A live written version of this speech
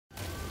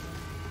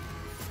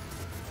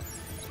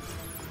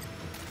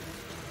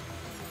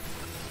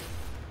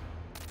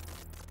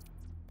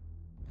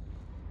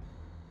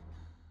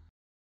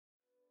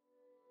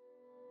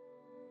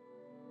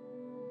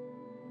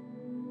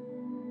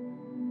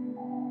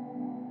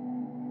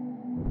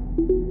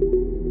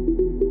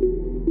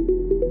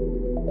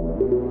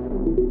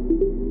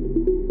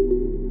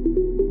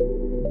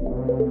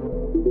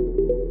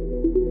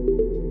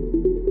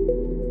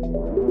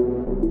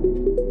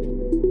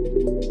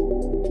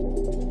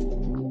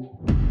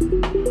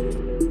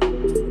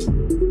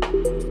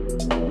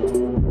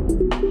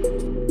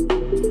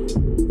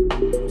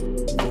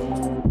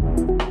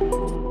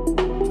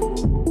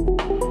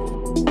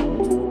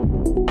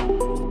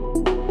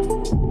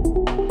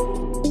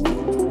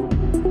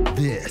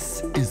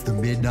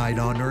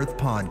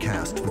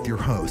Podcast with your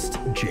host,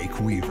 Jake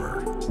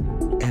Weaver.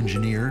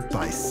 Engineered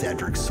by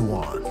Cedric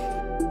Swan.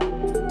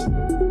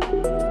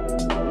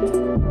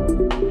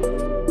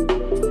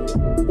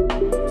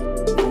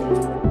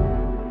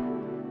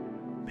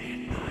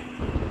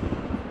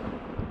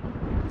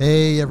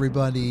 Hey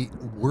everybody,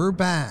 we're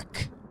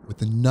back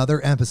with another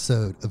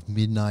episode of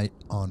Midnight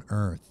on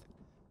Earth.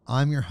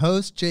 I'm your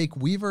host, Jake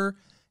Weaver,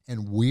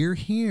 and we're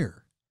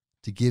here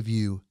to give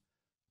you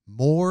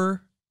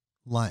more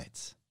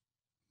lights,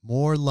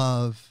 more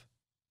love,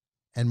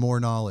 and more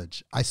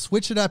knowledge. I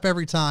switch it up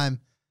every time.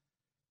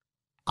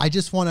 I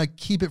just want to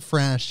keep it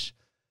fresh.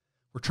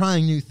 We're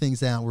trying new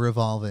things out. We're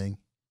evolving.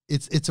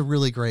 It's a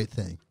really great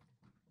thing.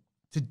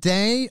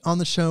 Today on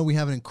the show, we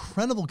have an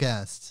incredible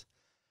guest,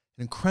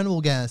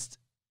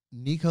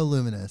 Nico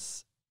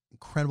Luminous,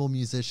 incredible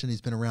musician.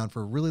 He's been around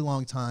for a really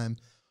long time.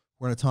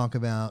 We're going to talk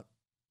about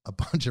a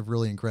bunch of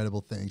really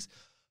incredible things.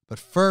 But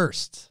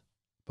first,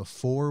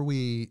 before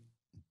we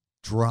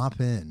drop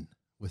in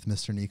with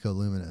Mr. Nico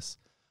Luminous,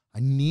 I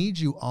need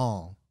you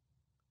all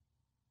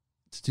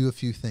to do a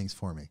few things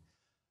for me.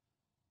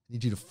 I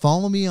need you to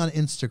follow me on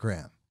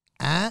Instagram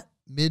at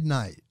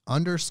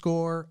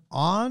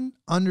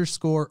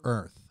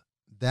midnight_on_earth.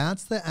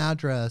 That's the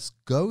address.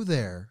 Go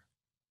there,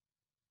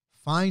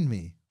 find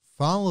me,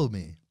 follow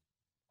me.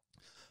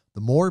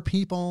 The more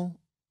people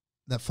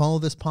that follow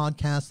this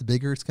podcast, the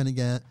bigger it's going to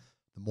get,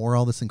 the more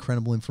all this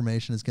incredible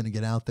information is going to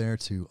get out there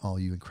to all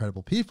you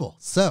incredible people.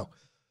 So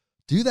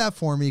do that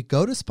for me.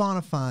 Go to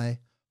Spotify,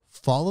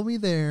 follow me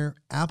there,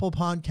 Apple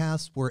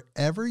Podcasts,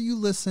 wherever you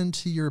listen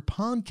to your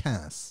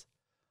podcasts.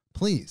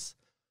 Please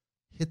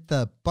hit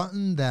the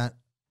button that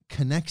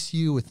connects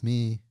you with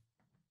me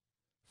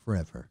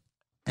forever.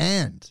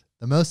 And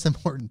the most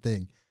important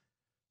thing,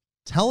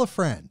 tell a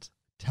friend,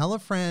 tell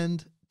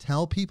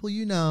people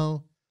you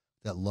know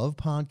that love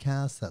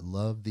podcasts, that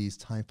love these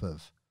type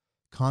of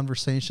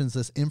conversations,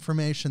 this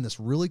information, this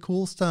really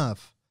cool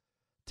stuff.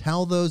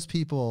 Tell those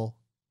people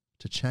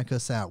to check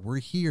us out. We're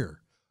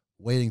here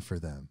waiting for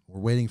them.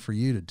 We're waiting for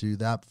you to do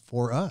that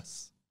for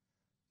us.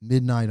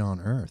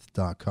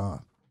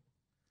 midnightonearth.com.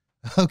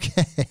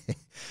 Okay.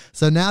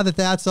 So now that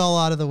that's all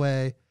out of the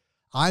way,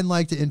 I'd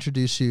like to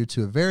introduce you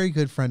to a very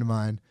good friend of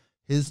mine.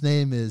 His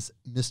name is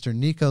Mr.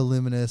 Nico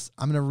Luminous.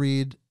 I'm going to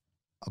read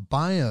a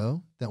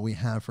bio that we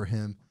have for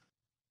him.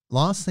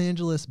 Los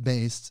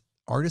Angeles-based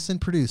artist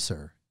and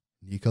producer,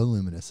 Nico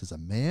Luminous is a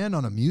man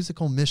on a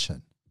musical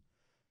mission.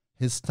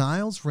 His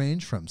styles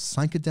range from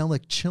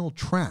psychedelic chill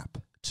trap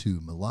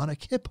to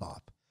melodic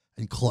hip-hop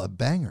and club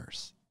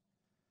bangers.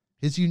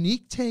 His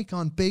unique take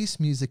on bass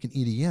music and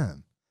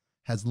EDM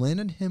has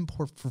landed him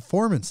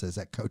performances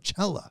at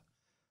Coachella,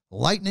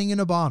 Lightning in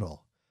a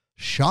Bottle,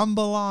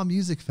 Shambhala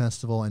Music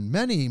Festival, and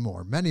many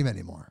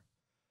more.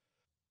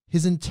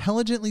 His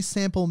intelligently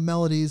sampled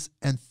melodies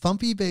and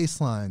thumpy bass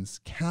lines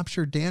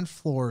capture dance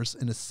floors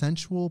in a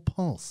sensual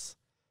pulse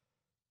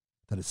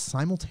that is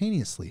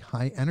simultaneously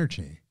high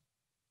energy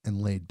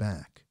and laid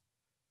back.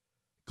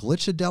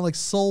 Glitchadelic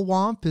soul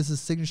womp is his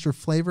signature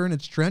flavor, and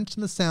it's drenched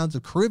in the sounds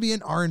of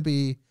Caribbean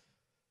R&B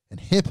and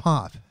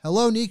hip-hop.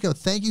 Hello, Nico.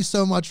 Thank you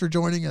so much for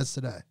joining us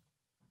today.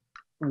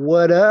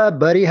 What up,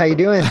 buddy? How you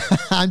doing?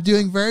 I'm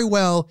doing very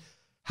well.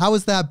 How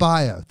was that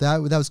bio?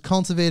 That was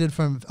cultivated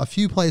from a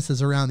few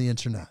places around the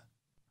internet.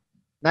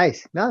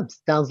 Nice. No,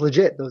 sounds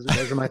legit. Those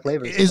are my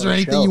flavors. Is there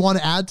anything you want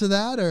to add to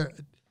that, or?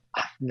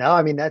 No,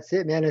 I mean, that's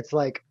it, man. It's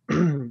like,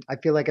 I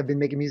feel like I've been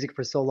making music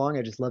for so long.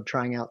 I just love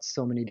trying out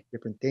so many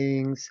different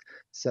things.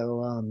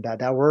 So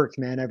that works,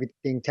 man.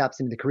 Everything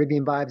taps into the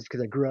Caribbean vibes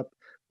because I grew up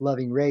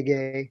loving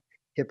reggae,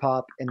 hip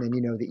hop, and then,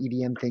 the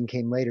EDM thing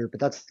came later. But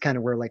that's kind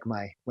of where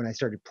when I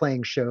started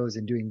playing shows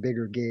and doing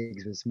bigger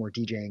gigs, was more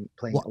DJing,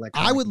 playing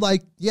electronic. I would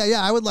like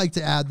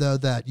to add though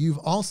that you've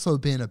also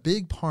been a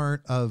big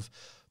part of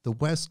the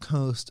West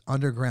Coast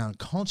underground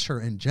culture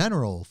in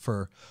general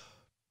for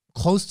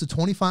close to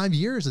 25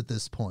 years at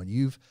this point.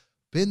 You've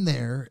been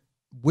there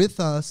with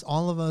us,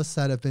 all of us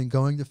that have been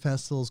going to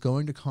festivals,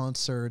 going to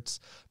concerts,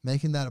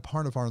 making that a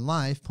part of our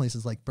life,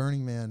 places like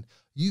Burning Man.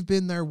 You've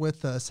been there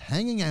with us,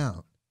 hanging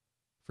out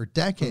for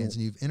decades,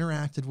 and you've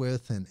interacted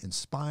with and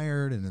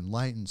inspired and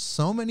enlightened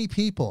so many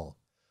people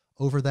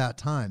over that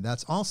time.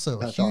 That's also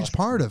a huge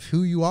part of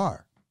who you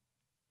are.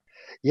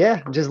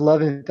 Yeah, just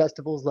loving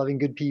festivals, loving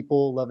good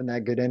people, loving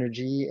that good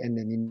energy. And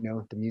then,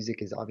 the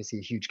music is obviously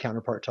a huge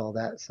counterpart to all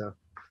that. So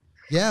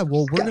yeah,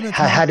 well, we're going to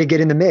how to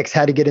get in the mix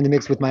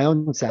with my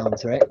own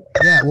sounds, right?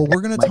 Yeah, well,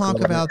 we're going to talk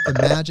about the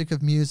magic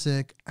of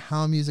music,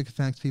 how music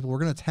affects people. We're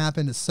going to tap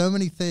into so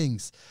many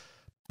things.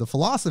 the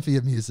philosophy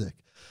of music,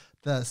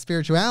 the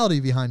spirituality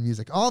behind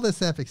music, all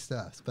this epic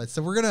stuff. But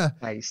so we're going to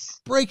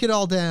Nice. break it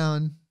all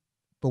down,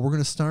 but we're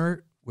going to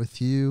start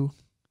with you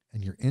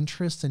and your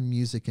interest in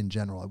music in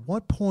general. At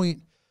what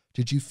point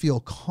did you feel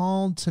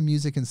called to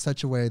music in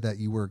such a way that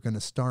you were going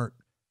to start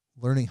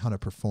learning how to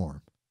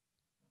perform?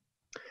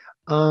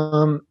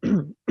 Man,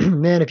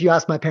 if you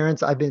ask my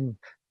parents, I've been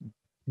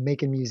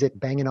making music,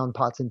 banging on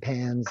pots and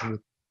pans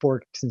with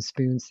forks and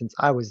spoons since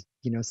I was,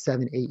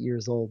 7, 8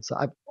 years old. So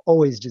I've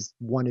always just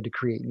wanted to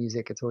create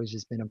music. It's always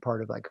just been a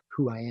part of like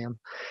who I am.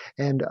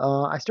 And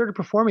I started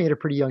performing at a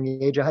pretty young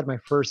age. I had my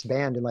first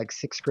band in like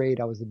 6th grade.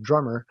 I was a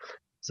drummer.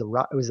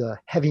 It was a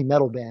heavy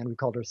metal band. We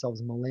called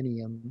ourselves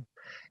Millennium.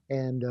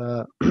 And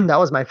that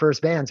was my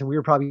first band. So we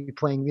were probably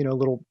playing,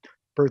 little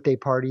birthday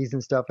parties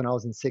and stuff. And I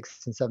was in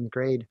 6th and 7th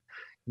grade.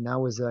 And that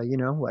was,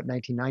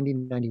 1990,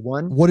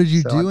 91. What did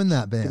you do in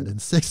that band in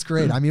 6th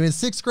grade? I mean, in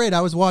 6th grade, I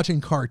was watching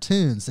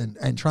cartoons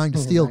and trying to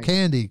steal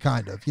candy,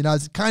 kind of. I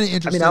was kind of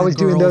interested. I was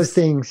doing those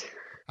things.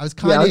 I was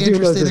kind of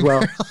interested as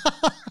well.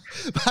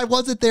 But I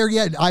wasn't there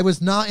yet. I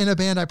was not in a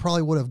band. I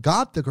probably would have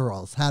got the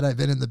girls had I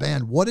been in the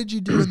band. What did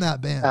you do in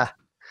that band?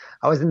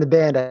 I was in the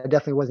band. I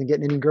definitely wasn't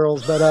getting any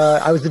girls, but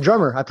I was the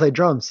drummer. I played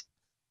drums.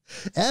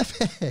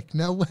 Epic.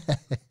 No way.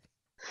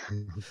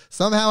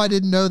 Somehow I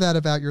didn't know that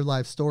about your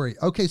life story.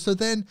 Okay, so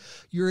then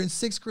you're in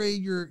 6th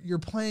grade, you're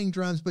playing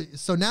drums, but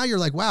so now you're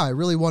like, wow, I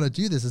really want to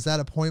do this. Is that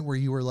a point where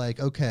you were like,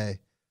 okay,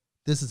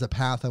 this is a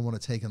path I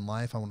want to take in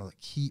life. I want to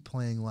keep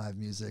playing live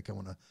music. I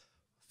want to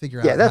figure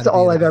out. Yeah, that's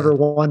all I've ever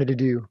wanted to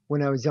do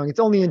when I was young. It's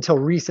only until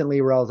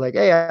recently where I was like,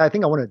 hey, I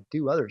think I want to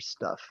do other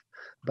stuff.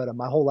 But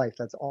my whole life,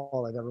 that's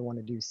all I've ever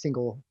wanted to do,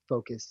 single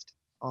focused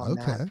on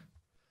that. Okay.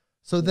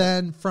 So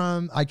then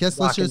from, I guess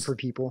let's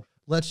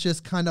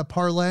just kind of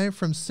parlay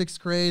from 6th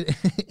grade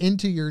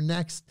into your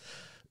next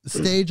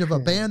stage of a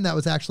band that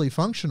was actually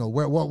functional.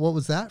 What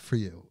was that for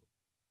you?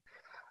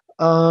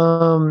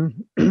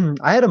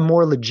 I had a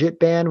more legit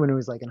band when it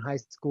was like in high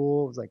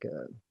school. It was like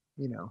a,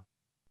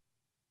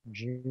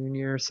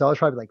 junior. So I was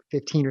probably like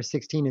 15 or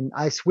 16. And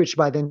I switched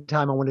by then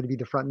time. I wanted to be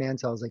the front man.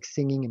 So I was like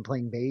singing and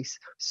playing bass,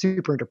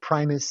 super into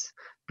Primus,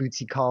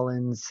 Bootsy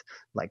Collins,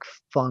 like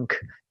funk.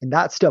 And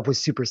that stuff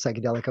was super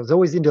psychedelic. I was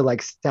always into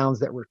like sounds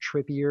that were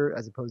trippier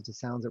as opposed to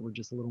sounds that were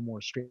just a little more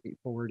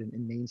straightforward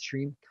and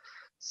mainstream.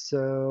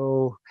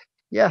 So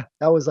yeah,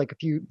 that was like a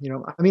few,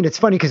 it's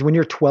funny because when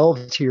you're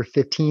 12 to you're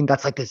 15,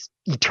 that's like this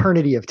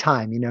eternity of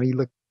time. You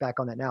look back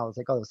on that now, it's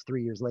like, oh, it was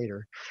 3 years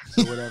later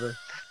or whatever.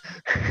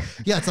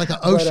 Yeah, it's like an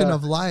ocean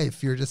of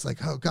life. You're just like,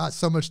 oh God,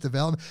 so much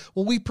development.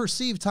 Well, we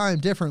perceive time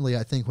differently,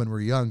 I think, when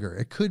we're younger.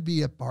 It could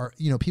be a part,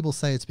 people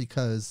say it's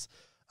because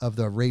of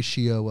the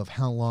ratio of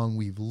how long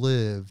we've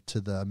lived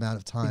to the amount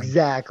of time.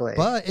 Exactly.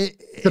 But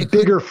it's a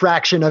bigger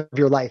fraction of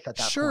your life at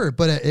that point. Sure,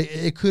 but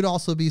it could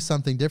also be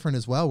something different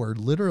as well, where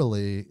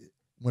literally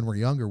when we're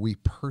younger, we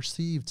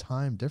perceive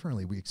time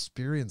differently. We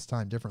experience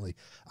time differently.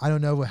 I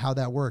don't know how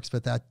that works,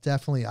 but I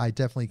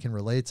definitely can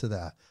relate to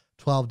that.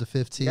 12 to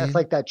 15. Yeah, it's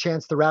like that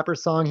Chance the Rapper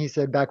song he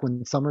said back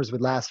when summers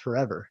would last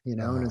forever,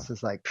 and it's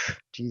just like,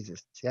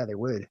 Jesus, yeah, they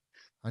would.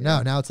 I know.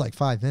 Yeah. Now it's like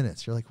 5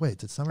 minutes. You're like, wait,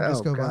 did summer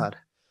just go by?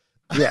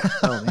 Yeah.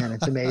 Oh man,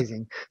 it's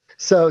amazing.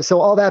 So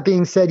all that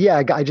being said,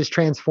 yeah, I just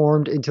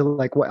transformed into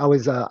like what I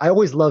was. I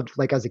always loved,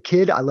 like as a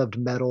kid, I loved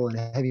metal and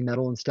heavy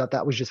metal and stuff.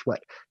 That was just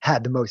what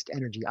had the most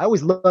energy. I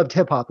always loved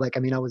hip hop. Like,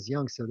 I was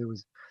young, so there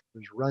was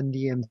Run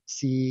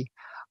DMC.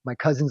 My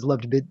cousins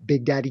loved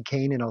Big Daddy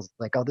Kane, and I was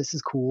like, oh, this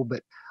is cool.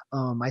 But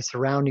my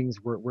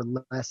surroundings were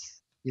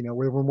less, we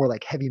were more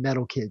like heavy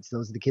metal kids.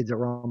 Those are the kids that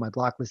were on my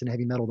block listening to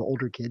heavy metal, the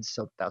older kids.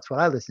 So that's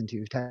what I listened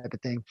to, type of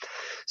thing.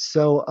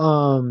 So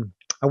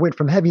I went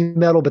from heavy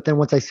metal, but then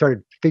once I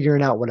started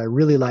figuring out what I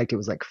really liked, it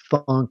was like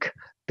funk,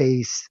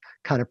 bass,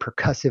 kind of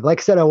percussive.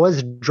 Like I said, I was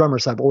a drummer,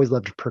 so I've always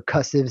loved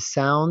percussive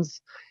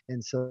sounds.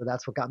 And so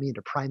that's what got me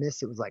into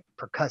Primus. It was like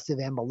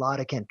percussive and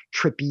melodic and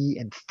trippy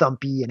and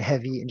thumpy and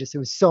heavy, and just, it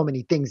was so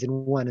many things in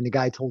one. And the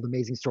guy told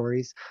amazing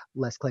stories,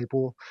 Les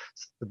Claypool.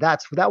 So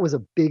that was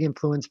a big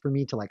influence for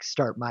me to like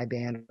start my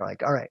band.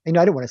 Like, all right, I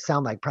didn't want to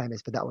sound like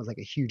Primus, but that was like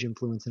a huge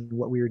influence in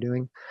what we were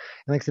doing.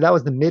 And like I said, that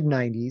was the mid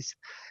 90s.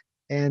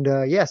 And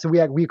so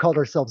we called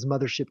ourselves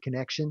Mothership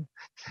Connection.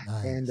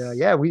 Nice. And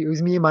it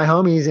was me and my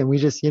homies, and we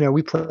just,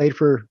 we played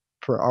for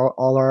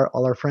all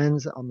our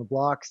friends on the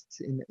blocks,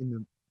 in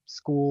the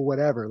school,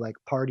 whatever, like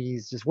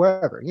parties, just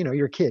wherever.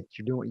 You're a kid,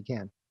 you're doing what you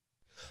can.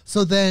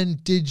 So then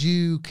did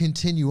you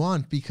continue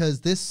on?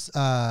 Because this,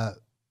 I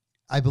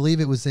believe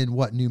it was in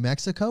New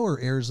Mexico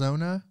or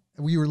Arizona?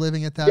 We were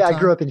living at that time? Yeah, I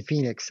grew up in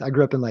Phoenix. I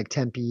grew up in like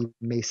Tempe,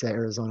 Mesa,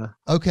 Arizona.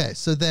 Okay,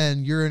 so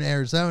then you're in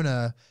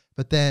Arizona,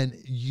 but then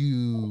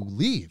you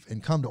leave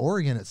and come to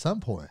Oregon at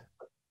some point.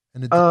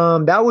 And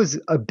that was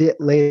a bit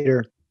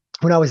later.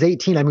 When I was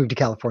 18, I moved to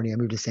California. I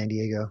moved to San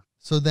Diego.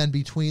 So then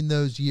between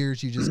those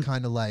years, you just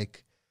kind of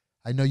like,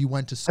 I know you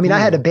went to school. I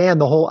had the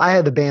band the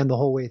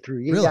whole way through.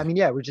 Really?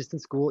 Yeah, we're just in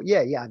school.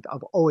 Yeah.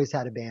 I've always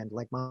had a band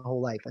like my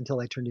whole life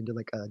until I turned into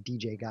like a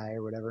DJ guy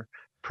or whatever.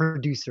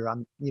 Producer.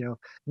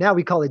 Now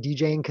we call it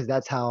DJing because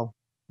that's how,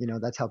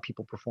 that's how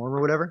people perform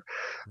or whatever.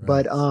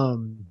 But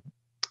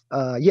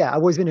Right. yeah, I've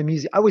always been in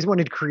music. I always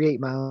wanted to create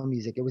my own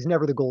music. It was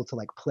never the goal to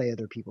like play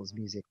other people's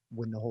music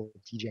when the whole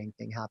DJing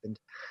thing happened.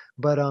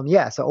 But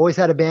yeah, so I always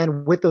had a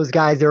band with those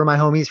guys. They were my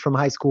homies from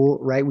high school,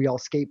 right? We all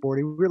skateboarded.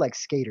 We were like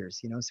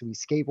skaters, so we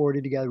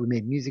skateboarded together, we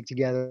made music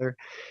together.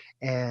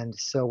 And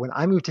so when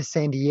I moved to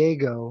San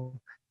Diego,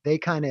 they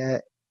kind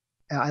of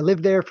I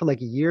lived there for like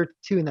a year or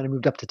two, and then I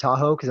moved up to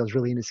Tahoe because I was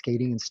really into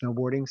skating and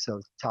snowboarding.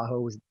 So Tahoe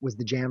was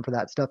the jam for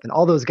that stuff. And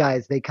all those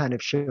guys, they kind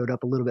of showed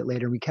up a little bit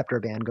later. We kept our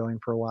band going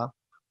for a while.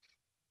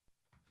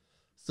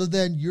 So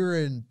then you're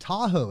in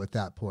Tahoe at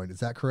that point.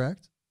 Is that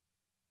correct?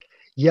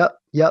 Yep,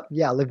 yep,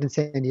 yeah. I lived in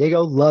San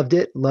Diego, loved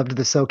it, loved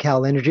the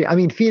SoCal energy. I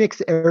mean,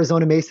 Phoenix,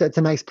 Arizona, Mesa, it's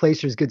a nice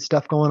place. There's good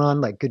stuff going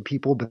on, like good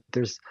people, but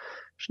there's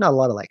not a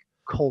lot of like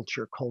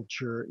culture.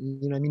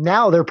 I mean,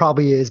 now there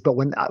probably is, but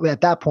when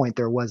at that point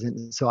there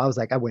wasn't. So I was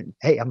like,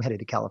 hey, I'm headed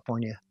to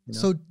California.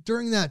 So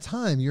during that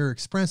time, you're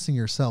expressing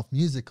yourself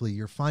musically.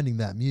 You're finding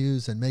that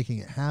muse and making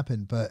it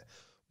happen. But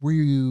were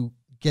you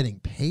getting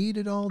paid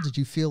at all? Did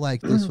you feel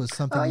like this was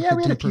something you yeah, could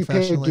we had do a few paid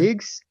professionally?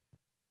 gigs.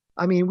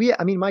 I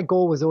mean, my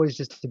goal was always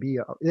just to be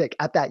like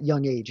at that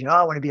young age,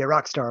 I want to be a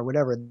rock star or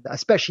whatever,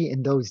 especially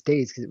in those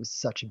days because it was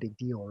such a big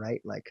deal,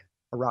 right? Like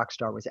a rock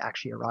star was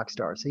actually a rock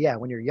star. So yeah,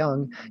 when you're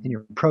young and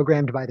you're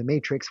programmed by the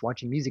Matrix,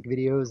 watching music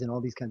videos and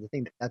all these kinds of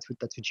things, that's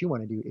what you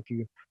want to do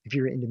if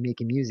you're into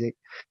making music.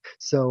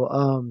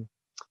 So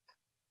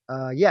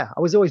yeah,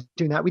 I was always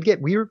doing that.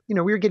 We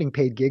were getting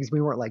paid gigs.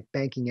 We weren't like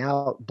banking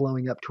out,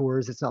 blowing up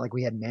tours. It's not like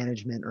we had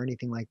management or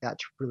anything like that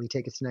to really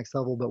take us to the next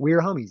level, but we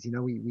were homies,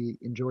 we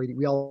enjoyed it.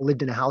 We all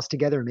lived in a house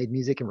together and made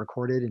music and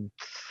recorded, and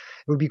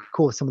it would be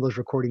cool if some of those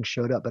recordings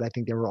showed up, but I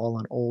think they were all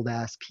on old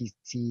ass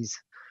PCs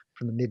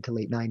from the mid to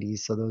late 90s.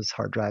 So those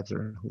hard drives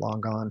are long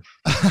gone.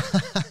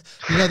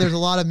 There's a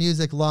lot of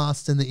music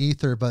lost in the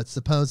ether, but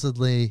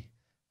supposedly,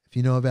 if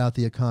you know about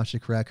the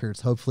Akashic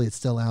Records, hopefully it's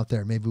still out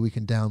there. Maybe we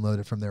can download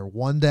it from there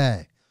one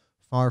day,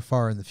 far,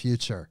 far in the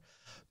future.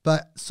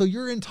 But so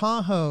you're in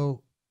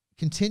Tahoe,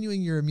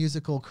 continuing your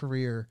musical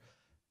career.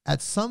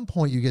 At some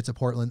point you get to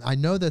Portland. I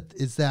know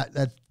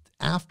that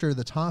after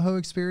the Tahoe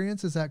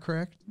experience, is that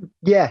correct?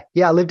 Yeah.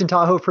 Yeah. I lived in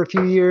Tahoe for a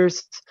few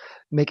years,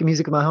 making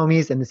music with my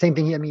homies. And the same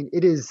thing, I mean,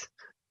 it is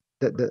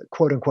the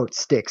quote unquote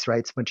sticks, right?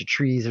 It's a bunch of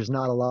trees. There's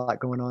not a lot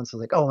going on. So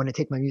like, oh, I want to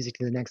take my music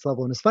to the next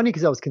level. And it's funny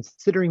because I was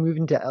considering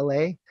moving to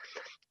LA,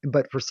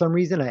 but for some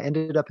reason I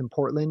ended up in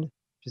Portland,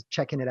 just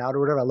checking it out or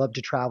whatever. I love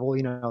to travel.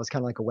 I was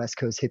kind of like a West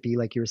Coast hippie,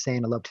 like you were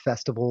saying. I loved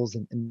festivals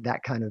and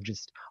that kind of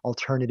just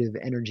alternative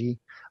energy,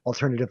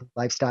 alternative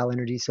lifestyle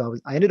energy. So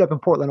I ended up in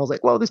Portland. I was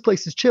like, well, this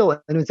place is chill.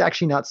 And it's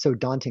actually not so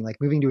daunting.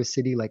 Like moving to a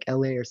city like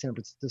LA or San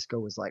Francisco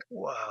was like,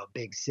 whoa,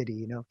 big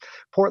city,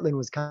 Portland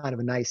was kind of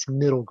a nice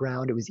middle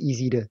ground. It was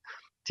easy to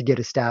get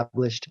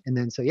established. And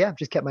then, so yeah,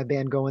 just kept my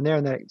band going there.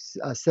 And then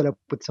I set up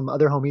with some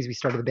other homies. We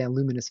started the band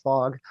Luminous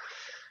Fog.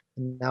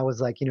 And that was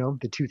like, the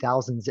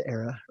 2000s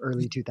era,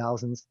 early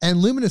 2000s. And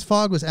Luminous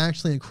Fog was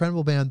actually an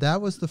incredible band.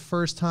 That was the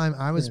first time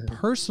I was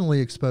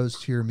personally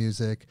exposed to your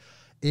music.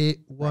 It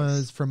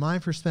was, nice. From my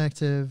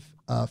perspective,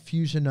 a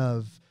fusion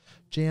of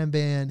jam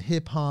band,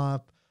 hip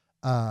hop,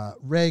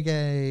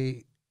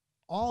 reggae,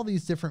 all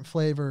these different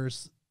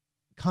flavors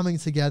coming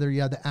together.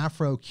 You had the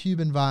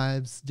Afro-Cuban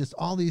vibes, just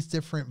all these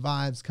different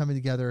vibes coming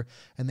together.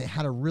 And they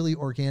had a really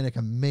organic,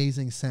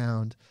 amazing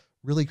sound,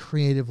 really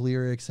creative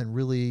lyrics, and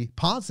really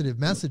positive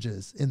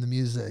messages in the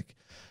music.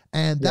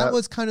 And that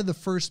was kind of the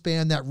first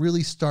band that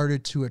really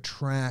started to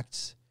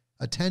attract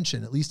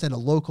attention, at least at a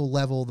local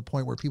level, the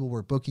point where people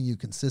were booking you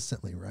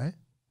consistently, right?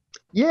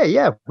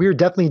 Yeah. We were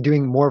definitely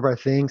doing more of our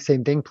thing.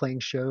 Same thing, playing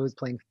shows,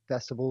 playing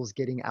festivals,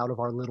 getting out of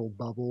our little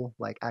bubble,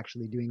 like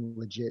actually doing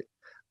legit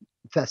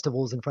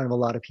festivals in front of a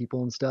lot of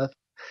people and stuff.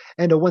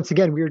 And once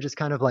again, we were just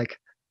kind of like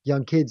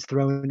young kids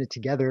throwing it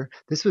together.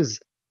 This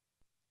was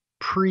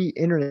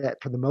pre-internet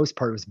for the most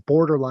part. It was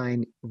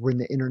borderline when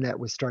the internet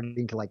was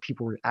starting to, like,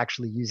 people were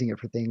actually using it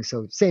for things.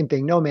 So same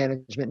thing, no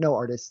management, no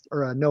artists,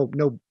 or no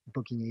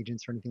booking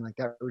agents or anything like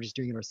that. We were just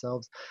doing it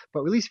ourselves.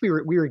 But at least we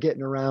were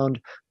getting around,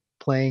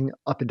 playing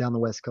up and down the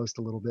West Coast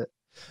a little bit.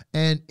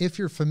 And if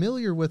you're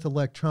familiar with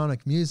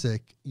electronic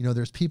music,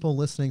 there's people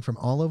listening from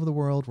all over the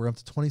world. We're up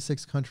to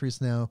 26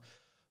 countries now.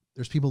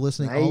 There's people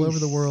listening all over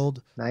the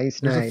world.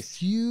 There's a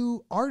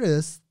few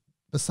artists,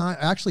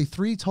 actually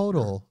 3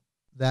 total,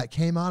 that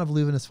came out of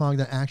Luminous Fog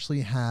that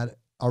actually had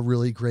a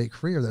really great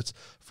career. That's,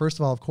 first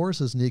of all, of course,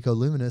 is Nico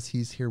Luminous.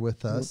 He's here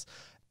with us.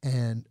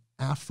 And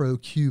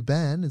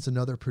Afro-Cuban is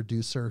another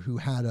producer who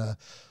had a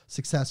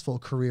successful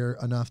career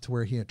enough to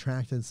where he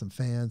attracted some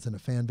fans and a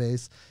fan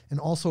base. And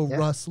also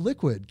Russ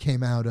Liquid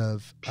came out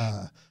of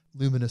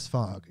Luminous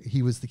Fog.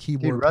 He was the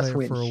keyboard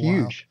player for a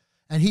while.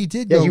 And he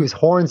did he was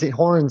horns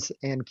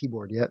and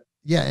keyboard.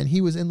 Yeah, and he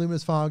was in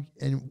Luminous Fog,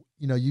 and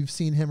you've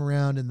seen him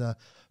around in the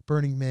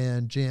Burning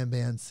Man jam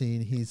band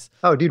scene.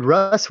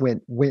 Russ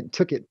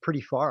took it pretty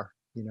far.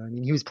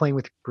 He was playing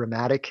with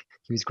Grammatic.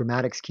 He was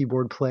Grammatic's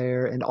keyboard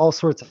player and all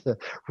sorts of.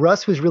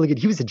 Russ was really good.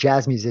 He was a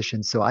jazz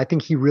musician, so I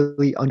think he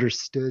really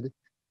understood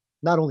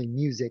not only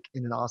music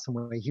in an awesome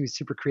way. He was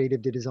super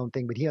creative, did his own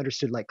thing, but he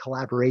understood like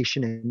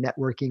collaboration and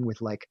networking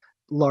with like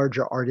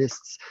larger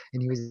artists,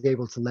 and he was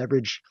able to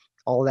leverage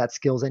all of that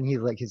skills, and he's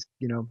like his,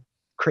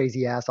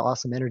 crazy ass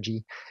awesome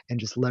energy, and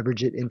just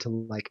leverage it into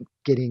like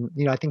getting,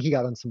 I think he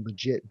got on some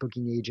legit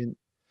booking agent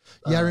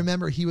Yeah, I uh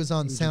remember he was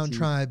on Sound agencies.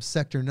 Tribe's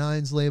Sector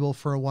Nine's label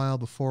for a while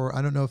before.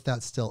 I don't know if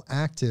that's still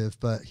active,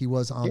 but he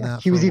was on Yeah,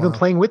 that he for a was even while.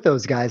 playing with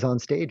those guys on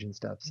stage and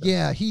stuff. So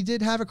Yeah, he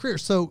did have a career.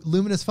 So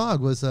Luminous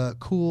Fog was a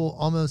cool,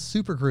 almost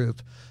super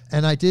group.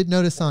 And I did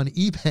notice on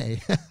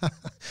eBay,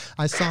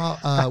 I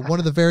saw one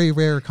of the very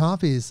rare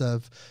copies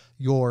of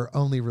your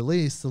only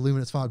release, the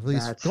Luminous Fog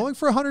release, that's going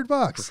for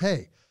 $100.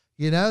 Hey,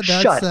 that's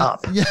shut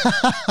up. yeah.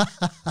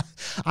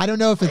 I don't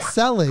know if it's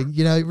selling.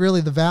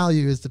 Really the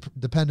value is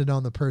dependent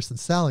on the person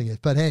selling it.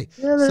 But hey,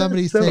 Yeah, that's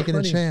somebody's so taking a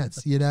funny.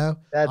 chance.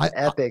 That's I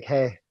epic.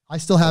 Hey, I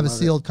still I have a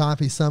love it. sealed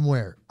copy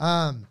somewhere.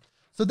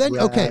 So then,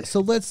 okay, Rad.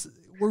 so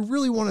we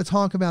really want to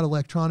talk about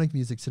electronic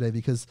music today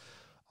because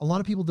a lot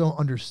of people don't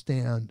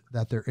understand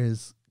that there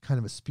is kind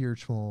of a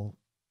spiritual,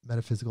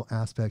 metaphysical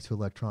aspect to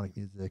electronic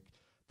music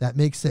that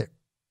makes it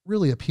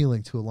really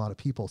appealing to a lot of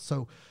people.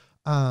 So,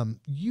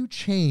 you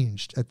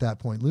changed at that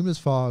point. Luminous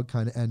Fog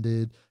kind of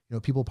ended.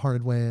 People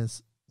parted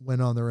ways,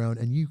 went on their own,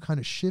 and you kind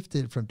of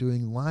shifted from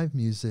doing live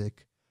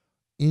music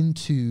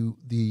into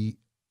the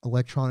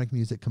electronic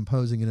music,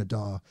 composing in a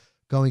DAW,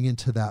 going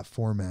into that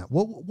format.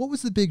 What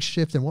was the big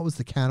shift and what was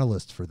the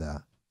catalyst for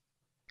that?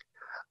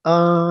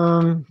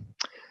 Um,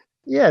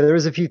 yeah, there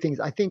was a few things.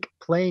 I think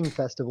playing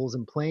festivals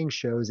and playing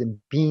shows and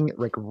being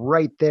like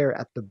right there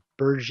at the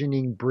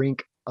burgeoning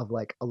brink of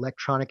like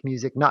electronic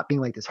music, not being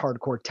like this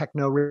hardcore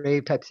techno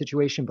rave type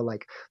situation, but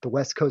like the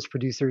West Coast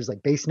producers,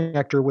 like Bass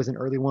Nectar was an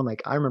early one.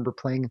 Like I remember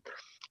playing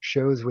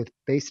shows with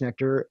Bass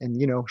Nectar, and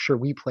sure,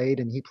 we played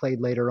and he played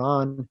later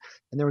on,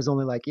 and there was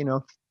only like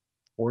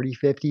 40,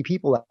 50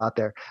 people out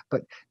there.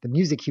 But the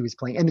music he was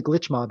playing, and the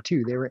Glitch Mob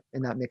too, they were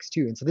in that mix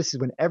too. And so this is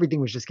when everything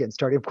was just getting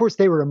started. Of course,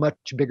 they were a much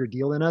bigger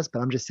deal than us, but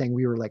I'm just saying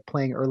we were like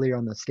playing earlier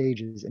on the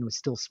stages and it was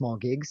still small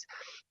gigs.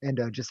 And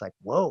just like,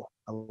 whoa,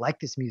 I like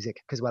this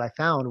music. Because what I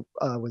found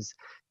was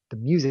the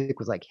music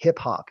was like hip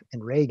hop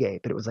and reggae,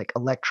 but it was like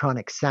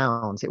electronic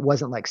sounds. It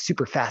wasn't like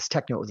super fast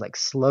techno. It was like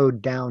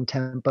slowed down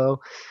tempo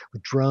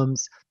with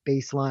drums,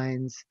 bass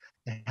lines.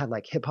 It had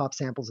like hip hop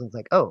samples, and it's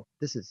like, oh,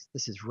 this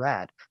is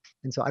rad.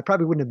 And so I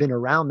probably wouldn't have been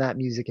around that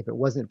music if it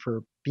wasn't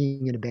for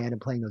being in a band and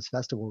playing those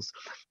festivals.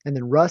 And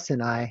then Russ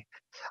and I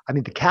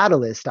mean, the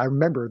catalyst, I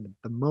remember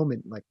the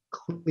moment like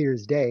clear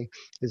as day,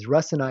 is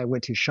Russ and I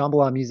went to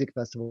Shambhala Music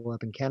Festival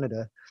up in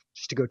Canada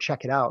just to go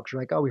check it out. Cause we're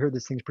like, oh, we heard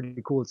this thing's pretty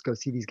cool. Let's go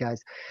see these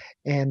guys.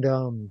 And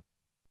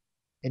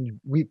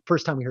we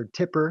first time we heard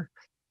Tipper.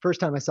 First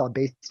time I saw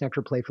Bass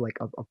Nectar play for like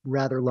a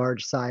rather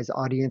large size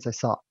audience. I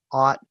saw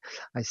Ott,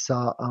 I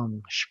saw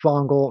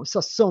Schwangel,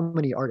 saw so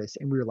many artists,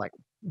 and we were like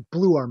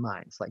blew our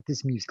minds. Like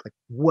this music, like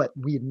what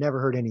we had never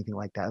heard anything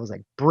like that. It was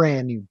like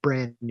brand new,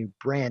 brand new,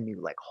 brand new,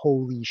 like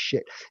holy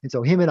shit. And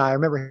so him and I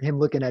remember him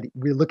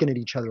we were looking at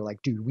each other like,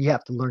 dude, we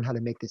have to learn how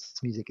to make this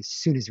music as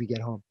soon as we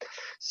get home.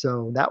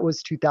 So that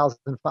was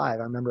 2005.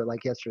 I remember it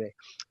like yesterday.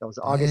 That was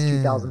August Damn.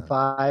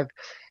 2005,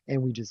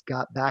 and we just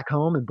got back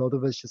home, and both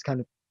of us just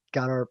kind of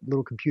got our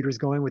little computers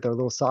going with our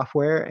little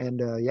software, and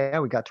yeah,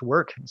 we got to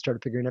work and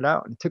started figuring it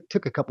out. And it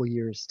took a couple of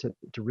years to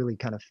really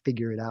kind of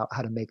figure it out,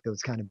 how to make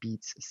those kind of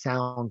beats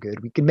sound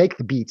good. We could make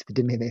the beats, but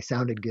didn't mean they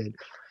sounded good.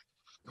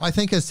 I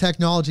think as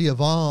technology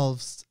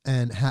evolves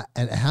and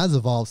it has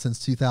evolved since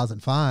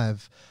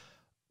 2005,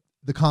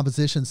 the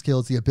composition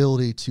skills, the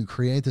ability to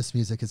create this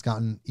music has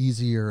gotten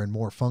easier and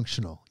more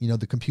functional.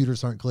 The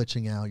computers aren't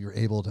glitching out. You're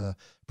able to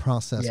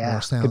process more Yeah,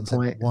 good sounds at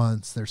point.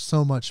 once. There's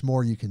so much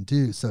more you can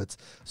do. So it's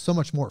so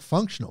much more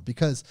functional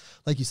because,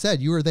 like you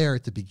said, you were there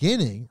at the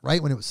beginning,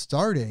 right when it was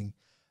starting,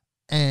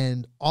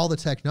 and all the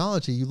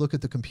technology, you look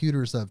at the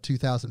computers of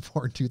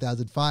 2004 and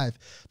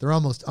 2005, they're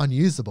almost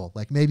unusable.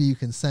 Like maybe you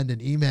can send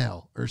an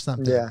email or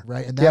something, Yeah,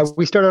 right? And yeah. that's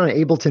We started on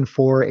Ableton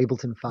 4,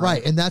 Ableton 5.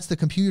 right. And that's the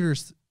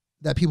computers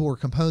that people were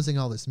composing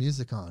all this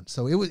music on.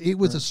 So it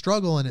was a Right.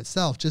 struggle in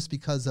itself just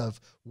because of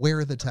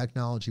where the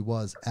technology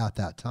was at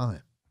that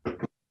time.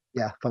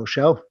 Yeah, faux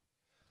show.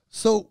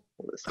 So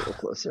Pull this a little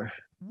closer.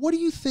 what do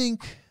you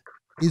think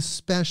is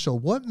special?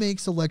 What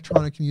makes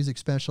electronic music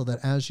special that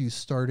as you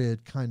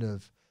started kind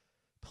of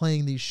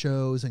playing these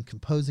shows and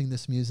composing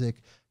this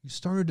music, you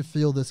started to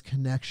feel this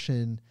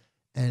connection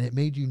and it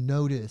made you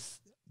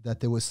notice that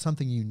there was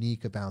something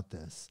unique about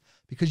this?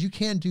 Because you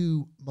can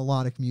do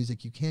melodic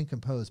music, you can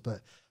compose,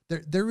 but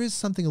there is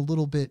something a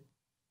little bit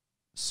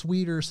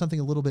sweeter, something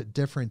a little bit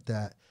different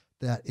that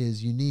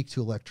is unique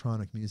to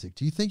electronic music.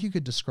 Do you think you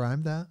could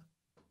describe that?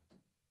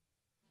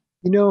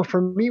 For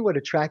me, what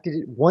attracted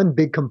it, one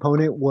big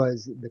component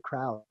was the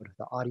crowd,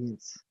 the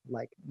audience.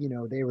 Like,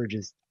 they were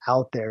just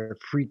out there,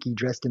 freaky,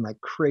 dressed in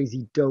like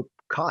crazy dope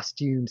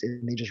costumes,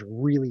 and they just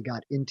really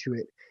got into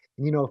it.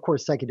 And, of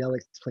course,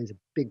 psychedelics plays a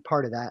big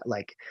part of that.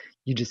 Like,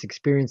 you just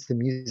experience the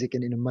music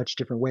in a much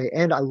different way.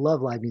 And I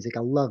love live music.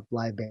 I love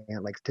live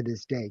band, like to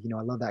this day.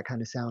 I love that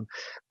kind of sound.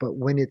 But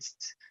when it's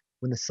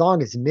when the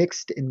song is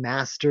mixed and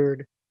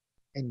mastered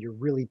and you're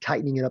really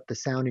tightening it up the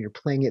sound and you're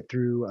playing it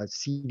through a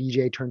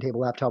CDJ,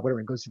 turntable, laptop, whatever,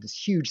 it goes through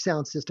this huge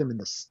sound system and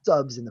the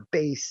subs and the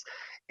bass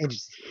and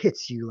just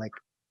hits you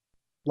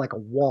like a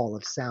wall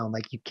of sound.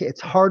 Like you can't,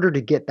 it's harder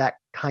to get that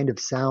kind of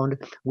sound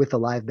with a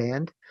live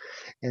band.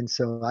 And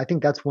so I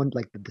think that's one,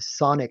 like the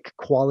sonic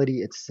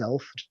quality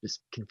itself just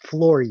can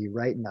floor you,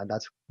 right? And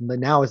that's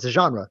now as a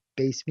genre,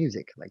 bass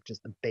music, like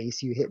just the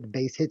bass you hit, the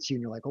bass hits you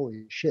and you're like,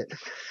 holy shit.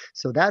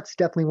 So that's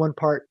definitely one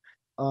part.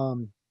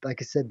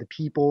 Like I said, the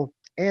people,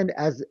 and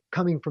as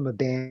coming from a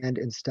band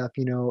and stuff,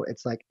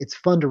 it's like it's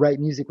fun to write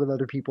music with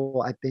other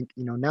people. I think,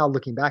 now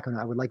looking back on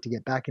it, I would like to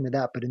get back into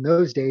that. But in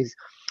those days,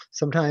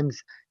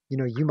 sometimes,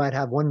 you might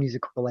have one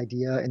musical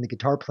idea and the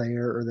guitar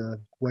player or the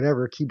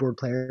whatever keyboard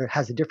player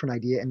has a different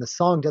idea and the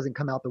song doesn't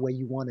come out the way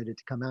you wanted it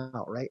to come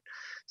out, right?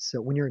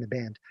 So when you're in a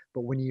band,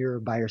 but when you're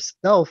by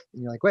yourself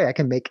and you're like, wait, I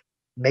can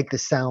make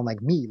this sound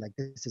like me, like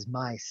this is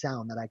my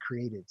sound that I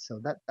created.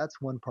 So that's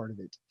one part of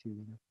it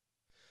too.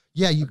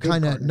 Yeah, you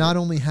kind of not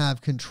only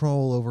have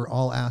control over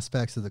all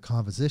aspects of the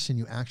composition,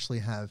 you actually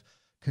have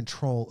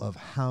control of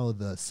how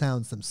the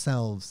sounds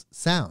themselves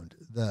sound.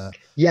 The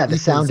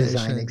sound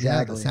design,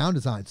 exactly. Yeah, the sound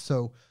design.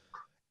 So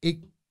it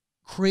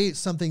creates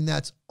something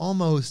that's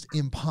almost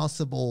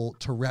impossible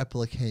to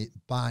replicate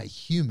by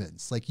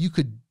humans. Like you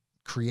could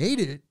create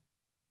it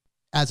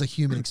as a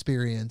human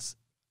experience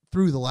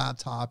through the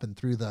laptop and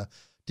through the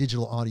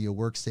digital audio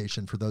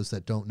workstation. For those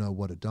that don't know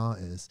what a DAW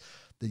is,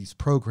 these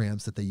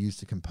programs that they use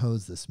to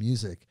compose this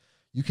music,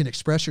 you can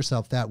express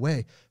yourself that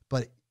way,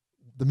 but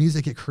the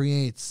music it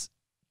creates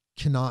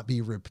cannot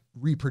be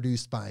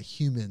reproduced by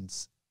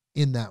humans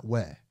in that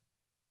way.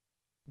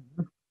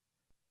 I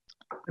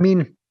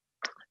mean,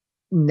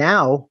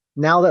 now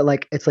that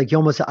like it's like you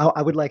almost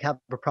I would like have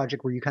a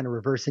project where you kind of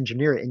reverse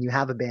engineer it and you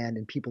have a band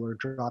and people are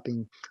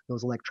dropping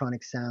those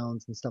electronic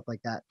sounds and stuff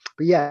like that.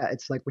 But yeah,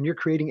 it's like when you're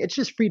creating, it's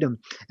just freedom.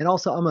 And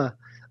also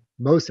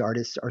most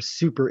artists are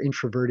super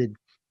introverted,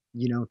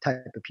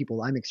 type of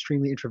people. I'm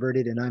extremely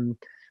introverted and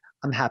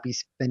I'm happy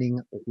spending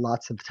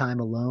lots of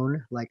time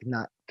alone, like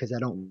not because I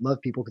don't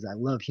love people, because I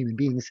love human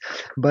beings,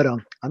 but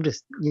I'm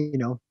just,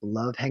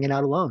 love hanging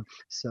out alone.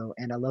 So,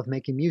 and I love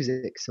making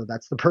music. So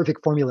that's the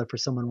perfect formula for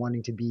someone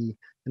wanting to be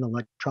an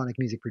electronic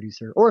music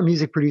producer or a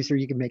music producer.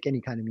 You can make any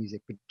kind of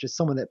music, but just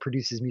someone that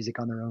produces music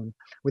on their own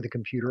with a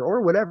computer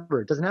or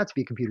whatever. It doesn't have to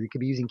be a computer. You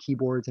could be using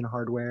keyboards and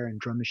hardware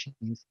and drum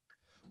machines.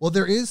 Well,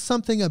 there is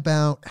something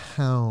about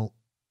how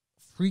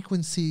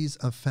frequencies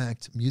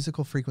affect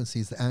musical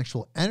frequencies, the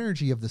actual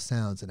energy of the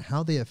sounds and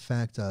how they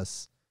affect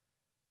us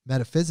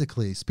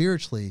metaphysically,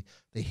 spiritually.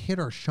 They hit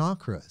our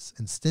chakras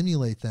and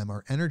stimulate them,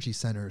 our energy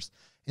centers,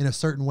 in a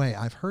certain way.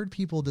 I've heard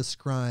people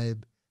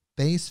describe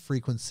bass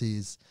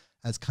frequencies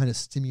as kind of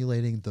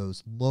stimulating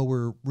those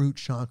lower root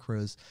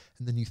chakras.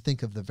 And then you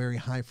think of the very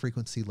high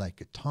frequency like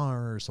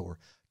guitars or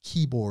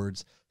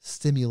keyboards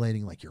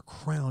stimulating like your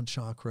crown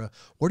chakra.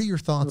 What are your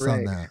thoughts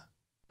on that?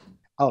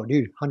 Oh,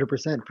 dude,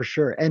 100% for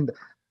sure. And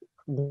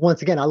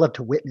once again, I love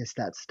to witness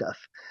that stuff.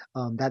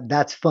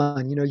 That's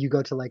fun. You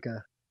go to like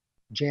a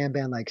jam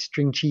band like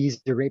String Cheese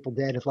or Grateful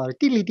Dead, it's a lot of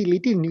diddly diddly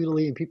diddly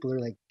noodly, and people are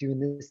like doing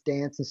this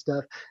dance and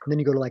stuff. And then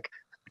you go to like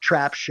a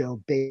trap show,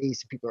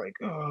 bass, and people are like,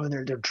 oh, and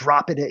they're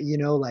dropping it.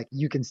 Like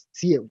you can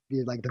see it,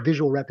 like the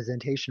visual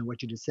representation of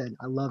what you just said.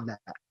 I love that.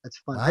 That's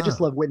fun. Wow. I just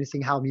love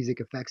witnessing how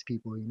music affects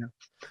people.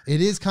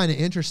 It is kind of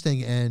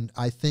interesting, and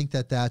I think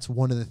that that's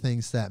one of the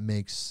things that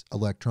makes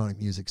electronic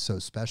music so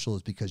special,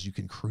 is because you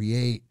can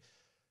create,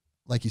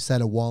 like you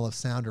said, a wall of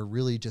sound, or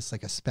really just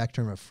like a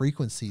spectrum of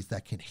frequencies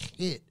that can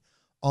hit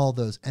all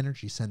those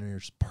energy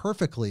centers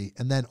perfectly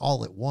and then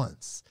all at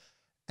once.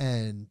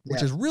 And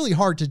which is really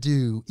hard to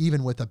do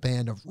even with a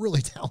band of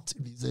really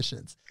talented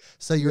musicians.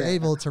 So you're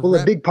able to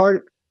a big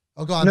part.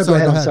 Oh, go on. No, sorry,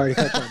 go ahead. I'm sorry.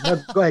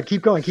 No, go ahead.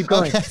 Keep going.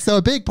 Okay, so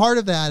a big part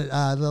of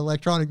that, the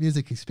electronic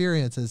music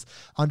experience, is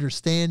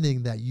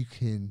understanding that you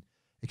can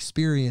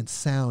experience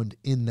sound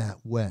in that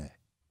way.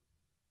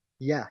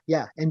 Yeah.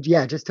 And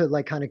just to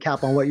like kind of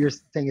cap on what you're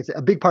saying, it's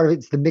a big part of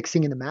it's the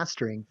mixing and the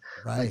mastering.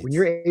 Right. Like when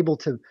you're able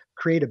to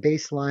create a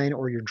bass line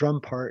or your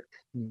drum part,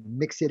 you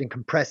mix it and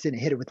compress it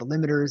and hit it with the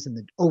limiters and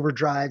the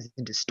overdrives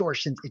and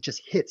distortions, it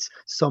just hits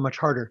so much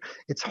harder.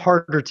 It's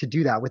harder to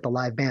do that with a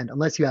live band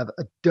unless you have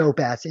a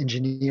dope ass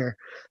engineer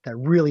that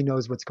really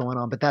knows what's going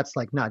on. But that's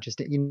like not just,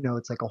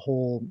 it's like a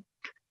whole,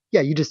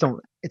 you just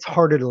don't, it's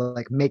harder to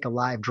like make a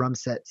live drum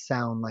set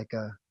sound like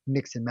a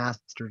mix and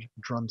mastered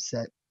drum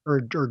set. Or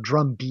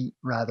drum beat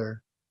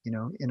rather,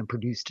 in a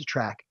produced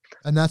track.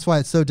 And that's why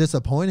it's so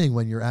disappointing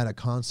when you're at a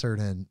concert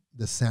and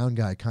the sound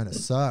guy kind of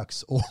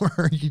sucks, or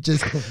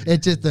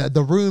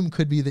the room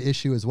could be the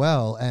issue as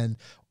well. And,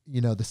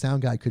 the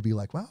sound guy could be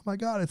like, well, my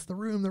God, it's the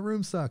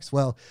room sucks.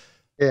 Well,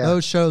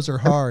 those shows are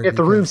hard. If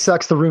the room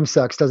sucks, the room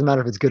sucks. Doesn't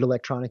matter if it's good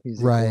electronic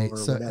music right. or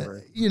so,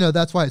 whatever.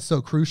 That's why it's so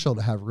crucial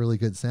to have really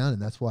good sound.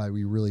 And that's why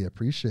we really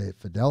appreciate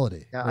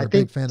fidelity. Yeah, I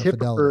think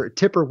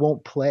Tipper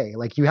won't play.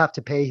 Like you have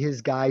to pay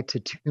his guy to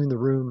tune the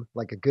room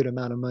like a good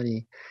amount of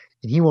money.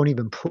 and he won't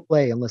even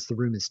play unless the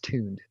room is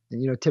tuned.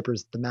 And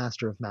Tipper's the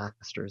master of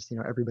masters.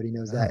 Everybody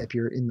knows that Oh, if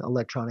you're in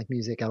electronic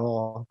music at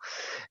all.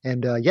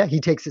 And yeah, he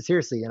takes it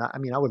seriously. And I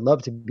mean, I would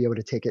love to be able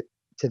to take it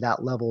to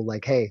that level.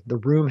 Like, hey, the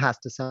room has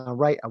to sound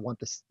right. I want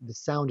this. The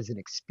sound is an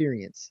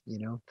experience,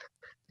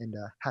 and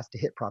has to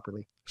hit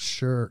properly.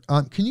 sure.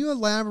 Can you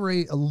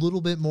elaborate a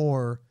little bit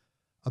more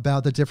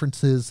about the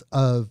differences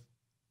of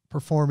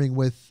performing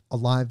with a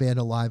live band,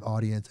 a live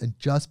audience, and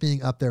just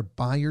being up there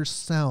by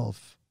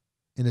yourself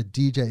in a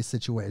DJ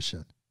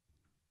situation?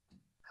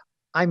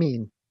 I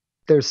mean,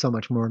 there's so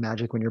much more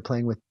magic when you're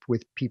playing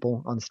with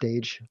people on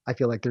stage. I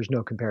feel like there's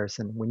no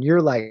comparison. When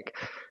you're like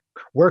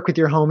work with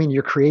your homie and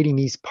you're creating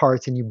these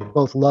parts and you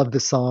both love the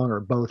song or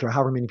both or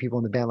however many people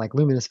in the band, like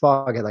Luminous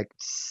Fog had like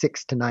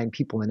 6 to 9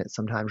 people in it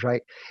sometimes,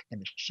 right?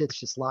 And the shit's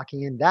just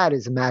locking in. That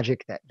is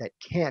magic that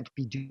can't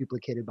be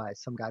duplicated by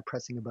some guy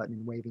pressing a button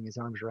and waving his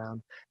arms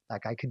around.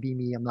 That guy could be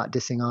me. I'm not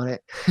dissing on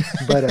it.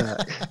 But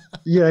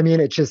you know what I mean?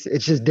 It's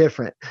just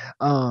different.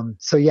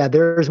 So yeah,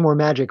 there's more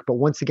magic, but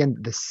once again,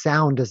 the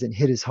sound doesn't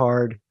hit as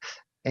hard.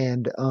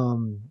 And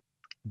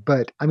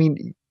but I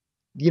mean,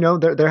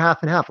 they're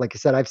half and half. Like I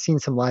said, I've seen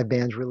some live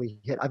bands really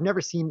hit. I've never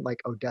seen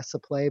like Odessa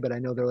play, but I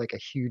know they're like a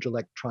huge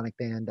electronic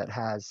band that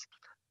has,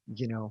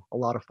 a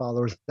lot of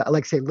followers.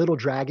 Like say Little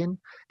Dragon,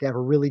 they have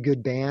a really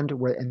good band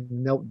where and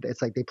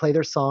it's like they play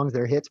their songs,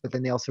 their hits, but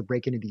then they also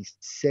break into these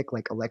sick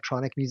like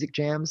electronic music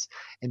jams,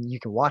 and you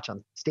can watch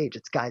on stage.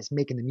 It's guys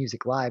making the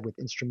music live with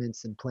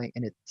instruments and playing,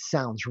 and it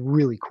sounds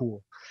really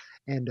cool.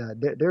 And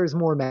there's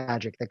more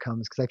magic that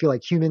comes because I feel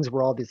like humans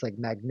were all this like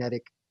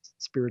magnetic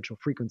spiritual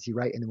frequency,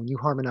 right? And then when you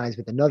harmonize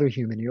with another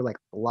human, you're like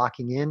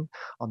locking in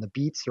on the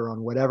beats or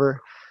on whatever.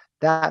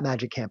 That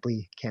magic can't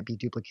be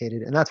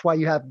duplicated, and that's why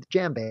you have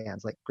jam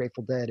bands like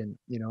Grateful Dead and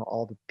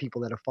all the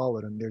people that have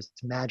followed them. There's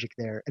magic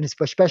there, and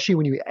especially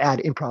when you add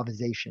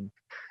improvisation,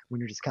 when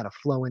you're just kind of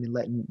flowing and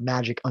letting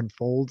magic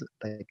unfold.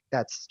 Like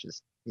that's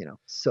just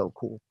so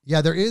cool.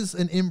 Yeah, there is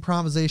an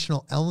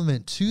improvisational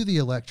element to the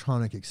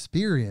electronic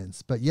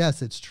experience, but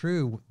yes, it's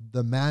true.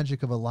 The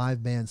magic of a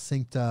live band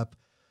synced up,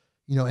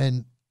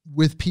 and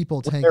with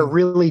people When they're taking,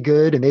 really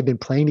good and they've been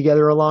playing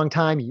together a long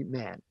time,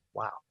 man,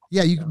 wow.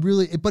 yeah, you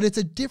really, but it's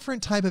a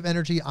different type of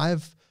energy.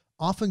 I've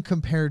often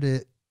compared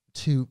it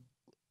to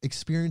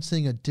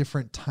experiencing a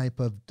different type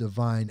of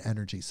divine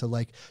energy. So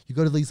like you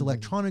go to these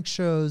electronic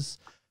shows,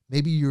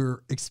 maybe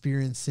you're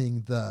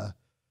experiencing the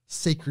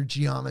sacred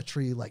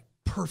geometry, like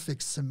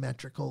perfect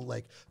symmetrical,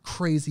 like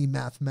crazy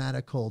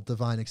mathematical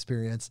divine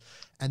experience.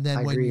 And then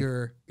I when agree.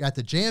 you're at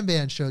the jam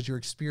band shows, you're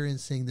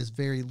experiencing this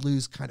very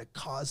loose kind of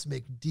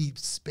cosmic deep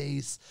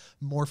space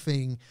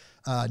morphing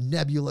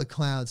nebula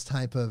clouds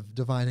type of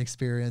divine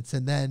experience.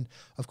 And then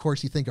of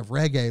course you think of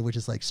reggae, which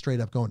is like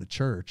straight up going to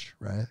church,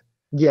 right?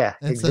 Yeah,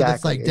 And so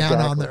that's exactly. like down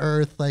on Exactly. the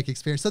earth, like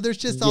experience. So there's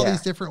just all Yeah.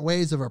 these different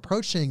ways of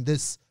approaching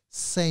this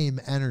same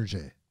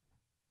energy.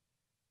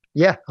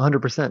 Yeah,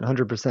 100%,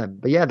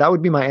 100%. But yeah, that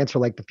would be my answer.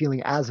 Like the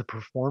feeling as a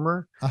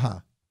performer, Uh-huh.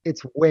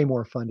 it's way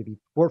more fun to be.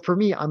 Or for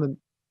me, I'm an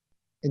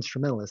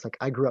instrumentalist. Like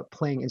I grew up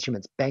playing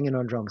instruments, banging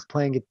on drums,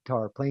 playing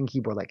guitar, playing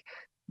keyboard. Like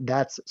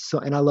that's so,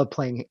 and I love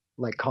playing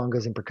like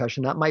congas and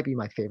percussion. That might be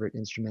my favorite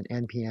instrument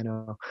and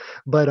piano.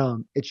 But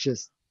it's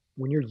just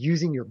when you're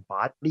using your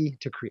body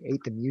to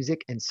create the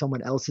music and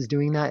someone else is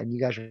doing that and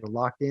you guys are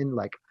locked in,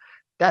 like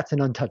that's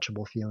an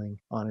untouchable feeling,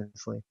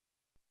 honestly.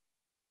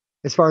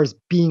 As far as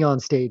being on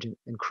stage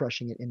and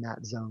crushing it in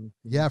that zone.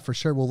 Yeah, for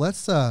sure. Well,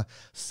 let's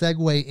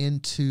segue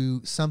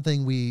into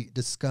something we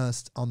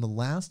discussed on the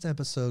last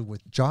episode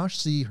with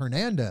Josh Z.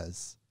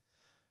 Hernandez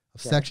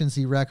of Yeah. Section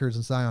Z Records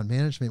and Zion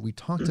Management. We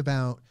talked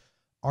about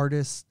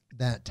artists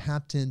that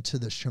tapped into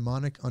the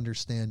shamanic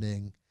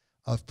understanding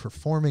of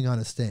performing on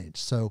a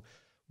stage. So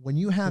when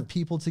you have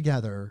people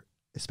together,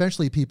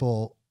 especially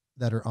people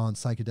that are on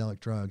psychedelic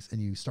drugs,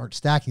 and you start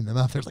stacking them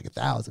up, there's like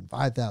 1,000,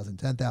 5,000,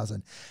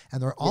 10,000,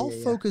 and they're all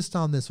Yeah. focused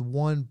on this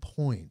one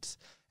point.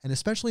 And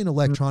especially in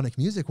electronic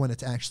music, when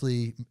it's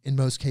actually, in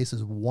most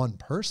cases, one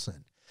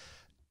person,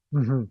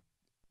 Mm-hmm.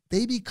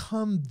 they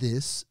become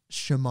this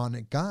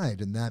shamanic guide,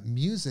 and that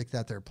music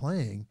that they're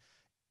playing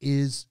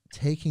is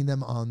taking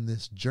them on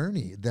this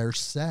journey. Their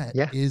set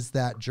Yeah. is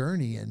that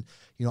journey. And,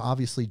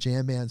 obviously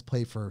jam bands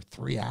play for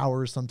 3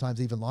 hours, sometimes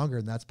even longer,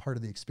 and that's part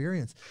of the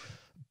experience.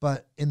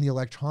 But in the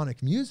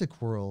electronic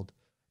music world,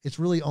 it's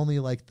really only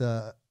like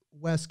the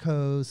West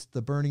Coast,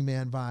 the Burning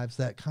Man vibes,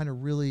 that kind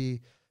of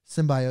really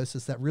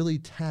symbiosis that really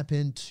tap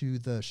into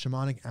the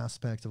shamanic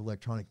aspect of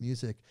electronic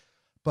music.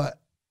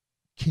 But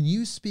can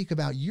you speak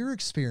about your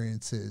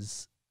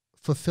experiences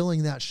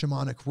fulfilling that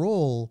shamanic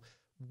role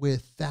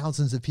with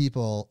thousands of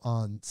people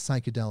on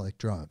psychedelic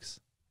drugs?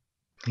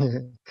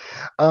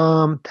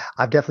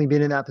 I've definitely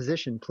been in that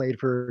position, played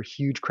for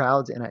huge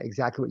crowds, and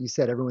exactly what you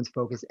said, everyone's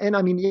focused. And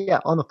I mean, yeah,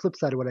 on the flip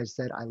side of what I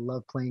said, I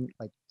love playing,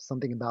 like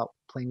something about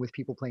playing with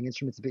people, playing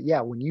instruments. But yeah,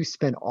 when you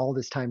spend all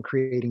this time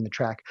creating the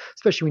track,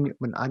 especially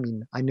when I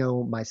mean, I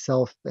know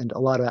myself and a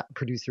lot of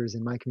producers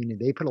in my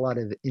community, they put a lot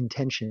of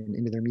intention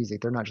into their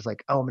music. They're not just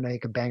like, oh, I'm gonna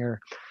make a banger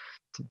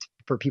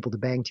for people to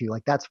bang to.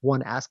 Like that's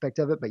one aspect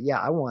of it. But yeah,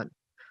 I want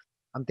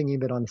I'm thinking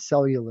of it on a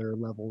cellular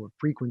level of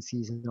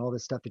frequencies and all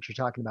this stuff that you're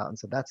talking about. And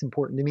so that's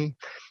important to me,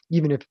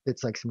 even if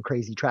it's like some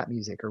crazy trap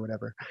music or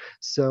whatever.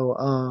 So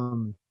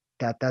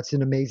that's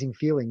an amazing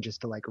feeling,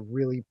 just to like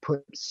really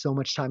put so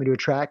much time into a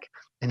track.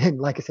 And then,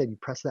 like I said, you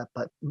press that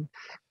button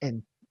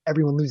and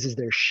everyone loses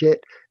their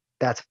shit.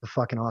 That's a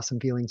fucking awesome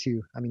feeling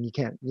too. I mean, you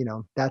can't,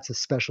 that's a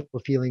special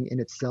feeling in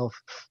itself.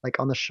 Like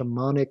on the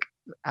shamanic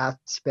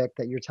aspect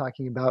that you're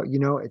talking about,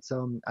 it's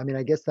I mean,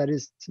 I guess that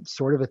is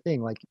sort of a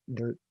thing. Like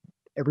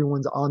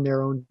everyone's on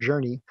their own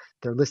journey.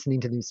 They're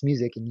listening to this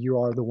music and you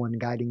are the one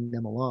guiding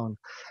them along.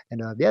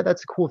 And yeah,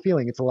 that's a cool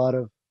feeling. It's a lot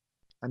of,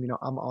 I mean,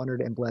 I'm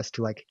honored and blessed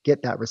to like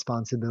get that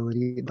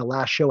responsibility. The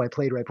last show I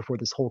played right before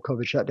this whole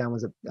COVID shutdown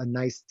was a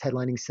nice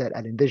headlining set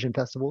at Envision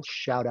Festival.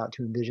 Shout out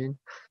to Envision.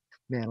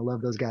 Man, I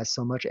love those guys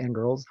so much, and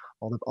girls,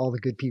 all the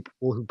good people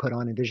who put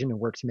on Envision and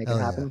work to make it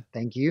happen. Yeah.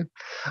 Thank you.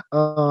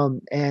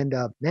 Man,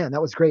 that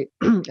was great.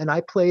 And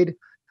I played,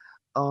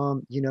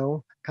 kind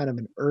of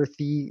an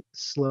earthy,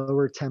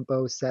 slower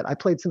tempo set. I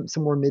played some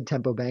more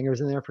mid-tempo bangers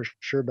in there for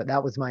sure, but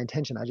that was my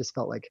intention. I just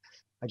felt like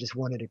I just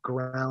wanted to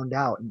ground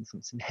out and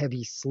some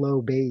heavy,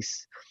 slow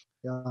bass.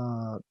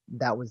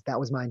 That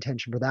was my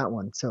intention for that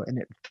one. So, and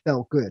it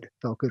felt good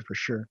for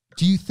sure.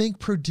 Do you think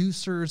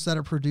producers that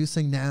are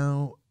producing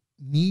now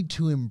need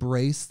to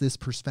embrace this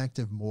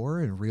perspective more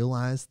and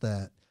realize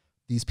that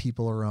these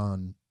people are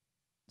on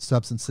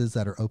substances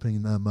that are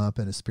opening them up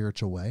in a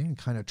spiritual way, and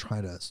kind of try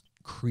to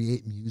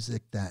create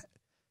music that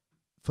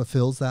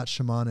fulfills that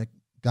shamanic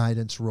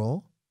guidance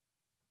role?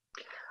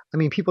 I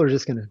mean, people are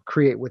just going to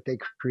create what they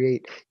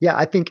create. Yeah,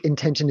 I think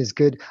intention is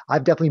good.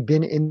 I've definitely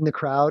been in the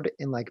crowd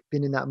and like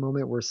been in that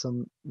moment where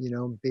some,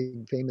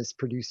 big famous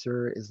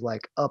producer is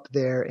like up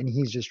there and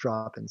he's just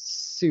dropping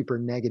super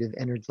negative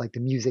energy. Like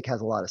the music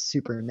has a lot of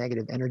super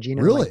negative energy in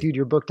it. Really? Like, dude,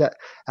 you're booked at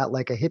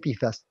like a hippie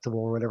festival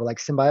or whatever, like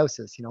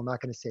Symbiosis. I'm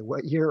not going to say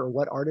what year or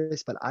what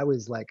artist, but I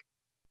was like,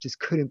 just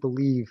couldn't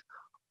believe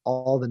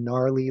all the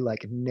gnarly,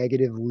 like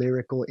negative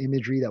lyrical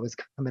imagery that was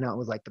coming out. It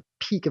was like the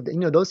peak of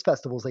those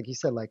festivals, like you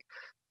said, like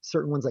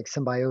certain ones like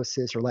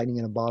Symbiosis or Lightning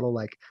in a Bottle,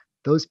 like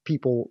those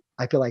people,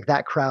 I feel like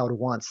that crowd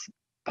wants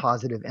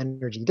positive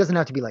energy. It doesn't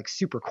have to be like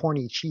super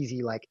corny,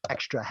 cheesy, like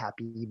extra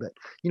happy, but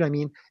you know what I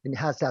mean? And it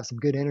has to have some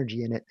good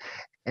energy in it.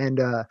 And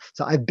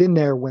so I've been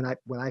there when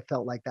I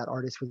felt like that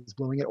artist was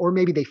blowing it, or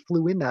maybe they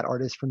flew in that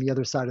artist from the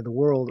other side of the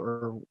world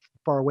or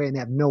far away and they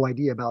have no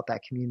idea about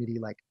that community,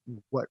 like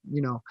what,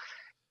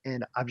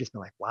 and I've just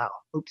been like, wow,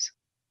 oops.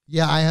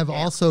 Yeah, I have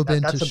also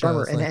been to shows. That's a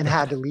bummer, like and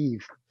had to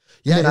leave.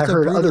 Yeah, and I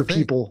heard other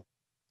people.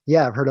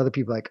 Yeah, I've heard other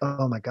people like,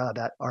 oh my God,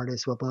 that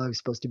artist, well, he was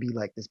supposed to be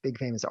like this big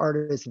famous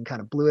artist and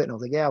kind of blew it. And I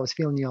was like, yeah, I was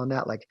feeling you on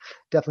that. Like,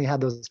 definitely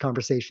had those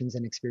conversations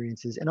and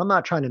experiences. And I'm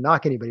not trying to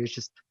knock anybody. It's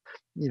just,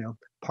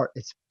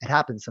 it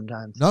happens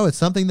sometimes. No, it's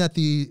something that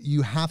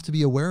you have to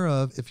be aware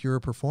of if you're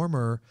a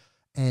performer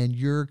and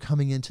you're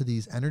coming into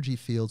these energy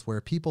fields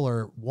where people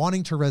are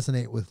wanting to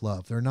resonate with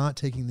love. They're not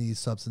taking these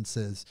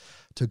substances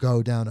to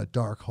go down a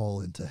dark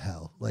hole into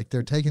hell. Like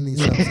they're taking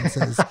these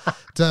substances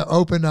to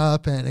open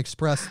up and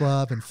express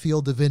love and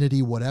feel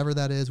divinity, whatever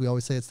that is. We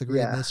always say it's the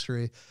great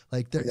mystery.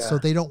 Like, so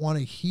they don't want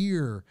to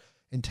hear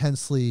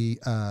intensely,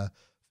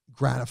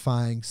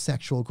 gratifying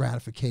sexual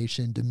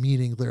gratification,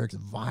 demeaning lyrics,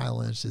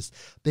 violence,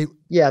 the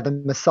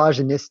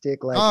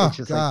misogynistic, like it's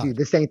just God. Like, dude,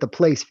 this ain't the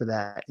place for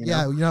that.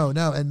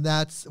 No, and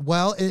that's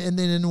and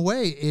then in a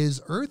way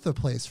is Earth a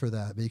place for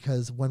that,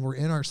 because when we're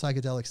in our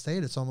psychedelic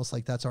state, it's almost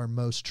like that's our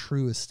most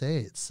truest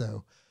state.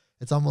 So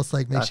it's almost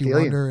like makes you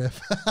wonder if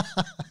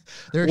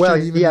there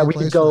should even be a we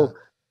place could go. For that.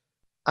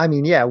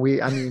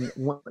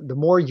 The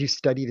more you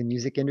study the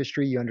music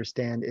industry, you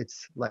understand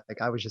it's like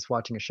I was just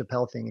watching a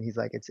Chappelle thing and he's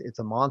like, it's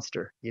a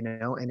monster,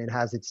 and it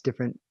has its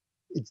different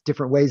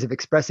ways of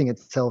expressing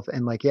itself.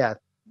 And like, yeah,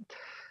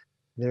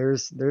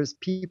 there's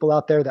people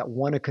out there that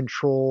want to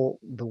control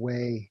the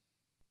way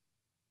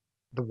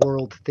the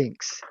world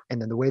thinks.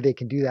 And then the way they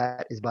can do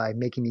that is by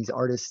making these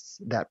artists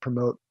that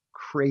promote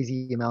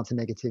crazy amounts of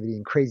negativity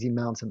and crazy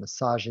amounts of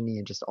misogyny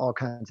and just all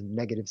kinds of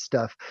negative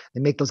stuff.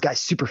 They make those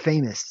guys super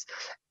famous.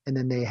 And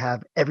then they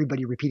have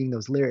everybody repeating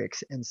those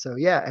lyrics. And so,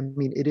 yeah, I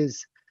mean, it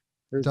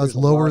does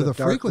lower the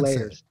frequency.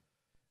 Layers.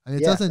 I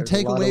mean, it doesn't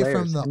take away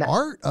from the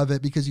art of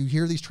it, because you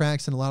hear these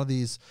tracks, and a lot of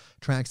these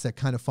tracks that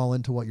kind of fall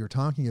into what you're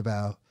talking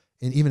about.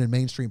 And even in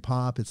mainstream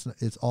pop, it's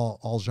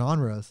all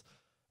genres.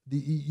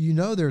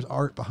 There's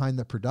art behind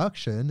the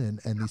production and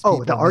these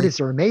people. The artists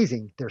are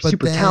amazing. They're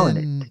super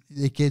talented.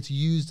 It gets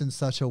used in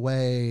such a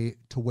way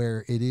to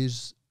where it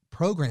is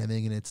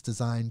programming, and it's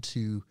designed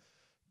to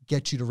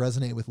get you to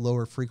resonate with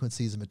lower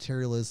frequencies of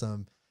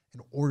materialism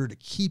in order to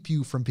keep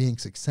you from being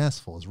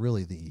successful, is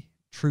really the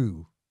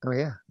true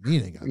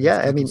meaning of it. Yeah,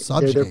 I mean,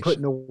 they're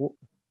putting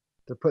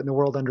the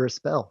world under a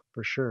spell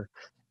for sure.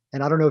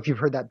 And I don't know if you've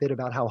heard that bit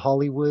about how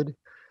Hollywood,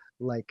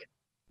 like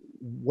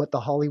what the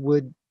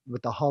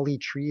holly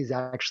tree is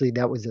actually,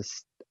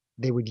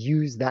 they would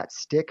use that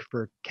stick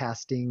for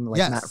casting,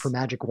 like for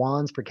magic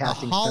wands, for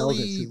casting spells.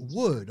 The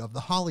Hollywood of the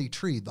holly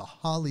tree,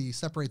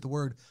 separate the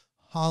word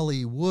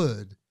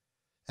Hollywood,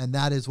 And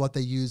that is what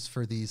they use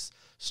for these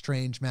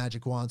strange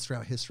magic wands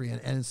throughout history.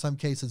 And in some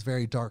cases,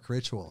 very dark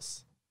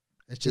rituals.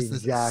 It's just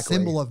this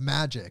symbol of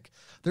magic.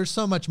 There's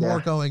so much more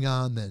going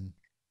on than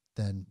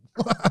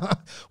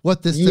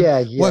what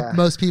what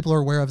most people are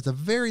aware of. It's a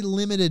very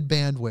limited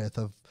bandwidth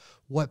of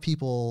what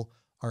people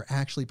are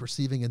actually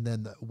perceiving. And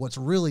then what's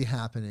really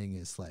happening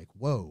is like,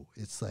 whoa,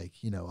 it's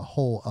like, you know, a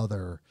whole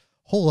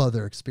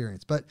other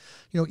experience. But,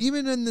 you know,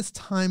 even in this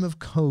time of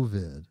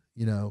COVID,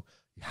 you know,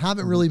 you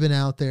haven't really been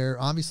out there.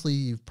 Obviously,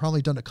 you've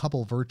probably done a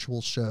couple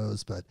virtual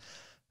shows, but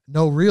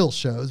no real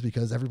shows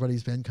because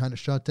everybody's been kind of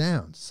shut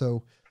down.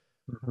 So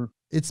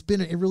it's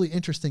been a really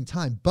interesting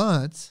time,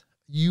 but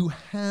you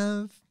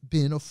have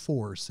been a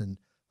force. And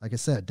like I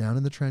said, down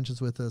in the trenches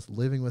with us,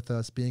 living with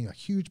us, being a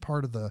huge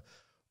part of the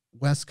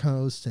West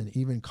Coast and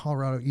even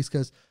Colorado, East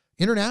Coast,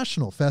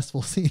 international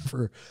festival scene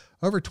for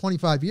over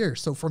 25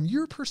 years. So from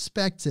your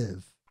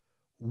perspective,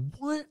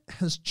 what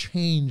has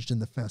changed in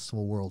the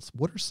festival world?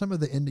 What are some of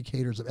the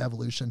indicators of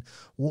evolution?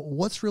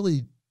 What's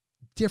really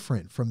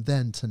different from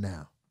then to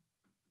now?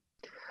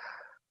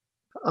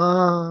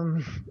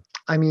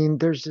 I mean,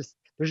 there's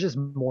just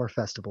more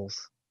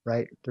festivals,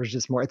 right? There's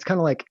just more. It's kind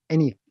of like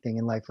anything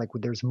in life. Like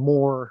there's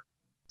more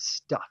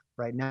stuff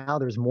right now.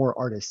 There's more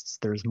artists.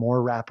 There's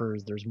more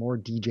rappers. There's more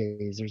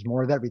DJs. There's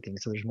more of everything.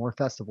 So there's more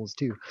festivals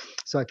too.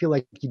 So I feel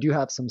like you do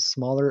have some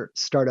smaller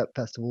startup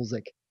festivals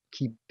like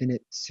keeping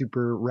it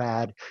super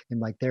rad and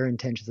like their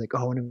intentions like, oh,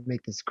 I want to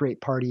make this great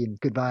party and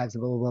good vibes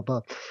and blah, blah, blah,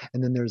 blah.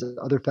 And then there's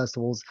other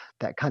festivals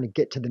that kind of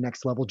get to the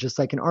next level, just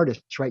like an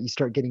artist, right? You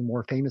start getting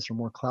more famous or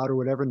more clout or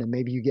whatever, and then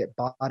maybe you get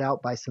bought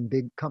out by some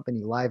big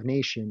company, Live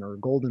Nation or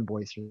Golden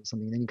Voice or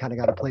something. And then you kind of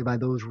got to play by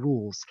those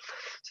rules.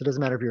 So it doesn't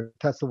matter if you're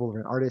a festival or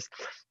an artist.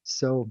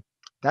 So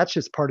that's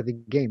just part of the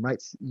game, right?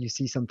 You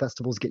see some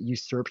festivals get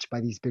usurped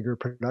by these bigger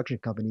production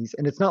companies.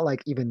 And it's not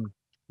like even,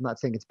 I'm not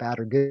saying it's bad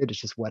or good. It's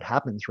just what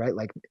happens, right?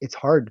 Like it's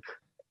hard,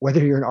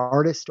 whether you're an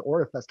artist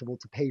or a festival,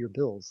 to pay your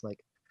bills. Like,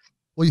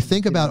 well, you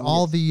think about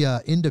all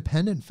the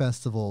independent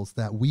festivals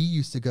that we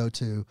used to go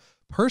to.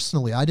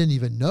 Personally, I didn't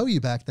even know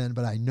you back then,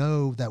 but I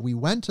know that we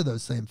went to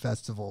those same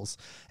festivals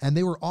and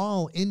they were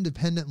all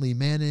independently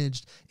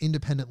managed,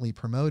 independently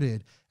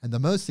promoted. And the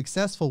most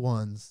successful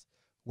ones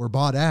were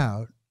bought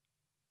out,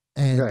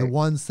 and the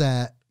ones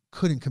that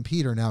couldn't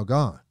compete are now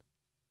gone.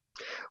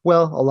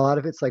 Well, a lot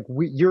of it's like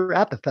you're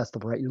at the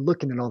festival, right? You're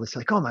looking at all this,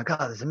 like, oh my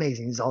God, this is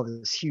amazing. This is all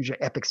this huge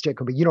epic shit.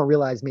 But you don't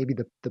realize maybe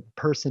the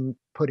person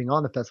putting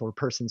on the festival or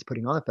persons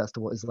putting on the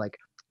festival is like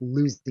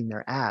losing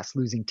their ass,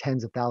 losing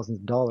tens of thousands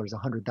of dollars,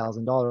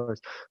 $100,000,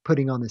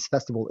 putting on this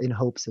festival in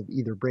hopes of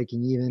either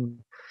breaking even,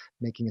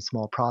 making a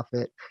small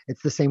profit.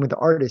 It's the same with the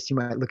artists. You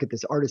might look at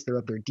this artist, they're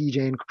up there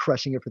DJing,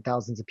 crushing it for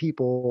thousands of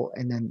people,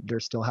 and then they're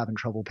still having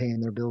trouble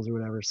paying their bills or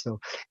whatever. So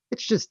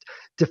it's just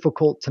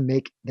difficult to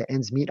make the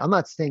ends meet. I'm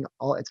not saying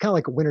it's kind of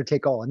like a winner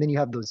take all. And then you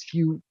have those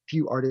few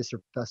artists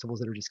or festivals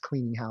that are just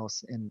cleaning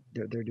house and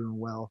they're doing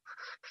well.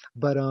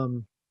 But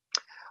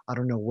I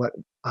don't know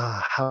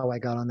how I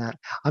got on that.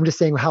 I'm just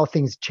saying how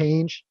things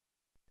change.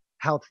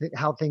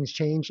 How things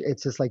change.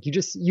 It's just like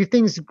you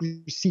things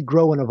see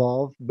grow and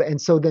evolve, and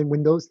so then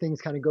when those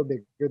things kind of go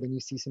bigger, then you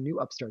see some new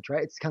upstarts,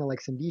 right? It's kind of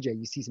like some DJ.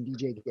 You see some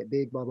DJ get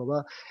big, blah blah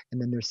blah, and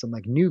then there's some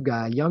like new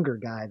guy, younger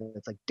guy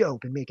that's like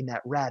dope and making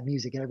that rad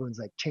music, and everyone's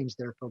like changed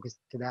their focus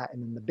to that,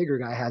 and then the bigger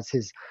guy has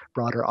his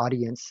broader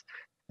audience.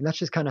 And that's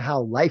just kind of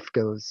how life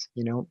goes,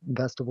 you know.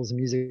 Festivals and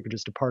music are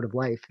just a part of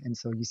life. And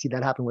so you see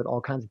that happen with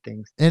all kinds of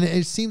things. And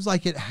it seems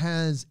like it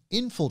has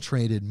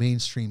infiltrated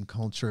mainstream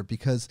culture,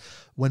 because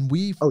when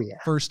we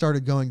first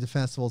started going to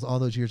festivals all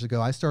those years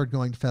ago, I started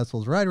going to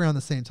festivals right around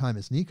the same time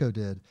as Nico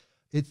did.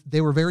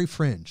 They were very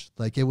fringe.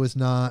 Like it was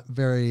not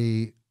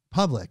very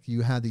public.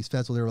 You had these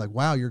festivals, they were like,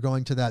 wow, you're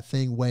going to that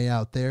thing way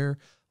out there.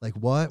 Like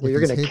what?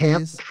 You're going to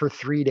camp for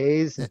 3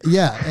 days.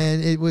 Yeah.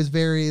 And it was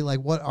very like,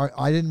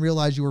 I didn't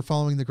realize you were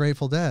following the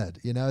Grateful Dead.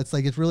 You know, it's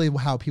like, it's really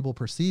how people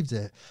perceived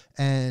it.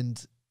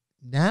 And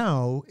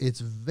now it's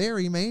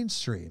very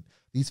mainstream.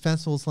 These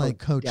festivals like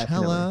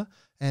Coachella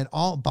and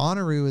all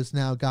Bonnaroo has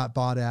now got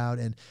bought out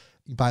and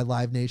by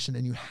Live Nation.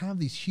 And you have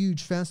these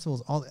huge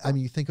festivals.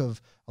 You think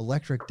of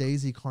Electric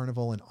Daisy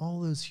Carnival and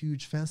all those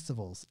huge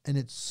festivals, and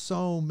it's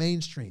so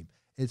mainstream.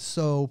 It's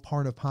so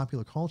part of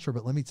popular culture.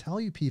 But let me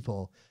tell you,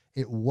 people,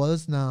 it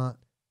was not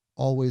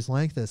always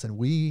like this. And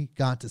we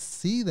got to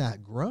see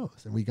that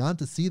growth and we got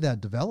to see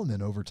that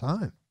development over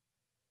time.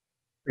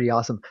 Pretty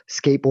awesome.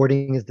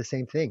 Skateboarding is the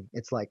same thing.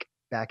 It's like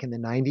back in the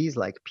 90s,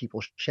 like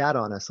people shat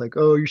on us like,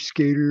 oh, you're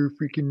skater,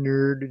 freaking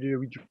nerd,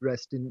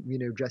 dressed in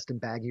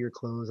baggier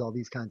clothes, all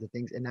these kinds of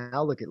things. And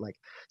now look at like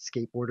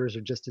skateboarders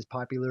are just as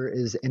popular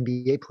as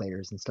NBA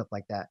players and stuff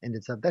like that. And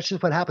that's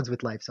just what happens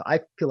with life. So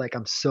I feel like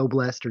I'm so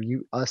blessed, or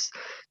us,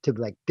 to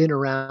like been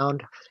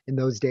around in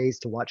those days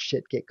to watch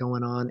shit get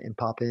going on and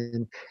pop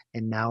in.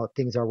 And now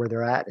things are where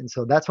they're at. And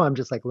so that's why I'm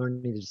just like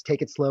learning to just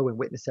take it slow and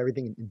witness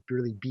everything and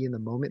really be in the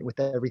moment with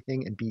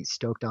everything and be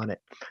stoked on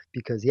it,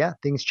 because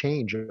things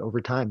change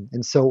over time.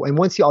 And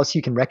once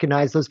you can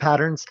recognize those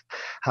patterns,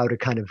 how to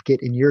kind of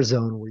get in your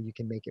zone where you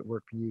can make it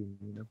work for you,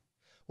 you know?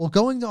 Well,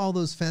 going to all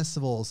those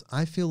festivals,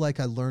 I feel like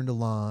I learned a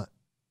lot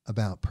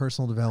about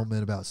personal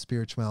development, about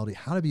spirituality,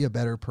 how to be a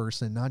better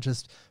person, not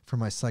just from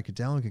my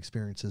psychedelic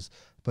experiences,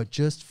 but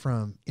just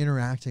from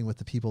interacting with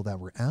the people that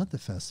were at the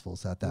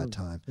festivals at that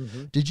time.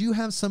 Mm-hmm. Did you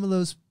have some of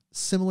those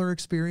similar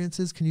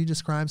experiences? Can you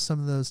describe some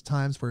of those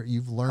times where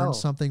you've learned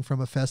something from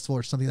a festival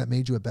or something that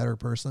made you a better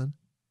person?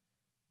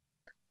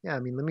 Yeah,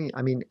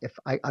 if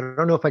I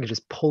don't know if I could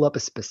just pull up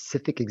a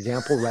specific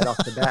example right off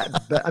the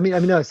bat, but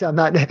no, so I'm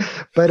not,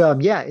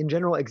 but yeah, in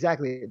general,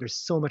 exactly. There's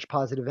so much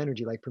positive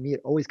energy. Like for me,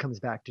 it always comes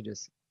back to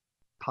just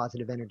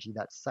positive energy,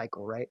 that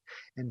cycle, right?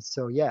 And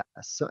so yeah,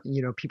 so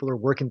people are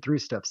working through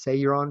stuff. Say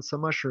you're on some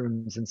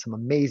mushrooms and some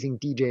amazing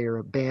DJ or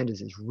a band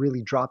is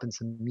really dropping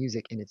some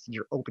music, and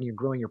you're open, you're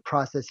growing, you're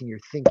processing, you're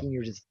thinking,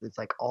 it's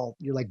like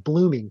you're like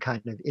blooming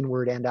kind of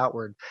inward and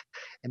outward.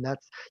 And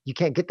you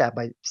can't get that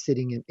by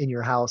sitting in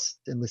your house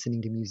and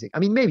listening to music. I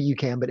mean, maybe you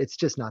can, but it's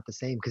just not the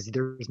same, because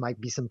there might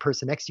be some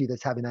person next to you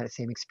that's having that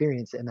same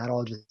experience, and that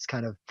all just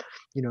kind of,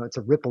 it's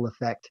a ripple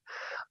effect.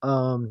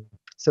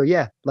 So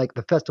yeah, like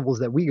the festivals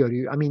that we go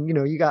to, I mean,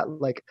 you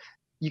got like,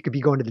 you could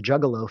be going to the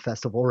Juggalo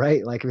festival,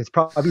 right? Like it's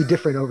probably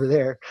different over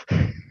there.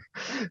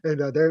 And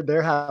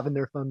they're having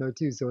their fun though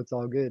too, so it's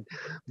all good.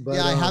 But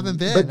Yeah, I haven't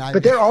been.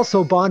 But they're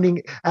also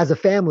bonding as a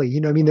family.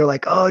 I mean, they're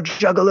like, oh,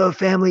 Juggalo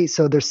family.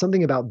 So there's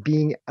something about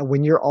being,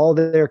 when you're all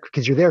there,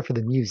 because you're there for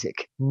the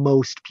music.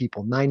 Most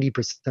people,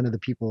 90% of the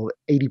people,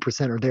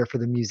 80% are there for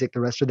the music. The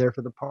rest are there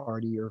for the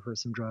party or for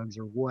some drugs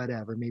or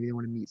whatever. Maybe they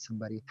want to meet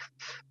somebody.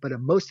 But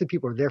most of the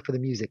people are there for the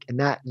music, and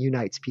that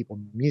unites people.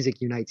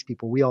 Music unites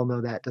people. We all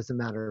know that. Doesn't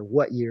matter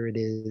what year it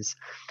is.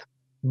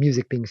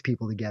 Music brings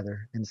people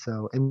together. And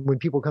when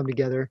people come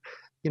together,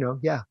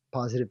 yeah,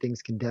 positive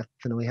things can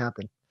definitely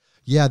happen.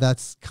 Yeah,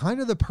 that's kind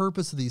of the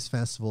purpose of these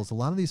festivals. A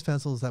lot of these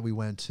festivals that we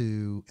went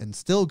to and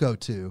still go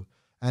to,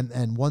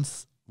 and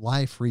once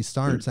life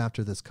restarts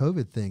after this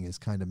COVID thing is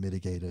kind of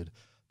mitigated,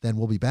 then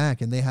we'll be back.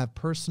 And they have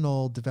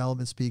personal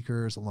development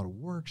speakers, a lot of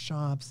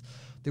workshops.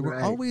 They were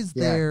always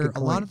there. A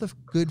lot of the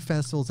good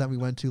festivals that we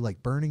went to,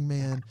 like Burning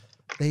Man,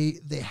 they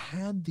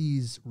had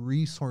these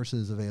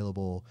resources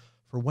available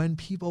for when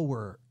people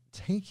were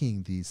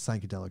taking these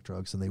psychedelic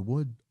drugs, and they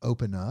would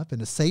open up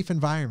in a safe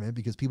environment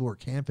because people were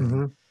camping.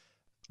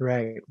 Mm-hmm.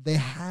 Right. They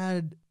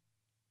had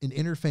an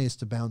interface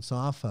to bounce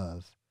off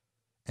of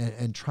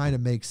and try to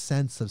make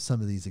sense of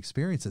some of these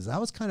experiences.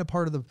 That was kind of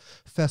part of the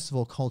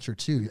festival culture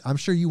too. I'm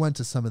sure you went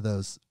to some of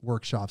those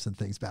workshops and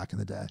things back in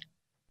the day.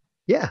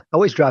 Yeah.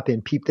 Always drop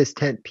in, peep this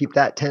tent, peep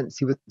that tent,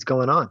 see what's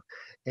going on.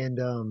 And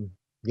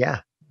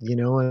yeah,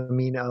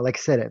 like I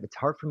said, it's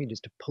hard for me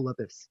just to pull up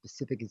a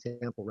specific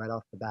example right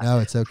off the bat. No,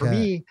 it's okay. For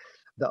me,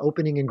 the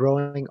opening and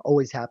growing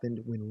always happened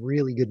when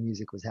really good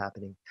music was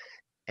happening.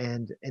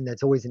 And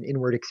that's always an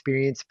inward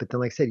experience. But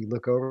then, like I said, you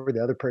look over,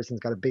 the other person's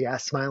got a big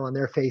ass smile on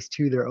their face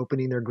too. They're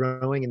opening, they're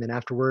growing. And then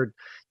afterward,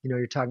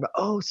 you're talking about,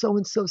 oh,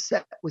 so-and-so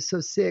set was so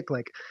sick.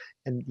 Like,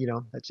 and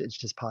it's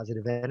just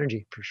positive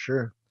energy for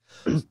sure.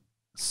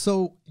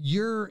 So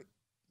you're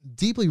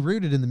deeply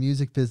rooted in the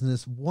music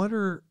business. What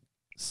are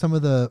some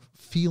of the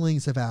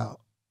feelings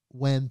about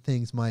when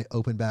things might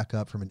open back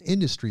up from an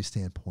industry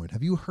standpoint?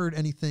 Have you heard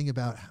anything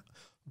about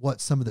what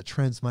some of the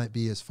trends might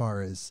be as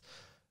far as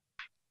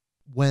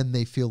when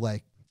they feel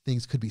like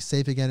things could be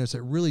safe again? Or is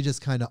it really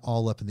just kind of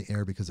all up in the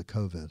air because of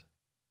COVID?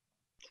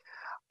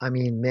 I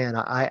mean, man,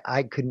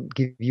 I couldn't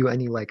give you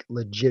any like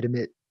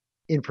legitimate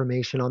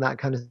information on that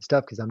kind of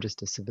stuff because I'm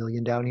just a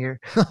civilian down here.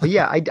 But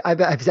yeah,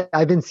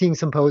 I've been seeing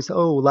some posts.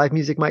 Oh, live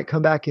music might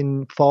come back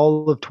in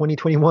fall of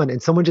 2021,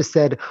 and someone just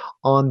said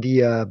on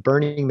the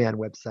Burning Man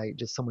website,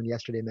 just someone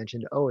yesterday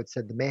mentioned, oh, it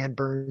said the man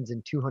burns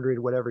in 200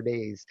 whatever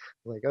days.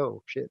 Like,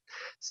 oh shit.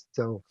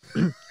 So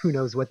who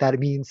knows what that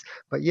means?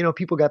 But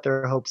people got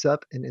their hopes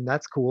up, and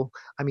that's cool.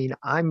 I mean,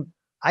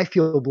 I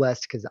feel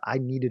blessed because I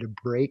needed a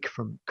break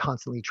from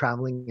constantly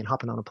traveling and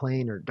hopping on a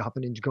plane or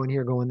hopping and going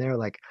here, going there.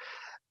 Like,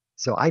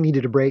 so I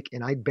needed a break,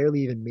 and I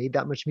barely even made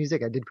that much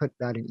music. I did put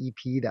out an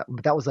EP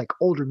but that was like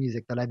older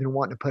music that I've been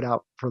wanting to put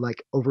out for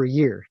like over a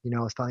year. I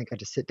was finally got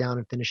to sit down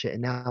and finish it.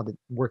 And now I'm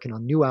working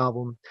on new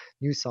album,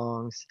 new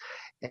songs.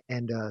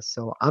 And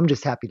so I'm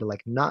just happy to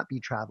like not be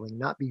traveling,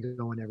 not be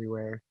going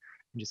everywhere,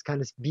 and just kind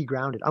of be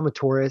grounded. I'm a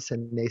Taurus,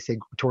 and they say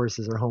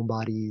Tauruses are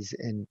homebodies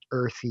and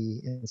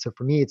earthy. And so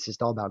for me, it's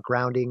just all about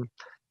grounding,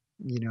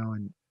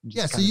 and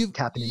yeah, so you've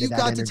got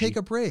to take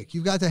a break.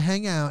 You've got to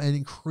hang out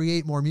and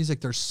create more music.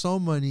 There's so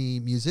many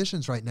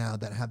musicians right now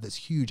that have this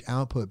huge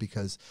output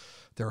because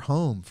they're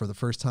home for the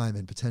first time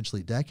in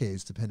potentially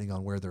decades, depending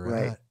on where they're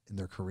at in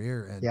their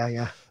career.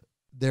 And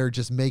they're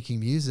just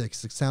making music.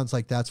 So it sounds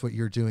like that's what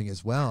you're doing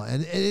as well.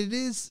 And it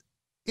is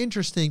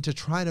interesting to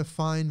try to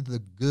find the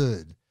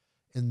good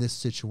in this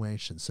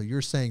situation. So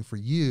you're saying for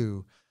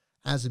you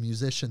as a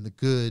musician, the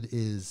good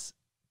is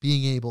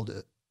being able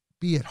to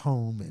be at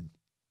home and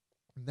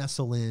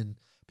nestle in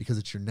because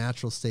it's your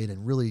natural state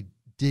and really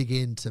dig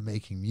into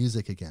making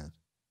music again.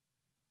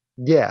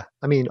 Yeah.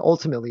 I mean,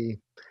 ultimately,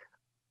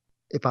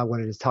 if I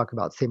wanted to talk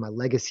about, say, my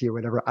legacy or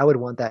whatever, I would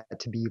want that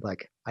to be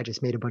like, I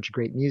just made a bunch of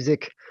great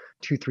music.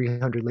 200,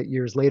 300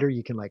 years later,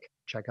 you can like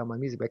check out my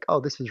music. Like, oh,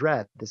 this was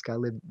rad. This guy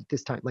lived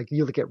this time. Like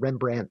you look at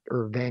Rembrandt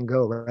or Van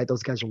Gogh, right?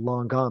 Those guys are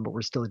long gone, but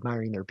we're still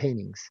admiring their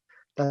paintings.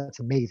 That's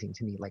amazing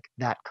to me. Like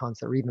that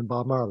concept, or even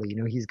Bob Marley,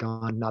 he's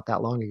gone not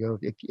that long ago.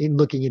 If in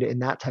looking at it in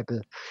that type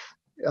of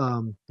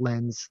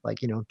lens, like,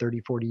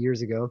 30, 40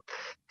 years ago,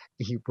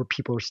 where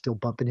people are still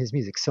bumping his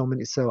music.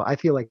 So I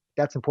feel like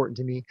that's important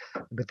to me.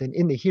 But then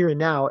in the here and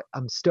now,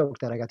 I'm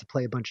stoked that I got to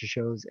play a bunch of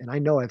shows, and I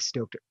know I've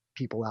stoked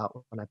people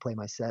out when I play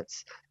my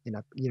sets. And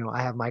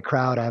I have my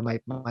crowd, I have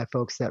my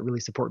folks that really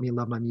support me and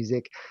love my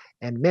music.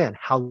 And man,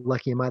 how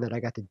lucky am I that I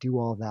got to do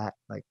all that?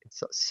 Like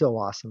it's so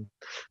awesome.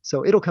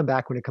 So it'll come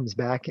back when it comes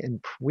back,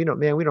 and we don't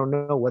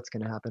know what's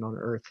going to happen on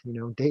Earth,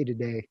 day to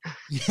day.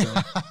 So.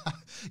 Yeah.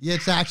 Yeah,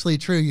 it's actually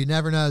true. You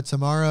never know.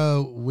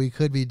 Tomorrow we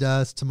could be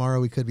dust.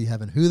 Tomorrow we could be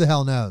heaven. Who the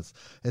hell knows?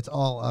 It's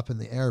all up in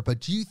the air. But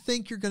do you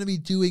think you're going to be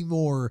doing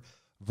more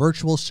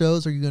virtual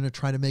shows? Are you going to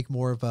try to make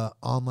more of a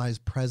online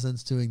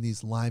presence doing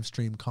these live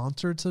stream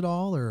concerts at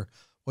all? Or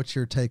what's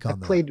your take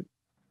on that?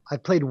 I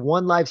played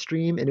one live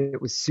stream and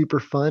it was super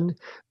fun,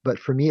 but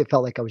for me, it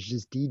felt like I was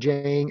just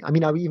DJing. I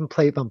mean, I would even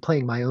play if I'm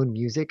playing my own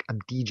music, I'm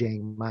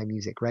DJing my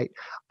music, right?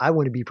 I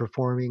want to be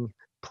performing,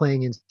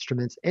 playing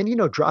instruments, and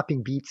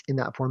dropping beats in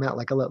that format.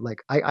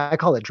 I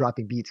call it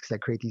dropping beats because I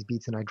create these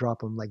beats and I drop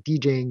them like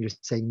DJing.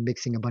 Just saying,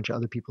 mixing a bunch of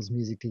other people's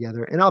music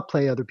together, and I'll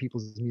play other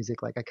people's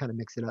music. Like I kind of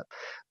mix it up,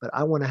 but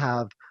I want to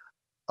have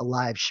a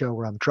live show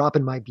where I'm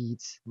dropping my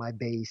beats, my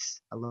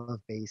bass. I love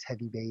bass,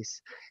 heavy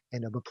bass,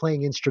 and I'm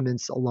playing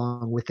instruments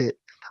along with it.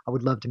 I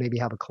would love to maybe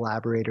have a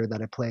collaborator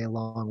that I play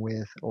along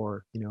with,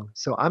 or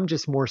So I'm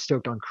just more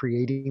stoked on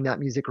creating that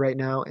music right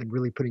now and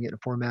really putting it in a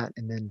format,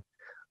 and then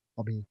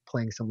I'll be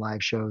playing some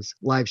live shows,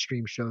 live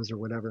stream shows or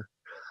whatever.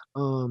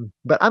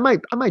 But I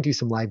might do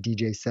some live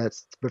DJ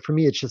sets. But for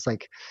me, it's just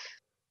like,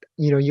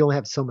 you only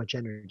have so much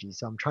energy.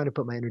 So I'm trying to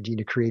put my energy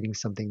into creating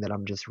something that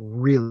I'm just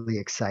really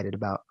excited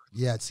about.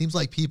 Yeah, it seems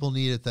like people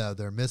need it though.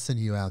 They're missing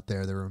you out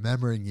there. They're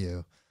remembering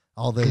you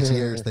all those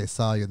years they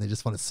saw you, and they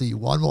just want to see you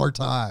one more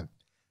time.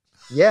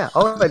 Yeah.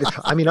 Oh,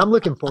 I mean, I'm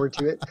looking forward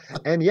to it.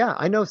 And yeah,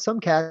 I know some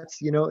cats,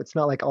 it's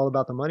not like all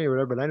about the money or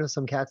whatever, but I know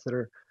some cats that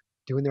are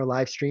doing their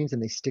live streams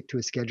and they stick to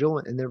a schedule,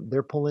 and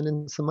they're pulling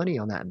in some money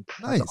on that. And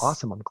Nice. that's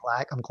awesome. I'm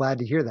glad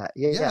to hear that.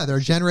 Yeah, they're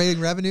generating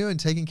revenue and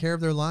taking care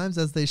of their lives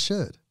as they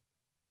should.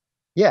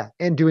 Yeah,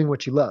 and doing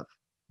what you love,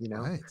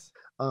 Nice.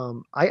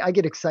 I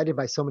get excited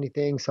by so many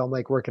things. So I'm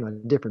like working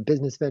on different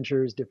business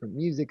ventures, different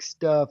music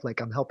stuff.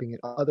 Like I'm helping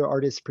other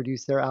artists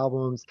produce their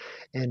albums,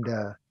 and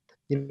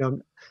you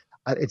know,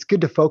 it's good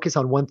to focus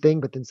on one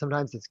thing, but then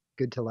sometimes it's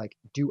good to like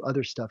do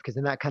other stuff, because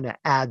then that kind of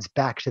adds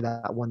back to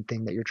that one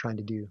thing that you're trying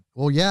to do.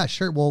 Well, yeah,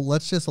 sure. Well,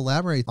 let's just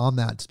elaborate on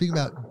that. Speaking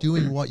about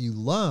doing what you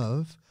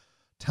love,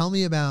 tell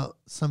me about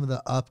some of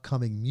the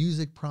upcoming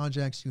music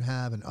projects you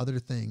have and other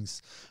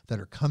things that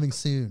are coming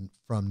soon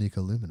from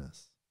Nico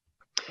Luminous.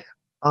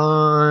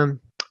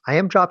 I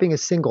am dropping a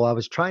single. I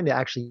was trying to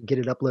actually get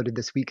it uploaded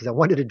this week because I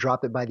wanted to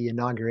drop it by the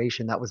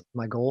inauguration. That was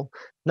my goal.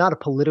 Not a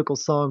political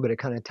song, but it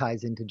kind of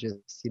ties into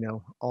just,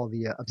 all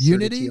the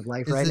absurdity Unity of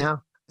life is right it,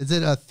 now. Is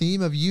it a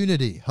theme of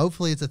unity?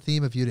 Hopefully it's a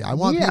theme of unity. I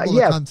want Yeah, people to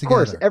yeah, come of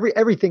course. together.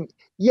 Everything.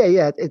 Yeah,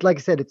 yeah. It's like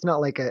I said, it's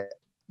not like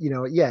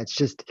it's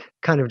just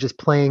kind of just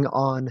playing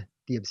on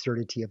the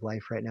absurdity of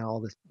life right now.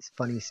 All this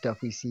funny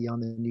stuff we see on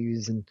the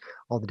news and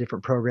all the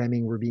different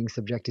programming we're being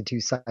subjected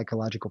to,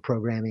 psychological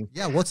programming.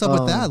 Yeah, what's up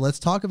with that? Let's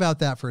talk about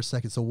that for a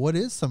second. So what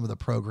is some of the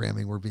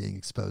programming we're being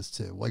exposed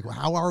to? Like,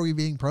 how are we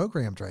being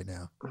programmed right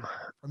now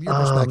from your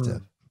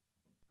perspective?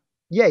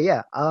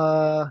 Yeah.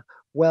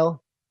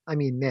 Well, I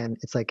mean, man,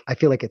 it's like, I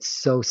feel like it's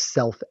so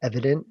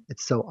self-evident.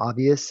 It's so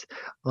obvious.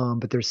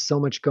 But there's so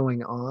much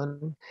going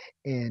on,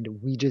 and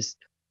we just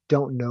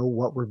don't know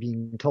what we're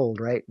being told,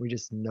 right? We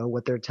just know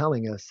what they're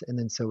telling us. And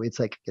then so it's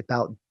like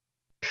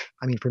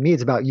for me,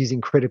 it's about using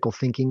critical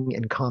thinking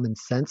and common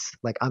sense.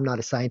 Like, I'm not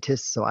a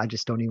scientist, so I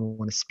just don't even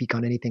want to speak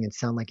on anything and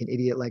sound like an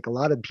idiot. Like a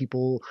lot of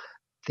people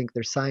think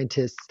they're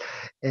scientists,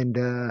 and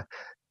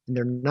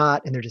they're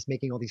not, and they're just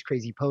making all these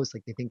crazy posts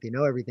like they think they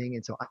know everything.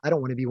 And so I don't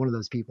want to be one of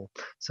those people.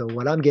 So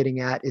what I'm getting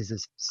at is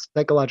this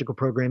psychological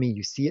programming.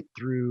 You see it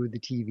through the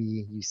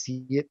TV, you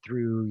see it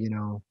through,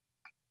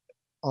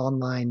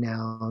 online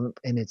now,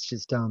 and it's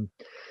just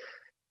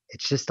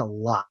a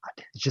lot.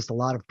 It's just a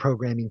lot of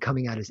programming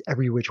coming at us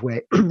every which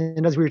way.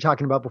 And as we were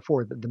talking about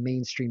before, the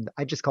mainstream,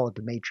 I just call it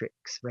the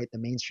matrix, right? The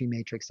mainstream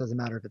matrix. Doesn't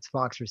matter if it's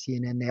Fox or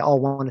CNN, they all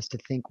want us to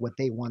think what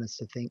they want us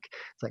to think.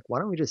 It's like, why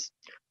don't we just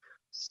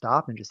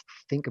stop and just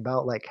think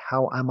about, like,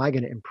 how am I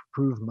going to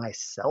improve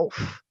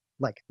myself?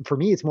 Like, for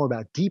me, it's more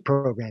about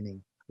deprogramming,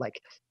 like,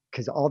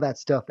 because all that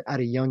stuff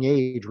at a young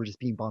age, we're just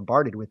being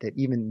bombarded with it.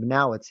 Even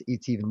now, it's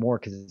even more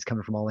because it's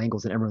coming from all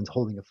angles and everyone's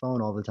holding a phone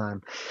all the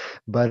time.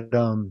 But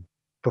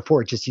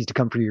before it just used to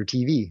come through your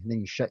TV, and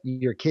then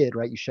you're a kid,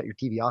 right? You shut your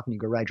TV off and you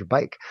go ride your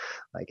bike.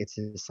 Like it's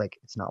just like,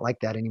 it's not like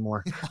that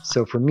anymore.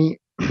 So for me,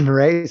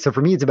 right? So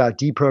for me, it's about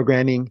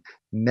deprogramming,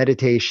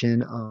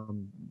 meditation.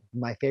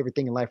 My favorite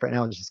thing in life right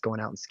now is just going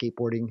out and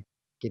skateboarding,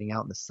 getting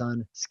out in the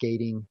sun,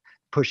 skating,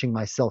 pushing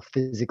myself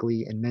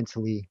physically and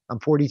mentally. I'm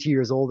 42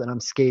 years old and I'm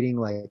skating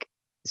like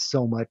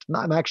so much.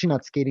 I'm actually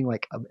not skating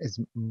like as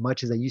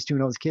much as I used to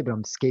when I was a kid, but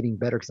I'm skating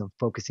better because I'm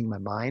focusing my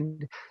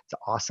mind. It's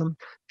awesome.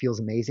 Feels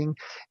amazing.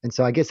 And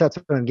so I guess that's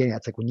what I'm getting at.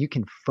 It's like when you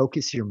can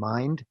focus your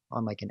mind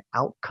on like an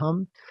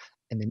outcome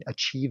and then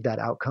achieve that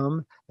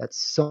outcome,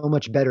 that's so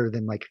much better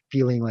than like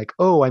feeling like,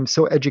 oh, I'm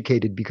so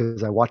educated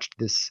because I watched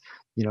this,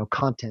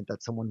 content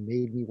that someone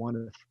made me want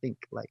to think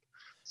like.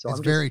 So it's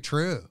very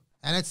true.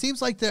 And it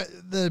seems like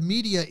the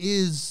media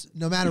is,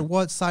 no matter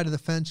what side of the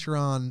fence you're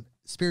on,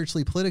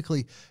 spiritually,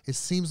 politically, it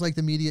seems like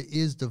the media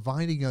is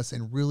dividing us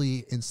and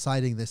really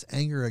inciting this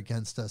anger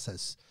against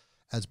us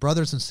as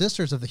brothers and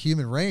sisters of the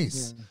human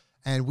race. Yeah.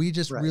 And we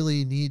just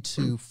really need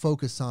to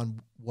focus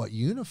on what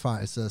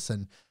unifies us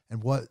and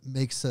what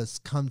makes us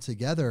come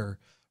together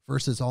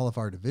versus all of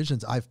our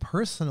divisions. I've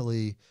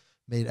personally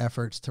made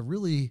efforts to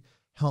really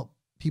help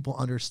people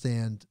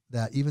understand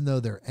that even though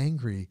they're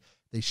angry,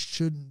 they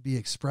shouldn't be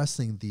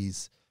expressing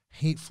these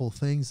hateful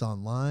things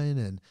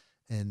online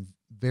and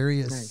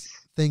various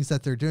things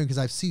that they're doing, because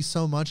I see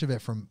so much of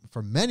it from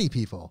many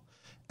people.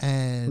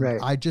 And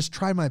I just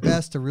try my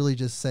best to really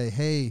just say,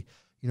 hey,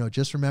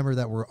 just remember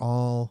that we're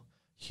all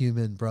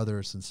human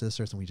brothers and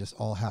sisters, and we just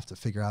all have to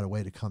figure out a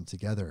way to come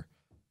together.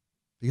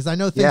 Because I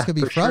know things can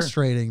be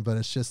frustrating, but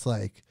it's just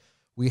like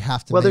we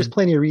have to. Well, there's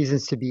plenty of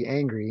reasons to be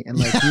angry. And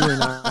like you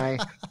and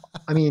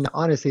I mean,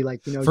 honestly,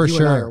 like, and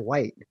I are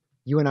white.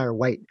 You and I are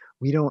white.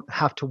 We don't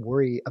have to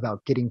worry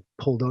about getting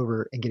pulled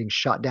over and getting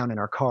shot down in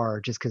our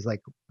car just because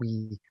like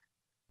we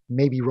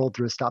maybe rolled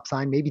through a stop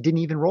sign, maybe didn't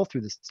even roll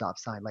through the stop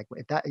sign. Like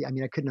if that, I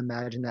mean, I couldn't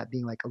imagine that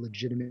being like a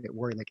legitimate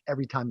worry. Like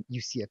every time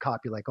you see a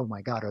cop, you're like, oh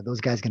my God, are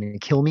those guys going to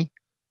kill me?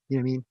 You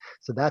know what I mean?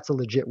 So that's a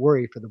legit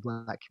worry for the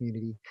Black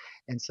community.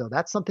 And so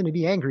that's something to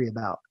be angry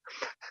about.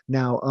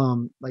 Now,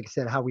 like I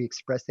said, how we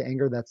express the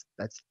anger, that's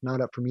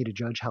not up for me to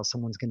judge how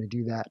someone's going to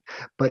do that.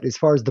 But as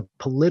far as the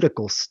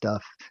political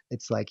stuff,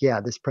 it's like,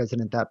 yeah, this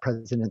president, that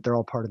president, they're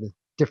all part of the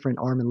different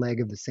arm and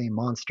leg of the same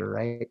monster,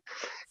 right?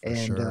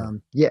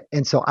 And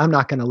and so I'm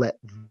not going to let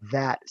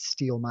that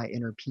steal my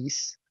inner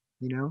peace.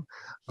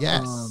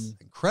 Yes.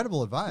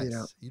 Incredible advice.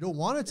 You don't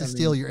want it to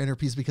steal your inner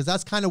peace, because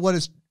that's kind of what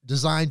it's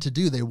designed to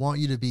do. They want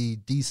you to be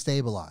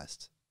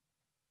destabilized.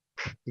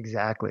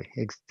 Exactly.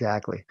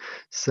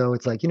 So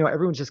it's like,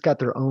 everyone's just got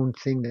their own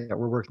thing that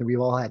we're working.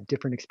 We've all had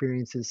different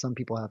experiences. Some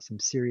people have some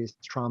serious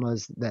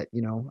traumas that,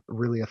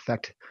 really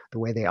affect the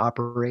way they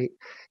operate.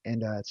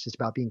 And it's just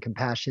about being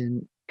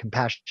compassionate,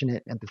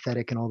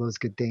 empathetic, and all those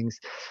good things.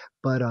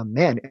 But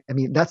man, I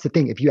mean, that's the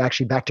thing. If you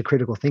actually, back to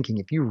critical thinking,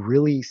 if you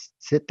really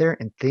sit there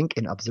and think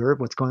and observe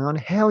what's going on,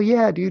 hell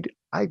yeah, dude,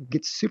 I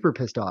get super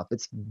pissed off.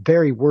 It's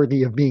very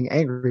worthy of being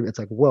angry. It's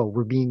like, whoa,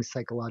 we're being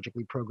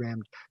psychologically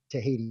programmed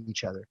to hate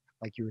each other,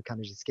 like you were kind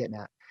of just getting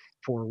at,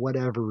 for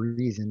whatever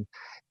reason.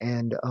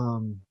 And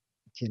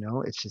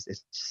it's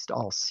just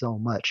all so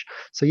much.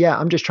 So yeah,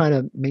 I'm just trying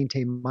to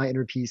maintain my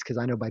inner peace, because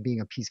I know by being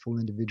a peaceful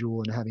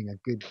individual and having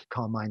a good,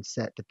 calm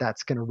mindset,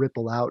 that's going to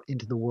ripple out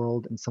into the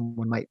world, and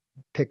someone might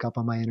pick up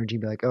on my energy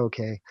and be like, oh,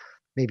 okay,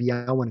 maybe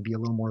I want to be a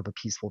little more of a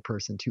peaceful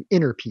person too.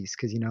 Inner peace,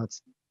 because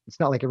it's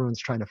not like everyone's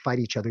trying to fight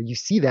each other. You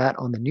see that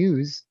on the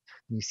news,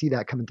 and you see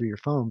that coming through your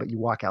phone, but you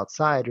walk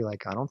outside, you're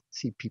like, I don't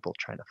see people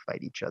trying to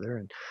fight each other,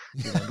 and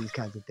these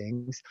kinds of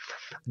things.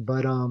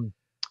 But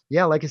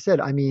yeah, like I said,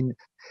 I mean,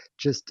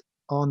 just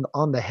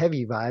on the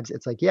heavy vibes,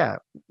 it's like, yeah,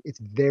 it's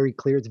very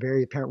clear, it's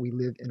very apparent we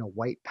live in a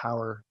white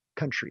power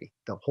country.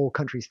 The whole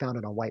country's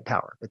founded on white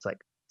power. It's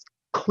like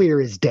clear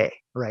as day,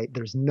 right?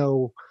 There's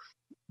no,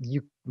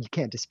 you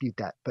can't dispute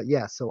that. But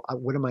yeah, so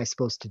what am I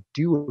supposed to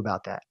do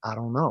about that? I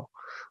don't know.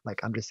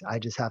 Like I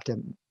just have to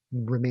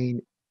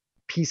remain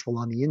peaceful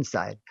on the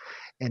inside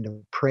and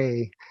to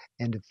pray.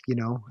 And if,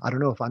 I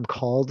don't know if I'm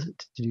called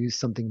to do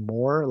something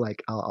more,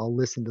 like I'll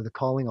listen to the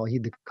calling, I'll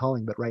heed the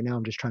calling. But right now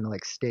I'm just trying to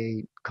like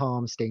stay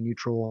calm, stay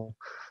neutral,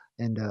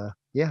 and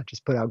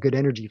just put out good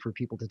energy for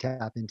people to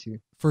tap into.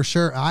 For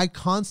sure. I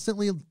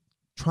constantly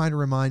try to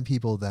remind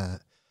people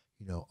that,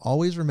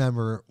 always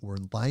remember we're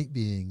light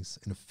beings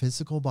in a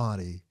physical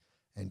body,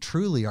 and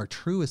truly our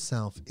truest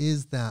self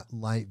is that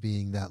light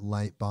being, that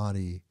light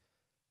body.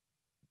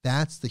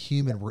 That's the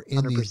human. We're in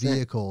 100%. These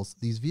vehicles.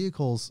 These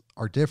vehicles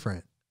are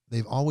different.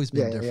 They've always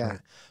been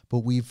different, but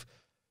we've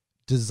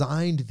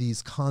designed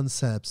these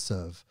concepts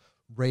of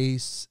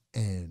race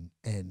and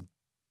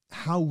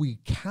how we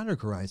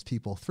categorize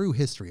people through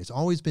history. It's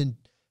always been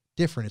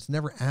different. It's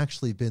never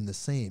actually been the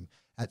same.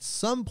 At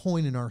some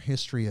point in our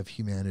history of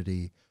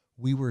humanity,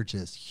 we were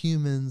just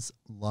humans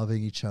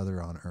loving each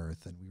other on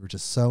earth, and we were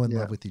just so in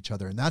love with each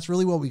other. And that's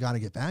really what we got to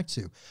get back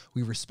to.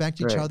 We respect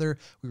each other.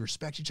 We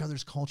respect each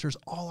other's cultures,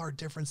 all our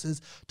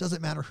differences.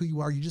 Doesn't matter who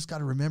you are. You just got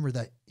to remember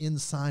that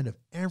inside of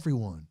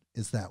everyone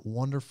is that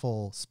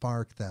wonderful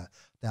spark,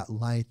 that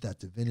light, that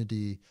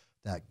divinity,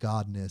 that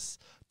godness.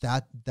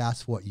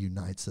 That's what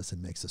unites us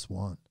and makes us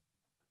one.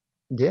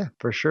 Yeah,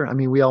 for sure. I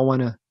mean, we all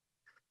want to,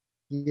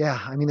 yeah,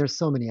 I mean, there's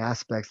so many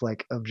aspects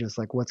like of just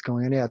like what's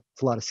going on. Yeah,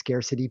 it's a lot of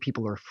scarcity.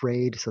 People are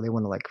afraid, so they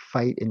want to like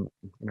fight and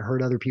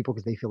hurt other people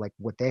because they feel like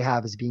what they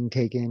have is being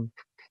taken.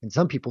 And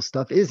some people's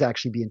stuff is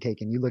actually being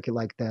taken. You look at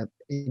like the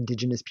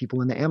indigenous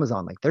people in the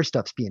Amazon, like their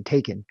stuff's being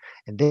taken,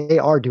 and they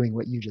are doing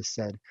what you just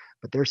said,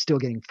 but they're still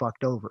getting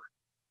fucked over.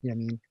 You know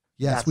what I mean?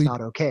 Yes, that's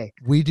not okay.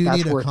 We do That's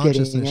need a worth getting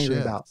consciousness angry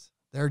shift. about.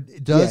 There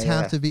does Yeah,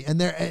 have yeah. to be,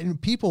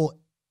 and people,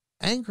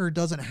 anger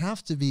doesn't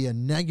have to be a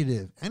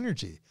negative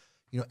energy.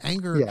 You know,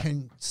 anger Yeah.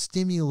 can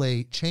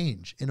stimulate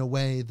change in a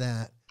way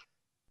that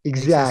makes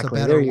us a Exactly.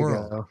 better There you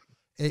world. go.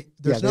 There's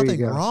there you nothing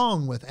go.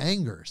 wrong with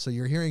anger. So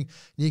you're hearing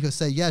Nico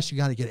say, yes, you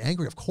got to get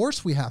angry. Of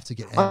course we have to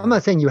get angry. I'm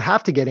not saying you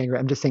have to get angry.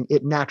 I'm just saying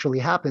it naturally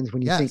happens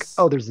when you think, Yes.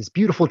 oh, there's this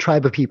beautiful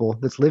tribe of people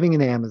that's living in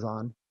the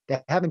Amazon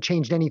that haven't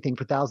changed anything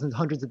for thousands,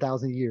 hundreds of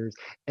thousands of years,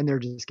 and they're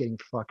just getting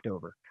fucked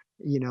over.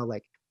 You know,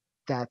 like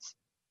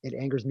it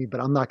angers me, but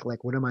I'm not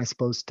like, what am I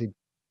supposed to,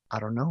 I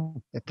don't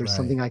know. If there's Right.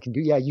 something I can do,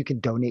 yeah, you can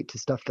donate to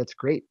stuff. That's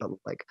great. But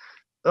like,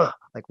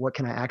 like what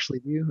can I actually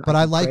do? But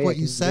I can like pray, what I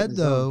you can get in said, the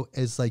zone. though,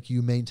 is like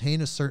you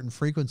maintain a certain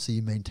frequency,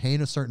 you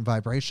maintain a certain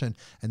vibration,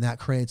 and that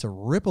creates a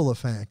ripple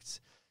effect.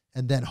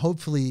 And then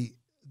hopefully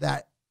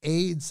that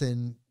aids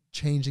in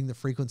changing the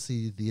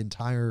frequency, the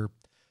entire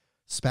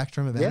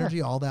spectrum of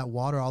energy, all that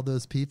water, all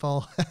those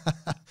people,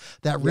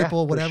 that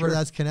ripple, whatever sure.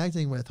 that's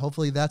connecting with.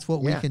 Hopefully that's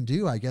what we Yeah. can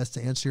do, I guess,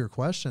 to answer your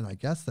question. I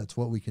guess that's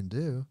what we can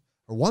do.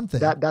 Or one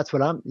thing. That's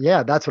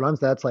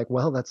like,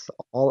 well, that's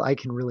all I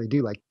can really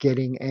do. Like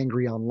getting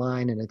angry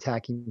online and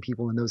attacking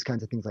people and those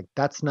kinds of things. Like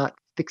that's not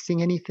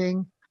fixing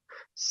anything.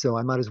 So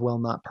I might as well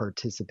not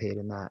participate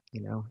in that,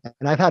 you know.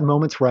 And I've had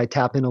moments where I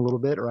tap in a little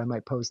bit, or I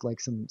might post like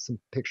some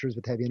pictures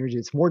with heavy energy.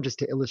 It's more just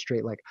to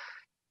illustrate like,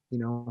 you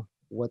know,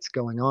 what's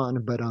going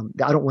on. But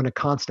I don't want to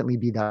constantly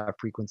be that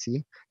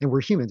frequency. And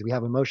we're humans. We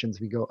have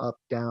emotions. We go up,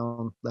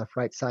 down, left,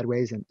 right,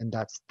 sideways, and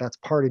that's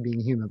part of being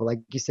human. But like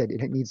you said,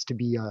 it needs to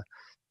be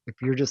if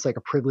you're just like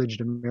a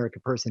privileged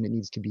American person, it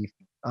needs to be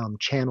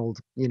channeled,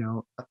 you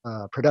know,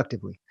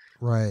 productively.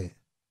 Right.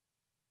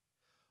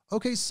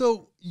 Okay,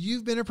 so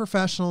you've been a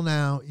professional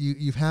now.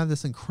 You've had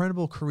this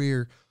incredible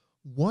career.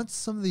 What's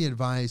some of the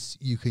advice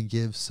you can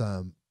give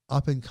some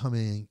up and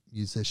coming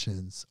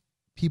musicians,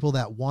 people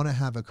that want to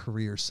have a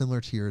career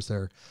similar to yours?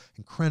 They're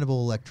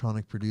incredible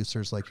electronic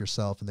producers like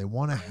yourself, and they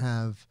want to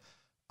have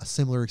a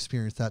similar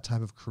experience, that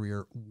type of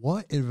career.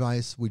 What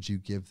advice would you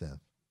give them?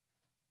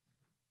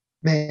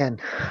 Man,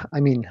 I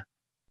mean,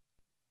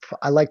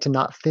 I like to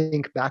not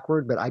think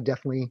backward, but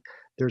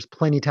there's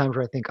plenty of times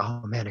where I think,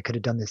 oh man, I could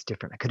have done this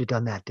different. I could have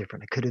done that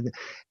different. I could have.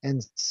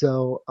 And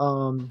so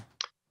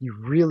you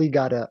really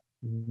got to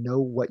know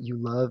what you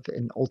love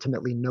and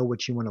ultimately know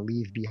what you want to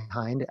leave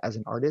behind as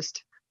an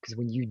artist. Because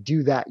when you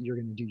do that, you're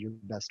going to do your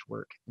best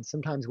work. And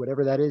sometimes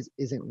whatever that is,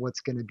 isn't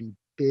what's going to be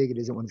big. It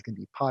isn't what's going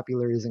to be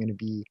popular. It isn't going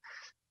to be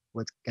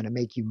what's going to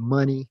make you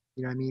money.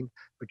 You know what I mean?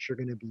 But you're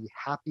going to be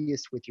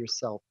happiest with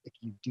yourself if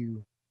you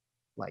do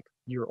like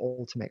your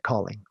ultimate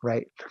calling,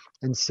 right?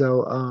 And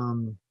so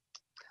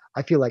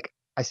I feel like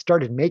I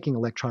started making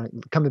electronic,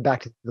 coming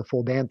back to the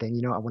full band thing.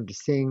 You know, I wanted to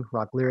sing,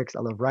 rock lyrics.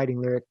 I love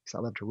writing lyrics. I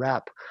love to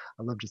rap.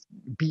 I love just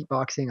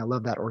beatboxing. I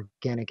love that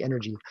organic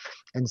energy.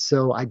 And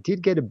so I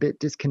did get a bit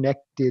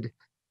disconnected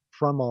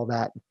from all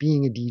that,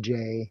 being a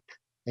DJ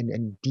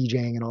and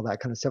DJing and all that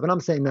kind of stuff. And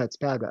I'm saying that's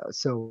bad.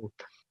 So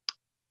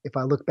if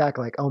I look back,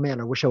 like, oh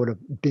man, I wish I would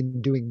have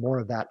been doing more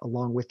of that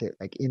along with it,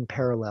 like in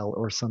parallel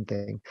or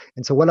something.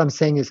 And so what I'm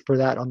saying is for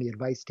that on the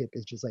advice tip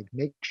is just like,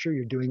 make sure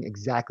you're doing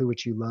exactly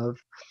what you love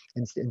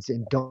and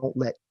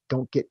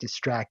don't get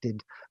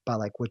distracted by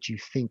like what you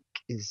think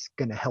is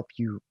going to help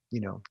you, you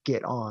know,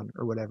 get on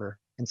or whatever.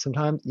 And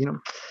sometimes, you know,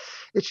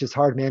 it's just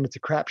hard, man. It's a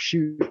crap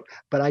shoot,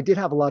 but I did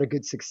have a lot of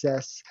good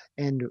success.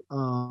 And,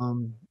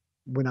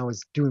 when I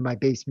was doing my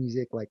bass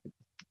music, like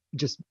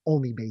just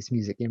only bass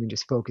music. I mean,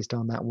 just focused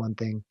on that one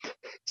thing.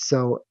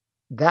 So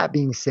that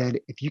being said,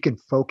 if you can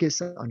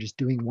focus on just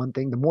doing one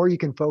thing, the more you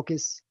can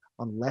focus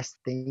on less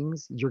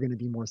things, you're going to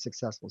be more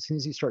successful. As soon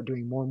as you start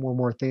doing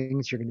more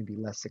things, you're going to be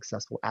less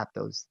successful at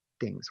those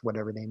things,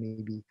 whatever they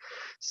may be.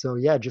 So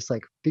yeah, just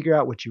like figure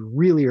out what you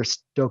really are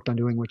stoked on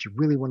doing, what you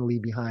really want to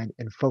leave behind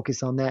and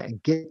focus on that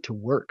and get to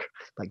work.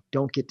 Like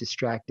don't get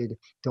distracted.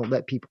 Don't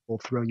let people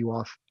throw you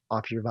off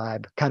your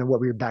vibe. Kind of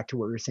what we were back to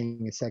what we were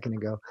saying a second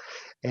ago.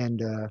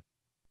 And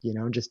you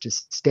know,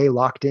 just stay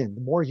locked in.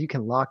 The more you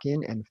can lock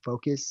in and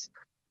focus,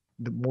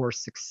 the more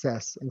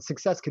success. And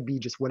success could be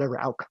just whatever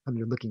outcome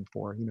you're looking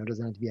for. You know, it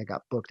doesn't have to be I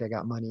got booked, I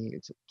got money,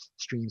 it's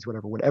streams,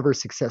 whatever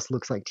success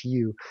looks like to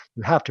you.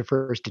 You have to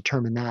first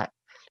determine that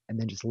and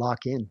then just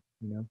lock in,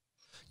 you know.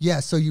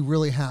 Yeah, so you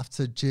really have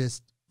to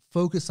just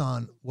focus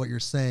on what you're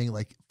saying,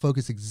 like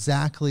focus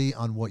exactly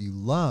on what you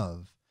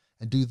love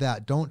and do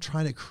that. Don't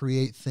try to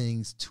create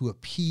things to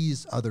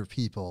appease other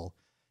people.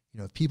 You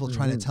know, if people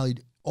trying to tell you,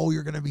 oh,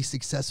 you're going to be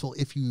successful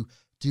if you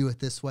do it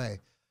this way.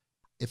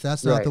 If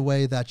that's not the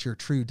way that's your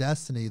true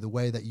destiny, the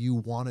way that you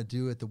want to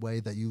do it, the way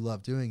that you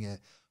love doing it,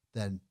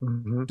 then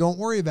don't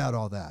worry about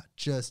all that.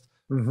 Just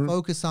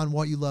focus on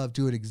what you love,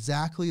 do it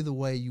exactly the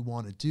way you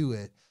want to do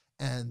it,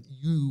 and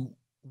you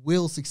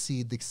will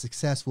succeed. The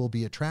success will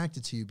be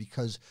attracted to you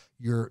because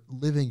you're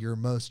living your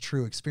most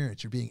true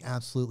experience. You're being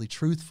absolutely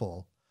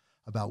truthful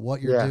about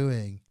what you're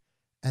doing,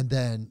 and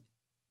then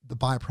the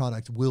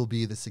byproduct will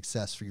be the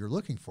success you're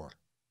looking for.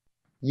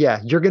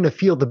 Yeah, you're going to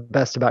feel the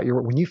best about your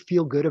work. When you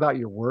feel good about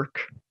your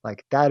work,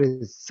 like that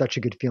is such a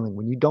good feeling.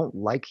 When you don't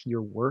like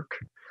your work,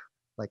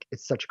 like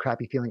it's such a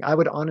crappy feeling. I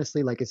would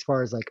honestly, like, as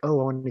far as like,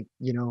 oh, I want to,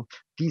 you know,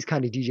 these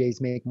kind of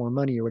DJs make more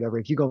money or whatever.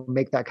 If you go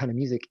make that kind of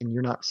music and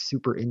you're not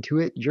super into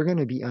it, you're going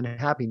to be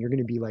unhappy and you're going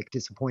to be like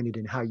disappointed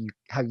in how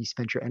you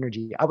spent your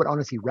energy. I would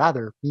honestly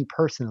rather, me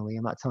personally,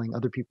 I'm not telling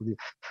other people to,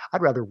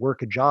 I'd rather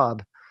work a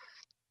job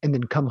and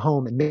then come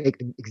home and make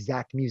the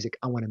exact music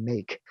I want to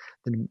make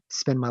than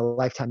spend my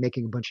lifetime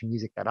making a bunch of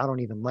music that I don't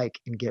even like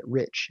and get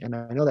rich. And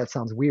I know that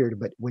sounds weird,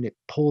 but when it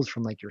pulls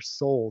from like your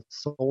soul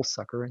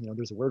sucker, you know,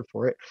 there's a word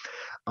for it.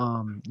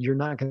 You're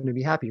not going to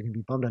be happy. You're going to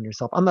be bummed on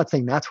yourself. I'm not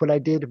saying that's what I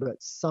did, but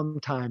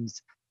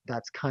sometimes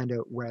that's kind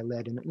of where I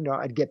led, and, you know,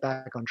 I'd get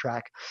back on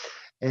track.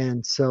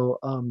 And so,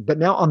 but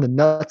now on the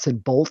nuts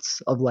and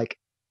bolts of like,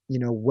 you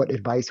know, what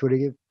advice would I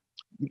give?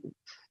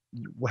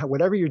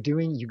 Whatever you're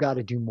doing, you got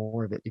to do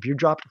more of it. If you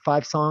dropped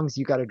 5 songs,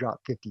 you got to drop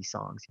 50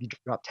 songs. If you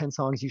drop 10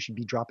 songs, you should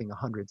be dropping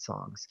 100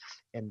 songs.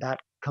 And that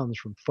comes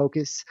from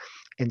focus.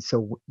 And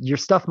so your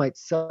stuff might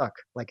suck,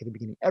 like at the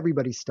beginning.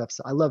 Everybody's stuff.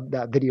 So I love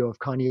that video of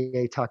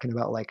Kanye talking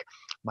about like,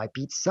 my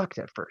beats sucked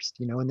at first,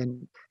 you know, and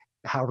then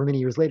however many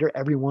years later,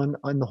 everyone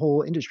on the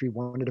whole industry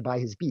wanted to buy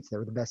his beats. They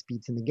were the best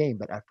beats in the game,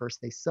 but at first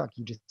they suck.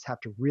 You just have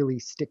to really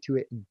stick to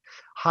it. And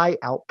high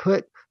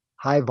output,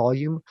 high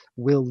volume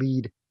will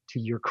lead to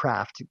your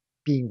craft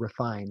being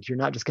refined. You're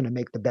not just going to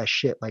make the best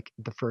shit like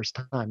the first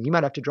time. You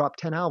might have to drop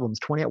 10 albums,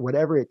 20,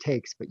 whatever it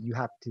takes, but you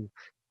have to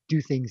do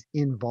things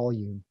in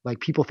volume. Like,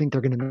 people think they're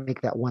going to make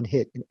that one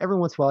hit. And every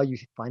once in a while you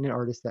find an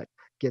artist that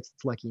gets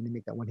lucky and they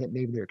make that one hit.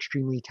 Maybe they're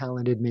extremely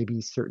talented, maybe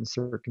certain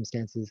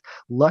circumstances.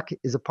 Luck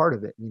is a part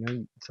of it. You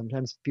know,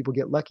 sometimes people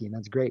get lucky and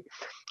that's great.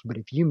 But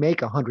if you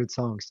make 100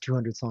 songs,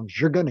 200 songs,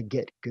 you're going to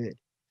get good.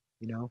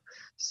 You know,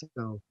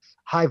 so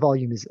high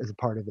volume is a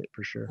part of it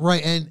for sure.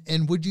 Right.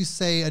 And would you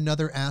say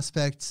another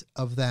aspect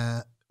of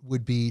that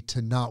would be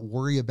to not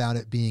worry about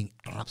it being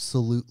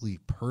absolutely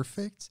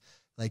perfect?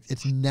 Like,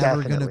 it's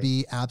never going to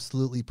be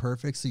absolutely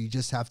perfect. So you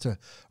just have to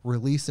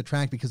release the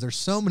track, because there's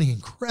so many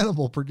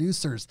incredible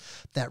producers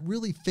that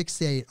really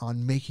fixate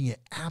on making it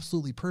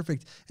absolutely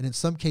perfect. And in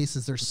some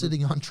cases, they're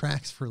sitting on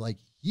tracks for like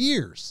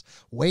years,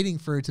 waiting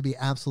for it to be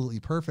absolutely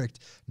perfect,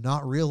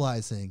 not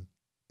realizing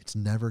it's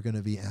never going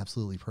to be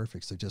absolutely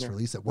perfect. So just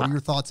release it. What are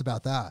your thoughts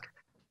about that?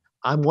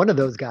 I'm one of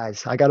those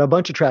guys. I got a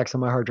bunch of tracks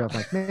on my hard drive.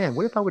 Like, man,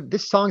 what if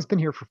this song's been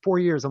here for 4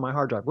 years on my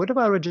hard drive. What if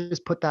I would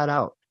just put that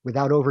out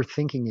without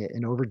overthinking it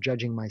and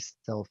overjudging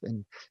myself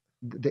and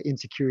the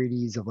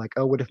insecurities of like,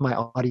 oh, what if my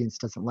audience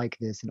doesn't like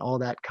this and all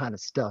that kind of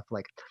stuff.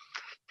 Like,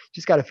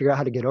 just got to figure out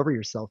how to get over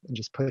yourself and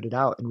just put it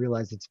out and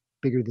realize it's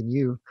bigger than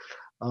you.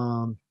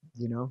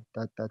 You know,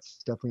 that's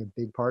definitely a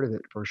big part of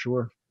it for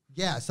sure.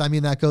 Yes, I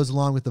mean, that goes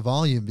along with the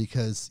volume,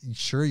 because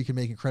sure, you can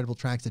make incredible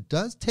tracks. It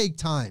does take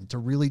time to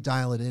really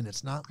dial it in.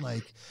 It's not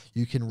like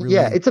you can really...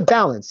 Yeah, it's a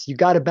balance. You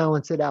got to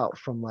balance it out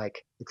from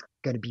like, it's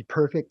going to be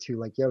perfect to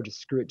like, yo, just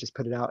screw it, just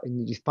put it out.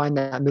 And you just find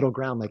that middle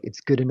ground, like it's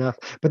good enough.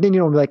 But then you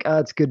don't be like, oh,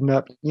 it's good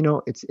enough. You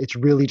know, it's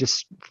really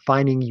just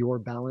finding your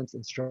balance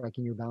and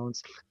striking your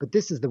balance. But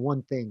this is the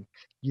one thing.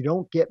 You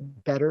don't get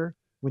better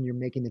when you're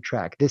making the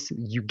track.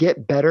 You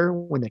get better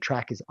when the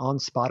track is on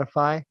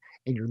Spotify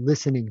and you're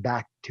listening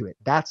back to it.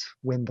 That's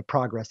when the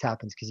progress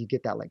happens, because you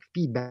get that like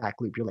feedback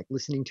loop. You're like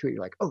listening to it.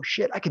 You're like, oh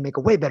shit, I can make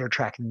a way better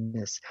track than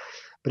this.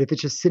 But if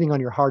it's just sitting on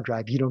your hard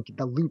drive,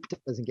 the loop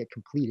doesn't get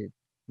completed.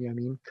 You know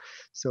what I mean?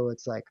 So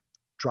it's like,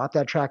 drop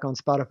that track on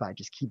Spotify.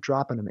 Just keep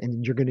dropping them,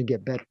 and you're going to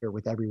get better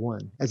with every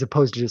one, as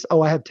opposed to just,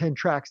 oh, I have 10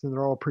 tracks and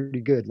they're all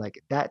pretty good.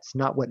 Like, that's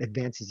not what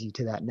advances you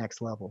to that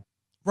next level.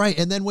 Right.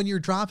 And then when you're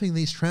dropping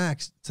these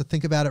tracks, to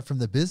think about it from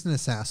the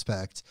business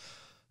aspect,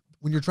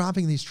 when you're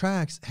dropping these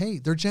tracks, hey,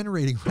 they're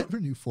generating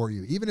revenue for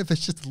you, even if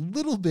it's just a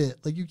little bit.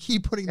 Like, you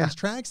keep putting these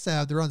tracks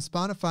out, they're on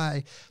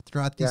Spotify,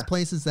 they're at these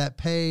places that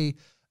pay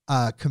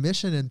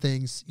commission and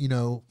things, you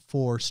know,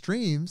 for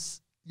streams.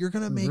 You're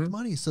going to make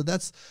money. So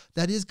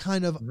that is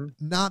kind of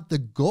not the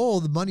goal.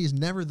 The money is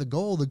never the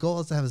goal. The goal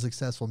is to have a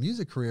successful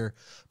music career,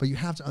 but you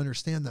have to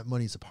understand that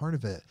money is a part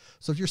of it.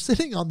 So if you're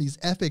sitting on these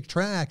epic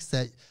tracks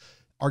that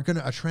are going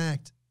to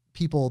attract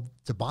people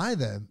to buy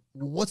them,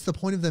 what's the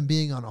point of them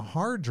being on a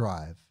hard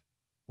drive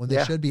when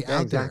they should be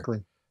out there?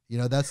 You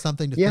know, that's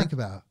something to think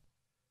about.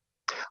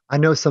 I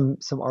know some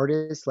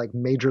artists, like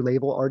major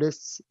label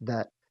artists,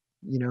 that,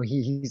 you know,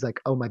 he's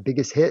like, oh, my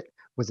biggest hit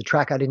was a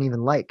track I didn't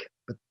even like,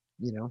 but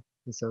you know,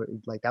 and so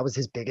like that was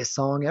his biggest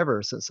song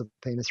ever. So some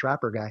famous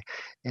rapper guy,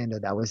 and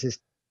that was his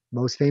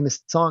most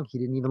famous song. He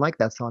didn't even like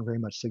that song very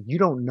much. So you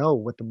don't know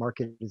what the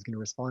market is going to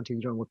respond to.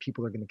 You don't know what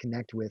people are going to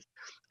connect with,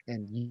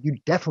 and you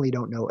definitely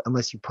don't know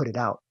unless you put it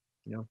out.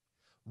 You know.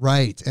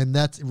 Right. And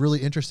that's really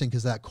interesting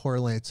because that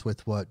correlates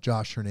with what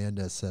Josh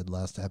Hernandez said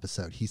last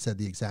episode. He said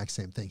the exact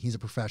same thing. He's a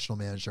professional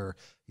manager.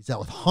 He's out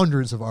with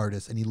hundreds of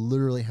artists, and he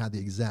literally had the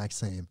exact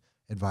same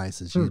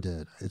advice as you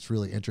did. It's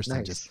really interesting.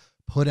 Nice. Just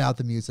put out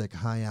the music,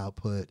 high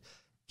output,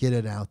 get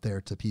it out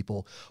there to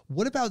people.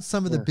 What about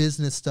some of the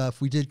business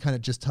stuff? We did kind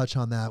of just touch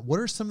on that.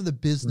 What are some of the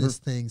business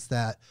things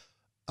that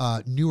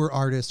newer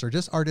artists or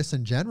just artists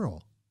in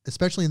general,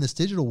 especially in this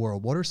digital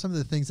world, what are some of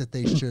the things that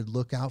they should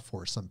look out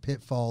for? Some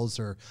pitfalls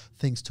or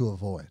things to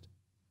avoid?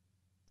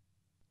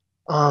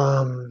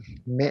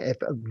 If,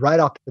 right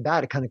off the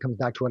bat, it kind of comes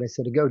back to what I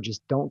said ago.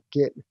 Just don't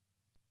get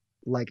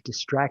like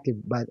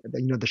distracted by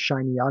the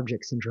shiny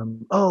object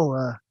syndrome.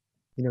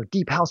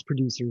 Deep house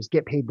producers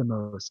get paid the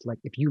most. Like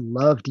if you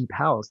love deep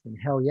house, then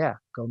hell yeah,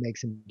 go make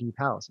some deep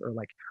house. Or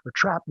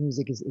trap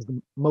music is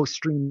the most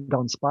streamed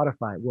on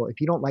Spotify. Well, if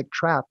you don't like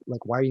trap,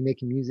 like why are you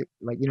making music?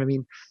 Like, you know what I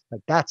mean?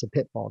 Like that's a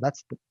pitfall.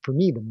 That's for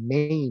me the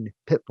main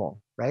pitfall,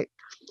 right?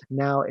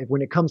 Now,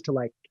 when it comes to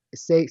like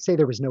say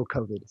there was no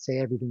COVID, say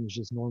everything was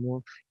just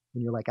normal,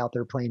 and you're like out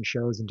there playing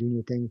shows and doing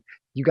your thing,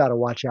 you got to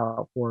watch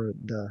out for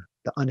the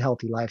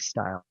unhealthy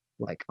lifestyle,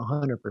 like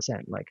 100%.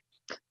 Like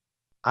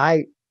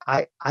I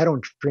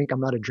don't drink.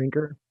 I'm not a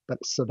drinker, but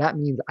so that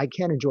means I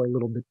can enjoy a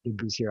little bit of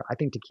booze here. I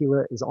think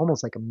tequila is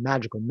almost like a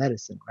magical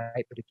medicine,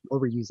 right? But if you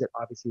overuse it,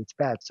 obviously it's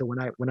bad. So when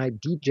I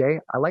DJ,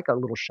 I like a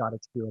little shot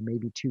of tequila,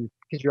 maybe two,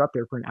 because you're up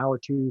there for an hour or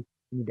two.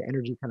 You need the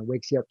energy, kind of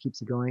wakes you up,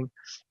 keeps you going.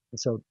 And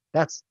so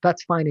that's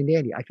fine and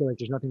dandy. I feel like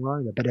there's nothing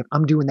wrong with it. But if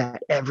I'm doing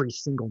that every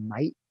single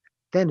night,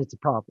 then it's a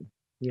problem.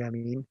 You know what I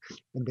mean?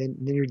 And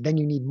then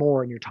you need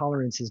more, and your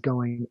tolerance is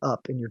going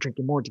up, and you're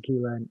drinking more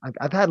tequila. And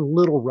I've had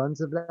little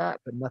runs of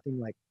that, but nothing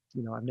like,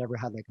 I've never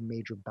had like a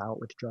major bout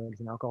with drugs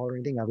and alcohol or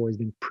anything. I've always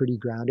been pretty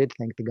grounded.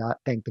 Thank the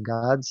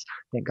gods,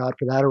 thank God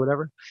for that or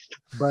whatever.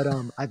 But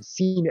I've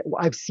seen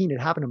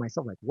it happen to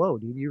myself. Like, whoa,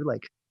 dude, you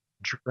like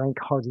drank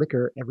hard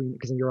liquor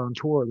because you're on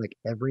tour like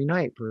every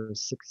night for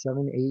 6,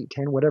 7, 8,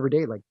 10, whatever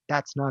day. Like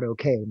that's not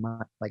okay.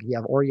 Like you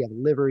have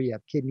liver, you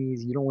have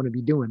kidneys. You don't want to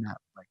be doing that.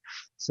 Like,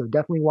 so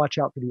definitely watch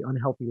out for the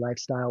unhealthy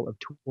lifestyle of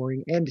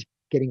touring and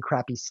getting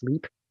crappy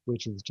sleep,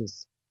 which is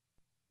just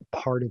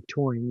part of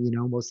touring.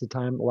 Most of the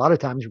time, a lot of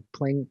times you're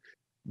playing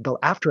the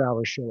after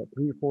hours show at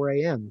 3 or 4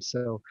 a.m.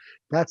 So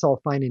that's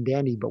all fine and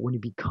dandy. But when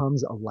it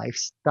becomes a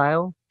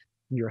lifestyle,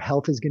 your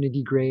health is going to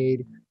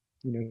degrade.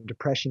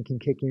 Depression can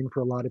kick in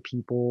for a lot of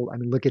people. I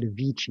mean, look at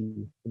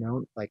Avicii,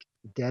 like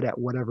dead at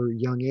whatever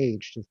young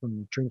age, just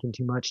from drinking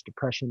too much,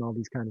 depression, all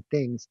these kind of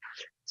things.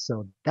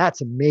 So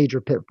that's a major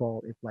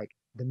pitfall if like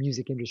the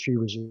music industry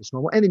was just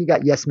normal. And then you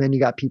got yes men, you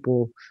got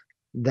people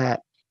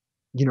that,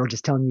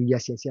 just telling you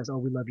yes, yes, yes. Oh,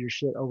 we love your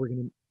shit. Oh, we're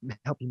going to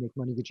help you make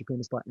money, get you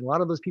famous. And a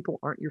lot of those people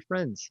aren't your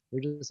friends.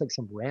 They're just like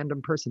some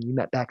random person you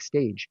met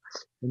backstage.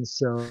 And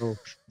so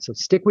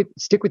stick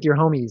with your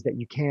homies that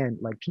you can,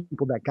 like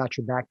people that got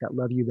your back, that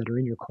love you, that are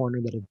in your corner,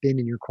 that have been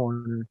in your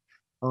corner.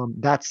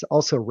 That's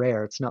also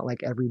rare. It's not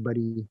like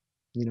everybody,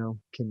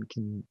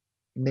 can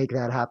make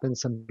that happen.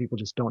 Some people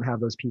just don't have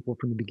those people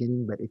from the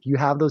beginning. But if you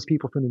have those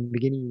people from the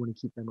beginning, you want to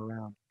keep them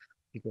around.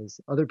 Because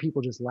other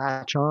people just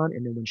latch on,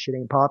 and then when shit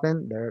ain't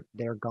popping,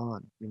 they're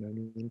gone. You know what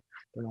I mean?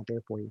 They're not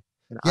there for you.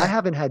 And I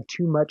haven't had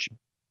too much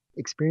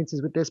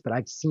experiences with this, but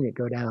I've seen it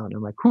go down.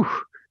 I'm like, whew,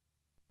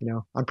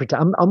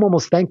 I'm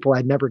almost thankful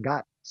I'd never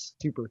got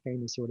super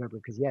famous or whatever,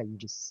 because you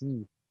just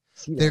see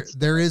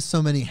there is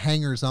so many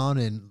hangers on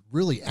and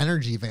really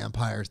energy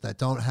vampires that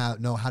don't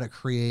know how to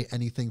create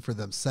anything for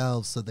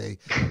themselves. So they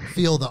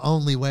feel the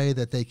only way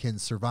that they can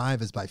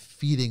survive is by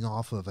feeding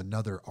off of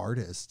another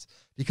artist,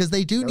 because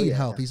they do need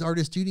help. These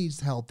artists do need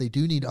help. They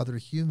do need other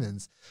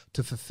humans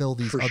to fulfill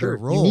these other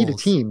roles. You need a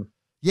team.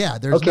 Yeah.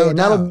 There's and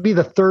that'll be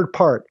the third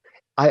part.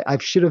 I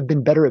should have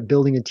been better at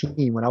building a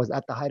team. When I was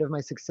at the height of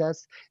my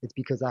success, it's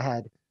because I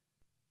had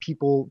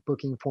people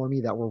booking for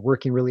me that were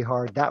working really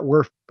hard, that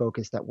were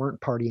focused, that weren't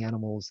party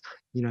animals.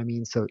 You know what I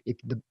mean? So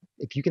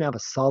if you can have a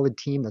solid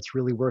team that's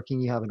really working,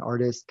 you have an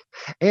artist,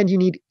 and you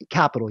need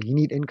capital, you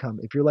need income.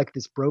 If you're like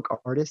this broke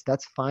artist,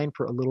 that's fine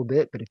for a little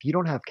bit, but if you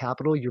don't have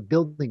capital, you're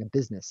building a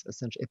business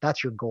essentially. If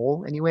that's your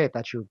goal anyway, if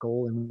that's your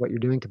goal and what you're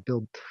doing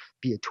to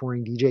be a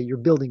touring DJ, you're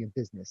building a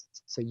business.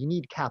 So you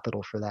need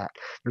capital for that.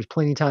 There's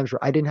plenty of times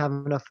where I didn't have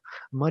enough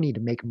money to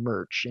make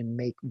merch and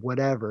make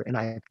whatever, and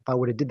if I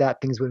would have did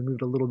that, things would have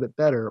moved a little bit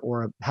better,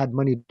 or had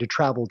money to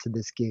travel to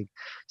this gig.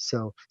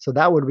 So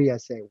that would be, I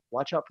say,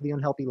 watch out for the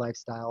unhealthy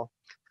lifestyle,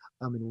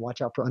 and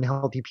watch out for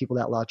unhealthy people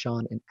that latch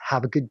on, and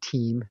have a good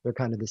team. They're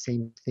kind of the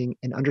same thing,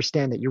 and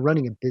understand that you're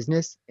running a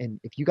business. And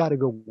if you got to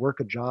go work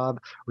a job,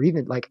 or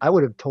even like I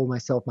would have told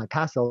myself my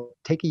past self,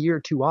 take a year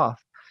or two off,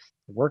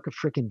 work a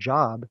freaking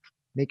job,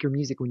 make your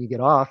music when you get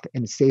off,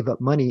 and save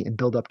up money and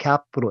build up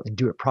capital and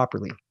do it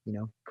properly.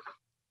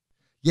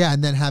 Yeah,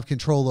 and then have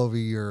control over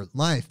your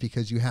life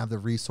because you have the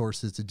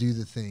resources to do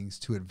the things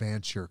to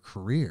advance your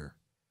career.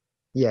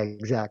 Yeah,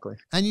 exactly.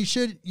 And you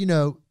should,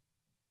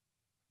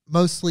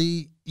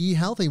 mostly eat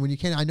healthy when you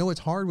can. I know it's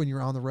hard when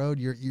you're on the road.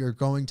 You're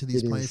going to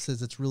these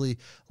places. It's really,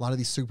 a lot of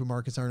these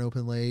supermarkets aren't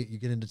open late. You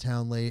get into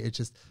town late. It's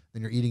just,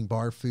 then you're eating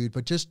bar food,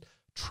 but just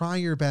try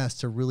your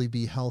best to really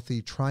be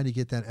healthy. Try to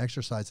get that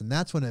exercise. And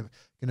that's when it's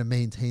going to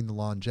maintain the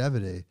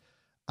longevity.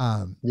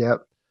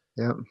 Yep.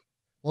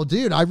 Well,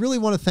 dude, I really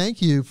want to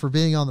thank you for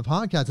being on the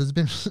podcast. It's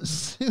been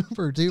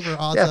super duper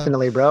awesome.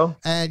 Definitely, bro.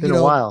 And it's been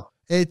a while.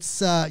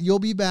 It's you'll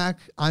be back.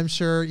 I'm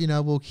sure,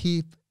 we'll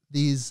keep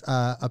these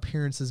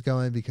appearances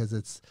going because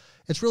it's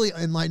really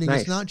enlightening.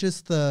 Nice. It's not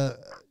just the,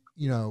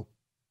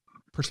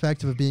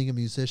 perspective of being a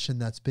musician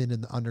that's been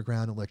in the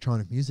underground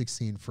electronic music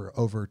scene for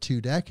over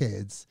 2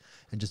 decades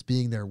and just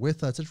being there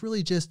with us. It's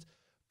really just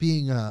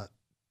being a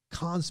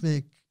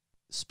cosmic,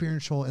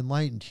 spiritual,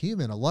 enlightened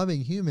human, a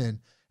loving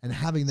human, and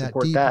having that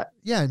deep,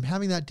 and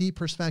having that deep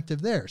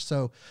perspective there.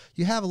 So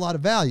you have a lot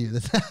of value.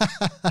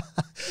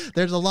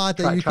 There's a lot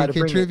that you can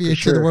contribute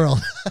to the world.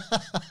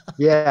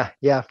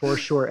 Yeah, for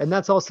sure. And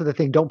that's also the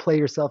thing. Don't play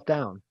yourself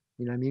down.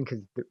 You know what I mean? Because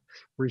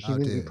we're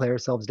humans, we play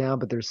ourselves down,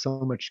 but there's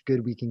so much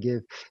good we can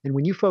give. And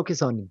when you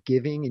focus on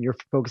giving and you're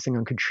focusing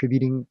on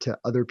contributing to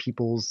other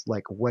people's,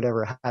 like,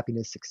 whatever,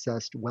 happiness,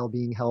 success,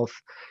 well-being, health,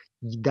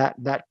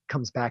 that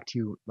comes back to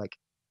you, like,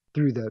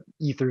 through the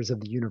ethers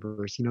of the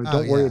universe.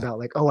 Don't worry about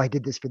like, oh, I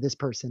did this for this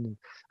person and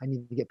I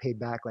need to get paid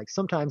back. Like,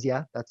 sometimes,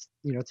 that's,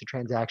 it's a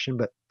transaction,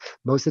 but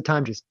most of the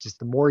time, just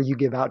the more you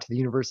give out to the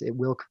universe, it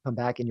will come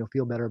back and you'll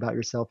feel better about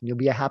yourself and you'll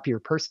be a happier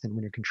person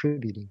when you're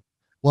contributing.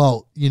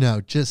 Well,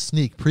 just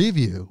sneak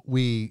preview.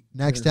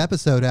 Next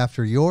episode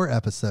after your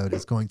episode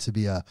is going to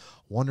be a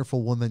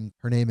wonderful woman.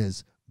 Her name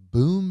is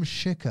Boom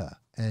Shika,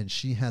 and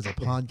she has a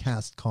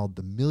podcast called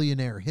The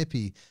Millionaire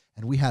Hippie.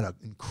 And we had an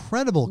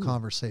incredible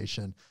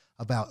conversation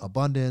about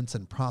abundance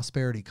and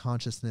prosperity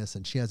consciousness.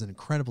 And she has an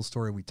incredible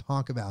story. We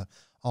talk about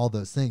all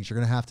those things. You're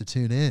going to have to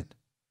tune in.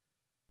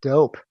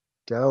 Dope.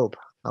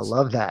 I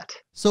love that.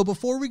 So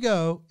before we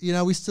go,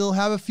 we still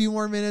have a few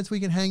more minutes. We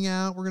can hang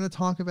out. We're going to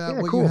talk about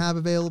what you have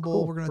available.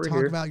 Cool. We're going to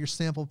talk about your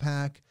sample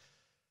pack.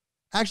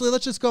 Actually,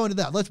 let's just go into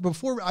that.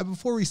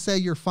 Before we say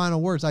your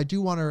final words, I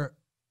do want to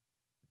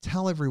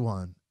tell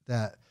everyone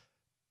that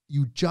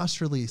you just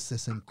released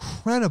this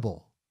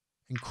incredible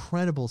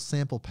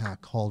sample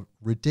pack called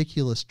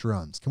Ridiculous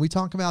Drums. Can we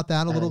talk about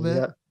that a little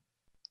bit?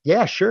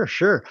 Yeah,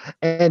 sure.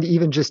 And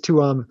even just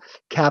to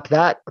cap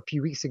that, a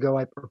few weeks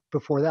ago,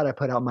 before that, I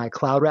put out my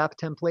Cloud Rap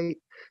template.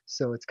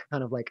 So it's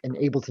kind of like an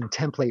Ableton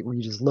template where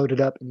you just load it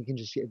up and you can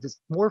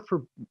it's more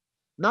for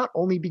not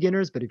only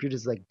beginners, but if you're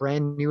just like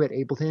brand new at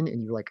Ableton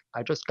and you're like,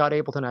 I just got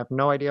Ableton, I have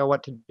no idea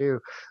what to do.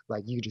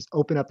 Like, you just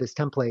open up this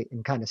template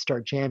and kind of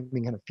start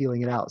jamming, kind of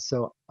feeling it out.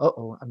 So,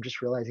 I'm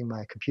just realizing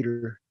my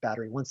computer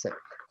battery. One sec.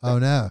 Oh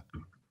no.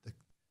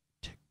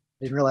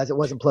 Didn't realize it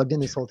wasn't plugged in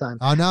this whole time.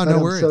 Oh no, no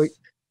worries.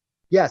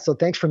 So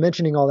thanks for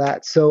mentioning all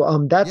that.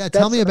 So that's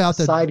tell me about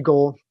the side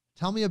goal.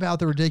 Tell me about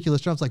the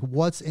Ridiculous Drums. Like,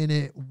 what's in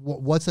it?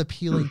 What's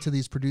appealing to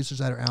these producers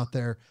that are out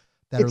there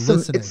that are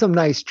listening? It's some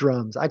nice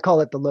drums. I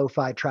call it the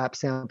lo-fi trap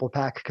sample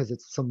pack because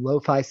it's some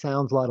lo-fi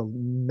sounds, a lot of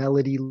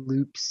melody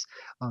loops,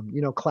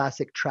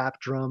 classic trap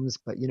drums,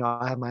 but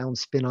I have my own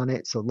spin on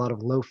it. So a lot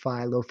of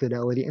lo-fi, low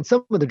fidelity, and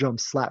some of the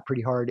drums slap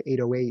pretty hard,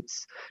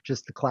 808s,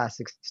 just the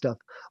classic stuff,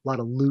 a lot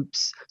of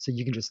loops. So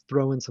you can just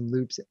throw in some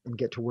loops and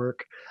get to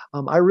work.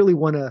 I really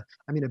want to,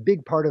 a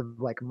big part of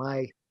like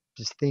my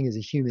just thing as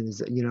a human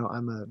is,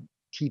 I'm a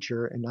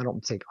teacher, and I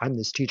don't say I'm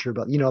this teacher,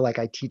 but like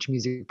I teach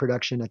music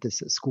production at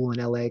this school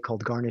in LA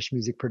called Garnish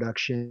Music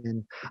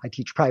Production. I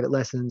teach private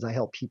lessons. I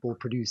help people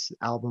produce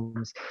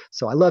albums.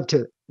 So I love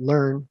to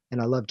learn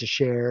and I love to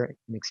share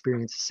and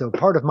experience. So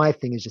part of my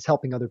thing is just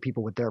helping other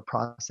people with their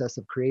process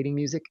of creating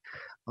music.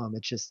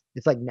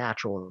 It's like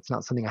natural. It's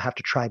not something I have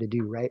to try to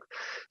do, right?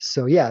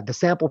 So yeah, the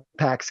sample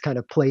packs kind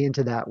of play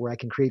into that, where I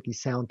can create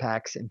these sound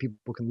packs and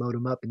people can load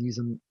them up and use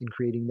them in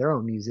creating their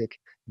own music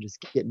and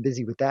just getting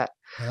busy with that.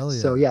 Hell yeah.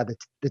 So yeah,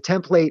 the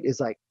template is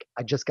like,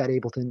 I just got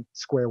Ableton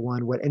square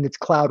one, and it's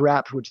Cloud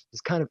Rap, which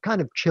is kind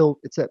of chill.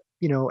 It's a,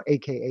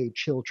 AKA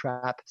chill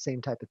trap,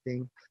 same type of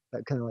thing.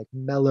 That kind of like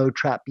mellow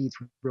trap beats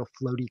with real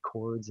floaty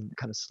chords and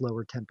kind of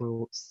slower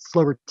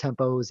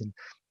tempos and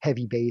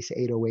heavy bass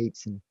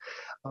 808s.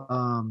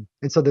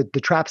 And so the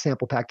trap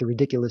sample pack, the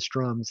Ridiculous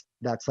Drums,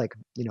 that's like,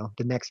 the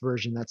next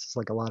version, that's just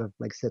like a lot of,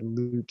 like I said,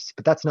 loops,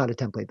 but that's not a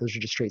template. Those are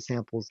just straight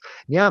samples.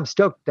 And yeah, I'm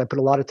stoked. I put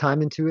a lot of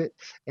time into it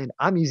and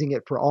I'm using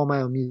it for all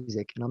my own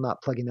music, and I'm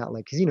not plugging that,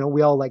 like, cause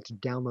we all like to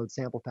download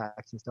sample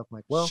packs and stuff. I'm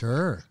like, well,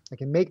 sure, I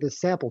can make this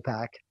sample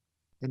pack.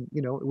 And,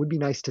 it would be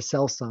nice to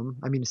sell some.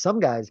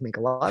 Some guys make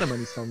a lot of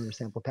money selling their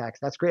sample packs.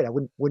 That's great. I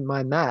wouldn't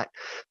mind that.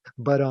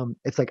 But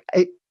it's like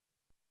it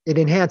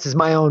enhances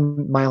my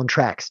own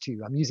tracks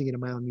too. I'm using it in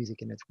my own music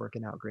and it's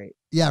working out great.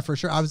 Yeah, for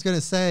sure. I was going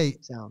to say,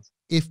 sounds.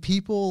 If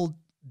people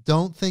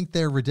don't think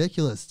they're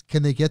ridiculous.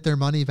 Can they get their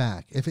money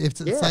back? If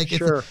it's like,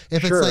 sure,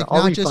 if it's like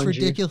I'll not just refund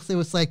ridiculous, it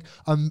was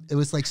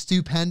like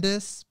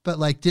stupendous, but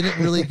like didn't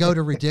really go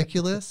to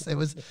ridiculous.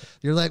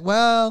 You're like,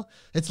 well,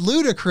 it's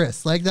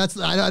ludicrous. Like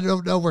I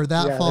don't know where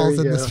that falls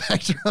in the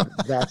spectrum.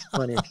 That's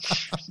funny.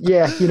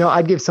 Yeah.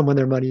 I'd give someone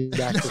their money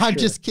back. I'm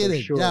just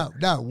kidding.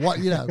 No, what,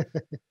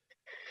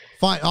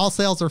 fine. All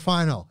sales are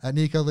final at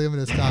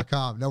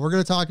NicoLuminous.com. Now we're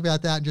going to talk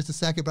about that in just a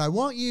second, but I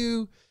want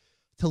you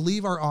to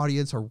leave our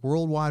audience, our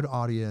worldwide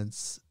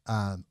audience,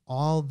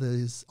 all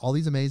these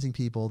amazing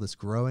people, this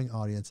growing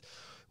audience.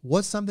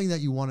 What's something that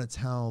you want to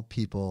tell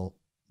people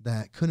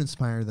that could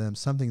inspire them,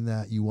 something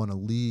that you want to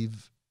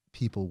leave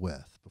people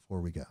with before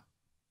we go?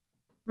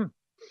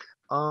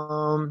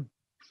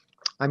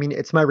 I mean,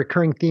 it's my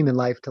recurring theme in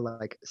life to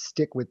like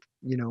stick with,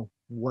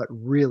 what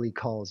really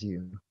calls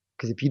you.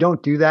 Because if you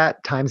don't do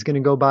that, time's going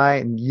to go by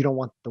and you don't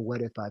want the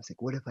what if vibes.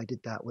 Like, what if I did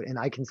that? And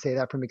I can say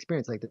that from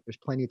experience. Like, there's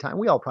plenty of time.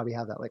 We all probably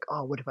have that. Like,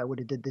 oh, what if I would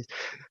have did this?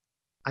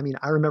 I mean,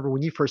 I remember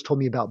when you first told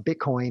me about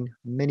Bitcoin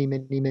many,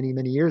 many, many,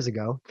 many years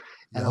ago.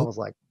 And I was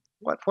like,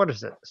 what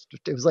is it?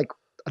 It was like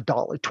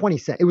 $1, 20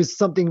 cents. It was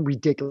something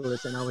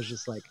ridiculous. And I was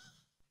just like,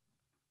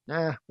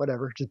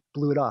 whatever, just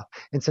blew it off.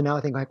 And so now I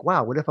think like,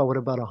 wow, what if I would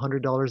have bought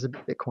 $100 of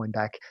Bitcoin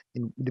back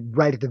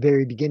right at the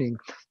very beginning?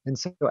 And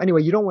so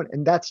anyway, you don't want,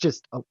 and that's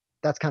just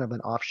that's kind of an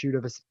offshoot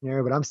of a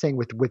scenario, but I'm saying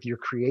with your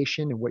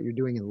creation and what you're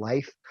doing in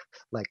life,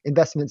 like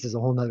investments is a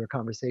whole nother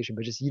conversation,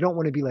 but just, you don't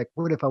want to be like,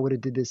 what if I would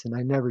have did this and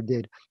I never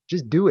did?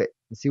 Just do it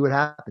and see what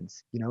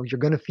happens. You're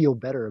going to feel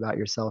better about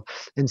yourself.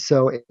 And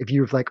so if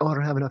you're like, oh, I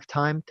don't have enough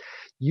time,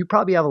 you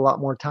probably have a lot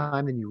more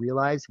time than you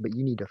realize, but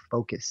you need to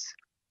focus.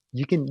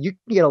 You can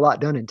get a lot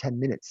done in 10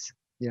 minutes.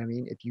 You know what I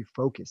mean? If you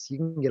focus, you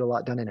can get a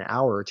lot done in an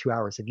hour or 2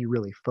 hours if you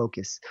really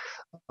focus.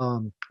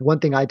 One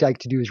thing I'd like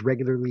to do is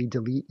regularly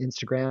delete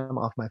Instagram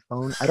off my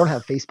phone. I don't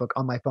have Facebook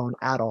on my phone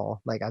at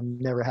all. Like I've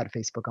never had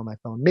Facebook on my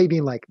phone. Maybe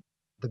in like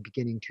the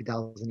beginning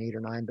 2008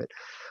 or 9, but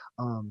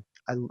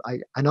and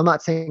I'm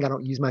not saying I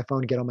don't use my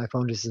phone to get on my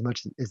phone just as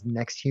much as the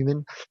next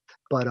human.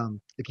 But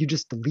if you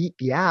just delete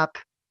the app,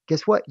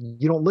 guess what?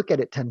 You don't look at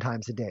it 10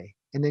 times a day.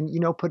 And then,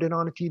 put it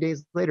on a few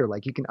days later.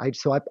 Like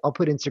I'll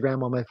put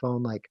Instagram on my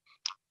phone like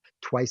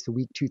twice a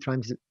week, 3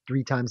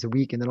 times a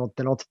week, and then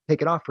I'll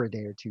take it off for a day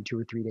or 2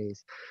 or 3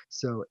 days.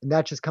 So, and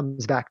that just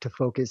comes back to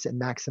focus and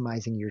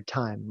maximizing your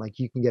time. Like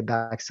you can get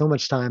back so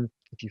much time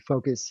if you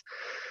focus.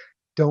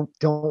 Don't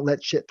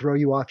let shit throw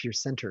you off your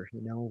center.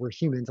 We're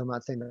humans. I'm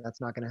not saying that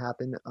that's not going to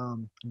happen.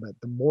 But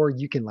the more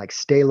you can like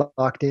stay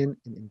locked in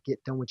and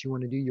get done what you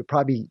want to do, you'll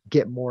probably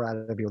get more out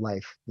of your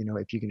life.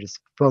 If you can just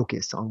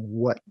focus on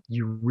what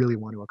you really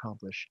want to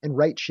accomplish and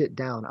write shit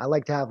down. I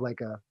like to have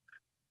like I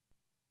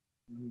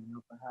don't even know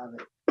if I have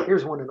it.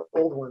 Here's an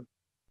old one.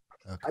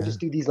 Okay. I just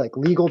do these like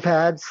legal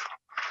pads,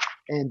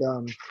 and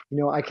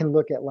I can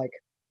look at like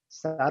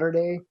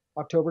Saturday,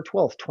 October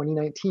 12th,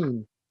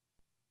 2019.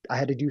 I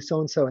had to do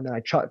so and so, and then I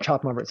chop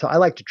them over. So I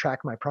like to track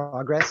my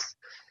progress,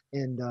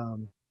 and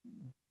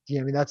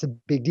that's a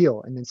big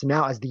deal. And then so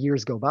now as the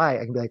years go by,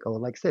 I can be like, oh,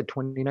 like I said,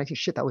 2019,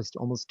 shit, that was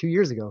almost 2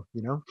 years ago,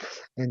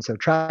 And so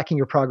tracking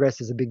your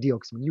progress is a big deal,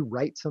 because when you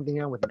write something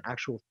down with an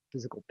actual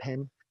physical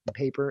pen and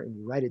paper and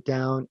you write it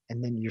down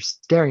and then you're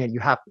staring at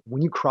it,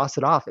 when you cross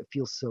it off, it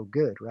feels so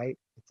good, right?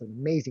 It's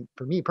amazing.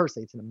 For me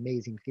personally, it's an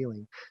amazing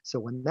feeling. So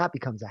when that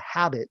becomes a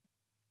habit,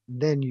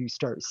 then you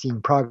start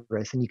seeing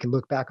progress, and you can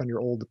look back on your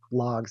old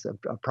logs of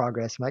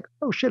progress and like,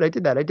 oh shit, I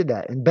did that.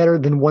 And better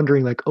than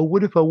wondering like, oh,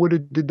 what if I would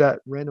have did that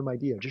random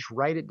idea? Just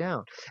write it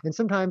down. And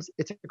sometimes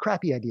it's a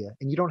crappy idea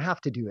and you don't have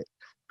to do it,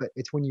 but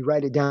it's when you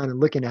write it down and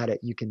looking at it,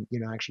 you can,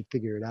 actually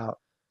figure it out.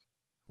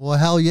 Well,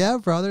 hell yeah,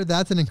 brother.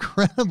 That's an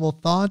incredible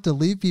thought to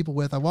leave people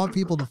with. I want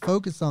people to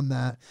focus on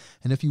that.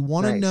 And if you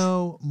want to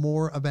know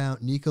more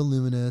about Nico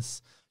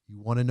Luminous,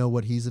 you want to know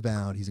what he's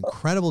about, he's an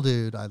incredible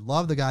dude. I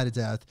love the guy to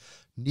death.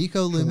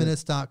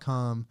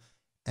 NicoLuminous.com,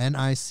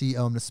 N-I-C-O.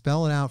 I'm going to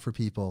spell it out for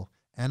people.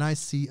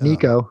 N-I-C-O.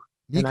 Nico.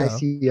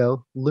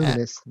 N-I-C-O.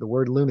 Luminous. The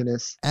word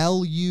luminous.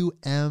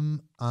 Luminous.com.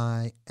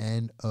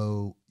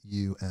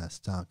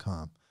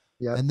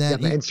 Yeah. And then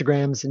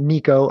Instagram's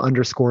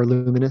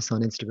Nico_Luminous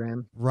on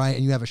Instagram. Right.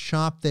 And you have a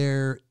shop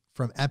there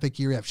from Epic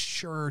Gear. You have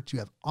shirts. You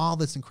have all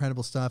this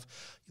incredible stuff.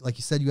 Like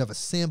you said, you have a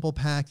sample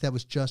pack that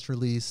was just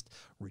released.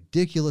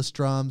 Ridiculous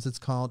Drums, it's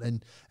called.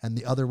 And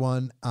the other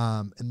one,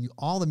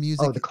 all the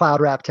music. Oh, the Cloud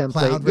Rap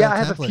template. I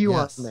have a few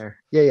on there.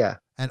 Yeah.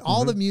 And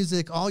all the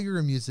music, all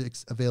your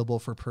music's available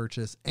for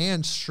purchase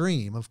and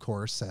stream, of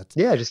course.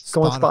 Just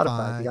go on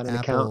Spotify. You got an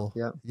account.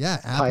 Yeah.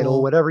 Apple.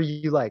 Tidal, whatever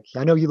you like.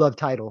 I know you love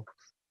Tidal.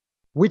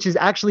 Which is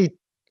actually,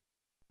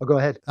 go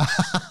ahead.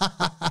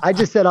 I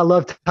just said I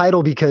love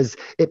Tidal because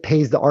it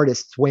pays the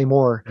artists way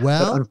more.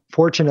 Well, but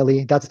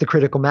unfortunately, that's the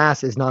critical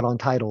mass is not on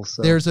Tidal.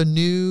 So there's a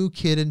new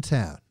kid in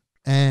town,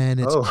 and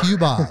it's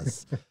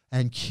Cubase.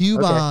 And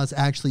Cubase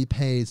actually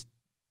pays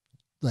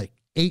like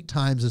 8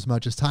 times as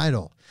much as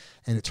Tidal.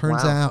 And it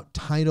turns out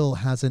Tidal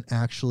hasn't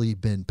actually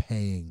been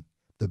paying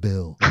the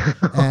bill,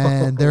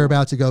 and they're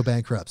about to go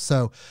bankrupt.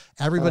 So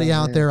everybody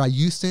out there, I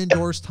used to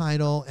endorse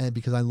Tidal, and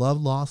because I love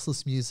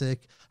lossless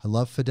music, I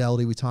love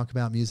fidelity. We talk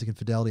about music and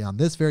fidelity on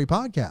this very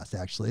podcast,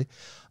 actually.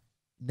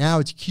 Now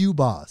it's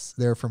Q-Boss.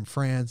 They're from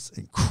France,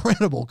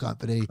 incredible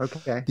company.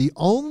 Okay. The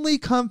only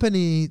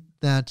company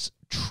that's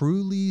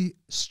truly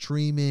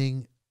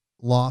streaming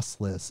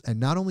lossless, and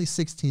not only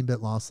 16-bit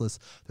lossless,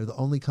 they're the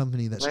only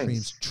company that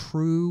streams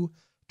true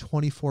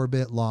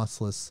 24-bit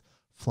lossless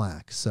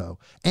FLAC. So,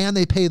 and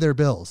they pay their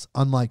bills,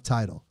 unlike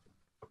Tidal.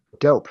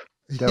 Dope.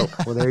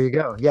 Well, there you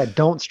go. Yeah,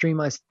 don't stream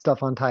my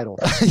stuff on Tidal.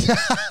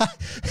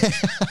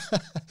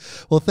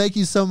 Well, thank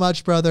you so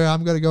much, brother.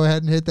 I'm going to go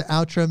ahead and hit the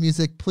outro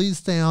music. Please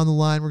stay on the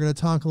line. We're going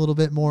to talk a little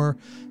bit more.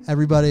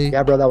 Everybody.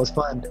 Yeah, bro, that was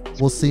fun.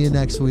 We'll see you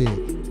next week.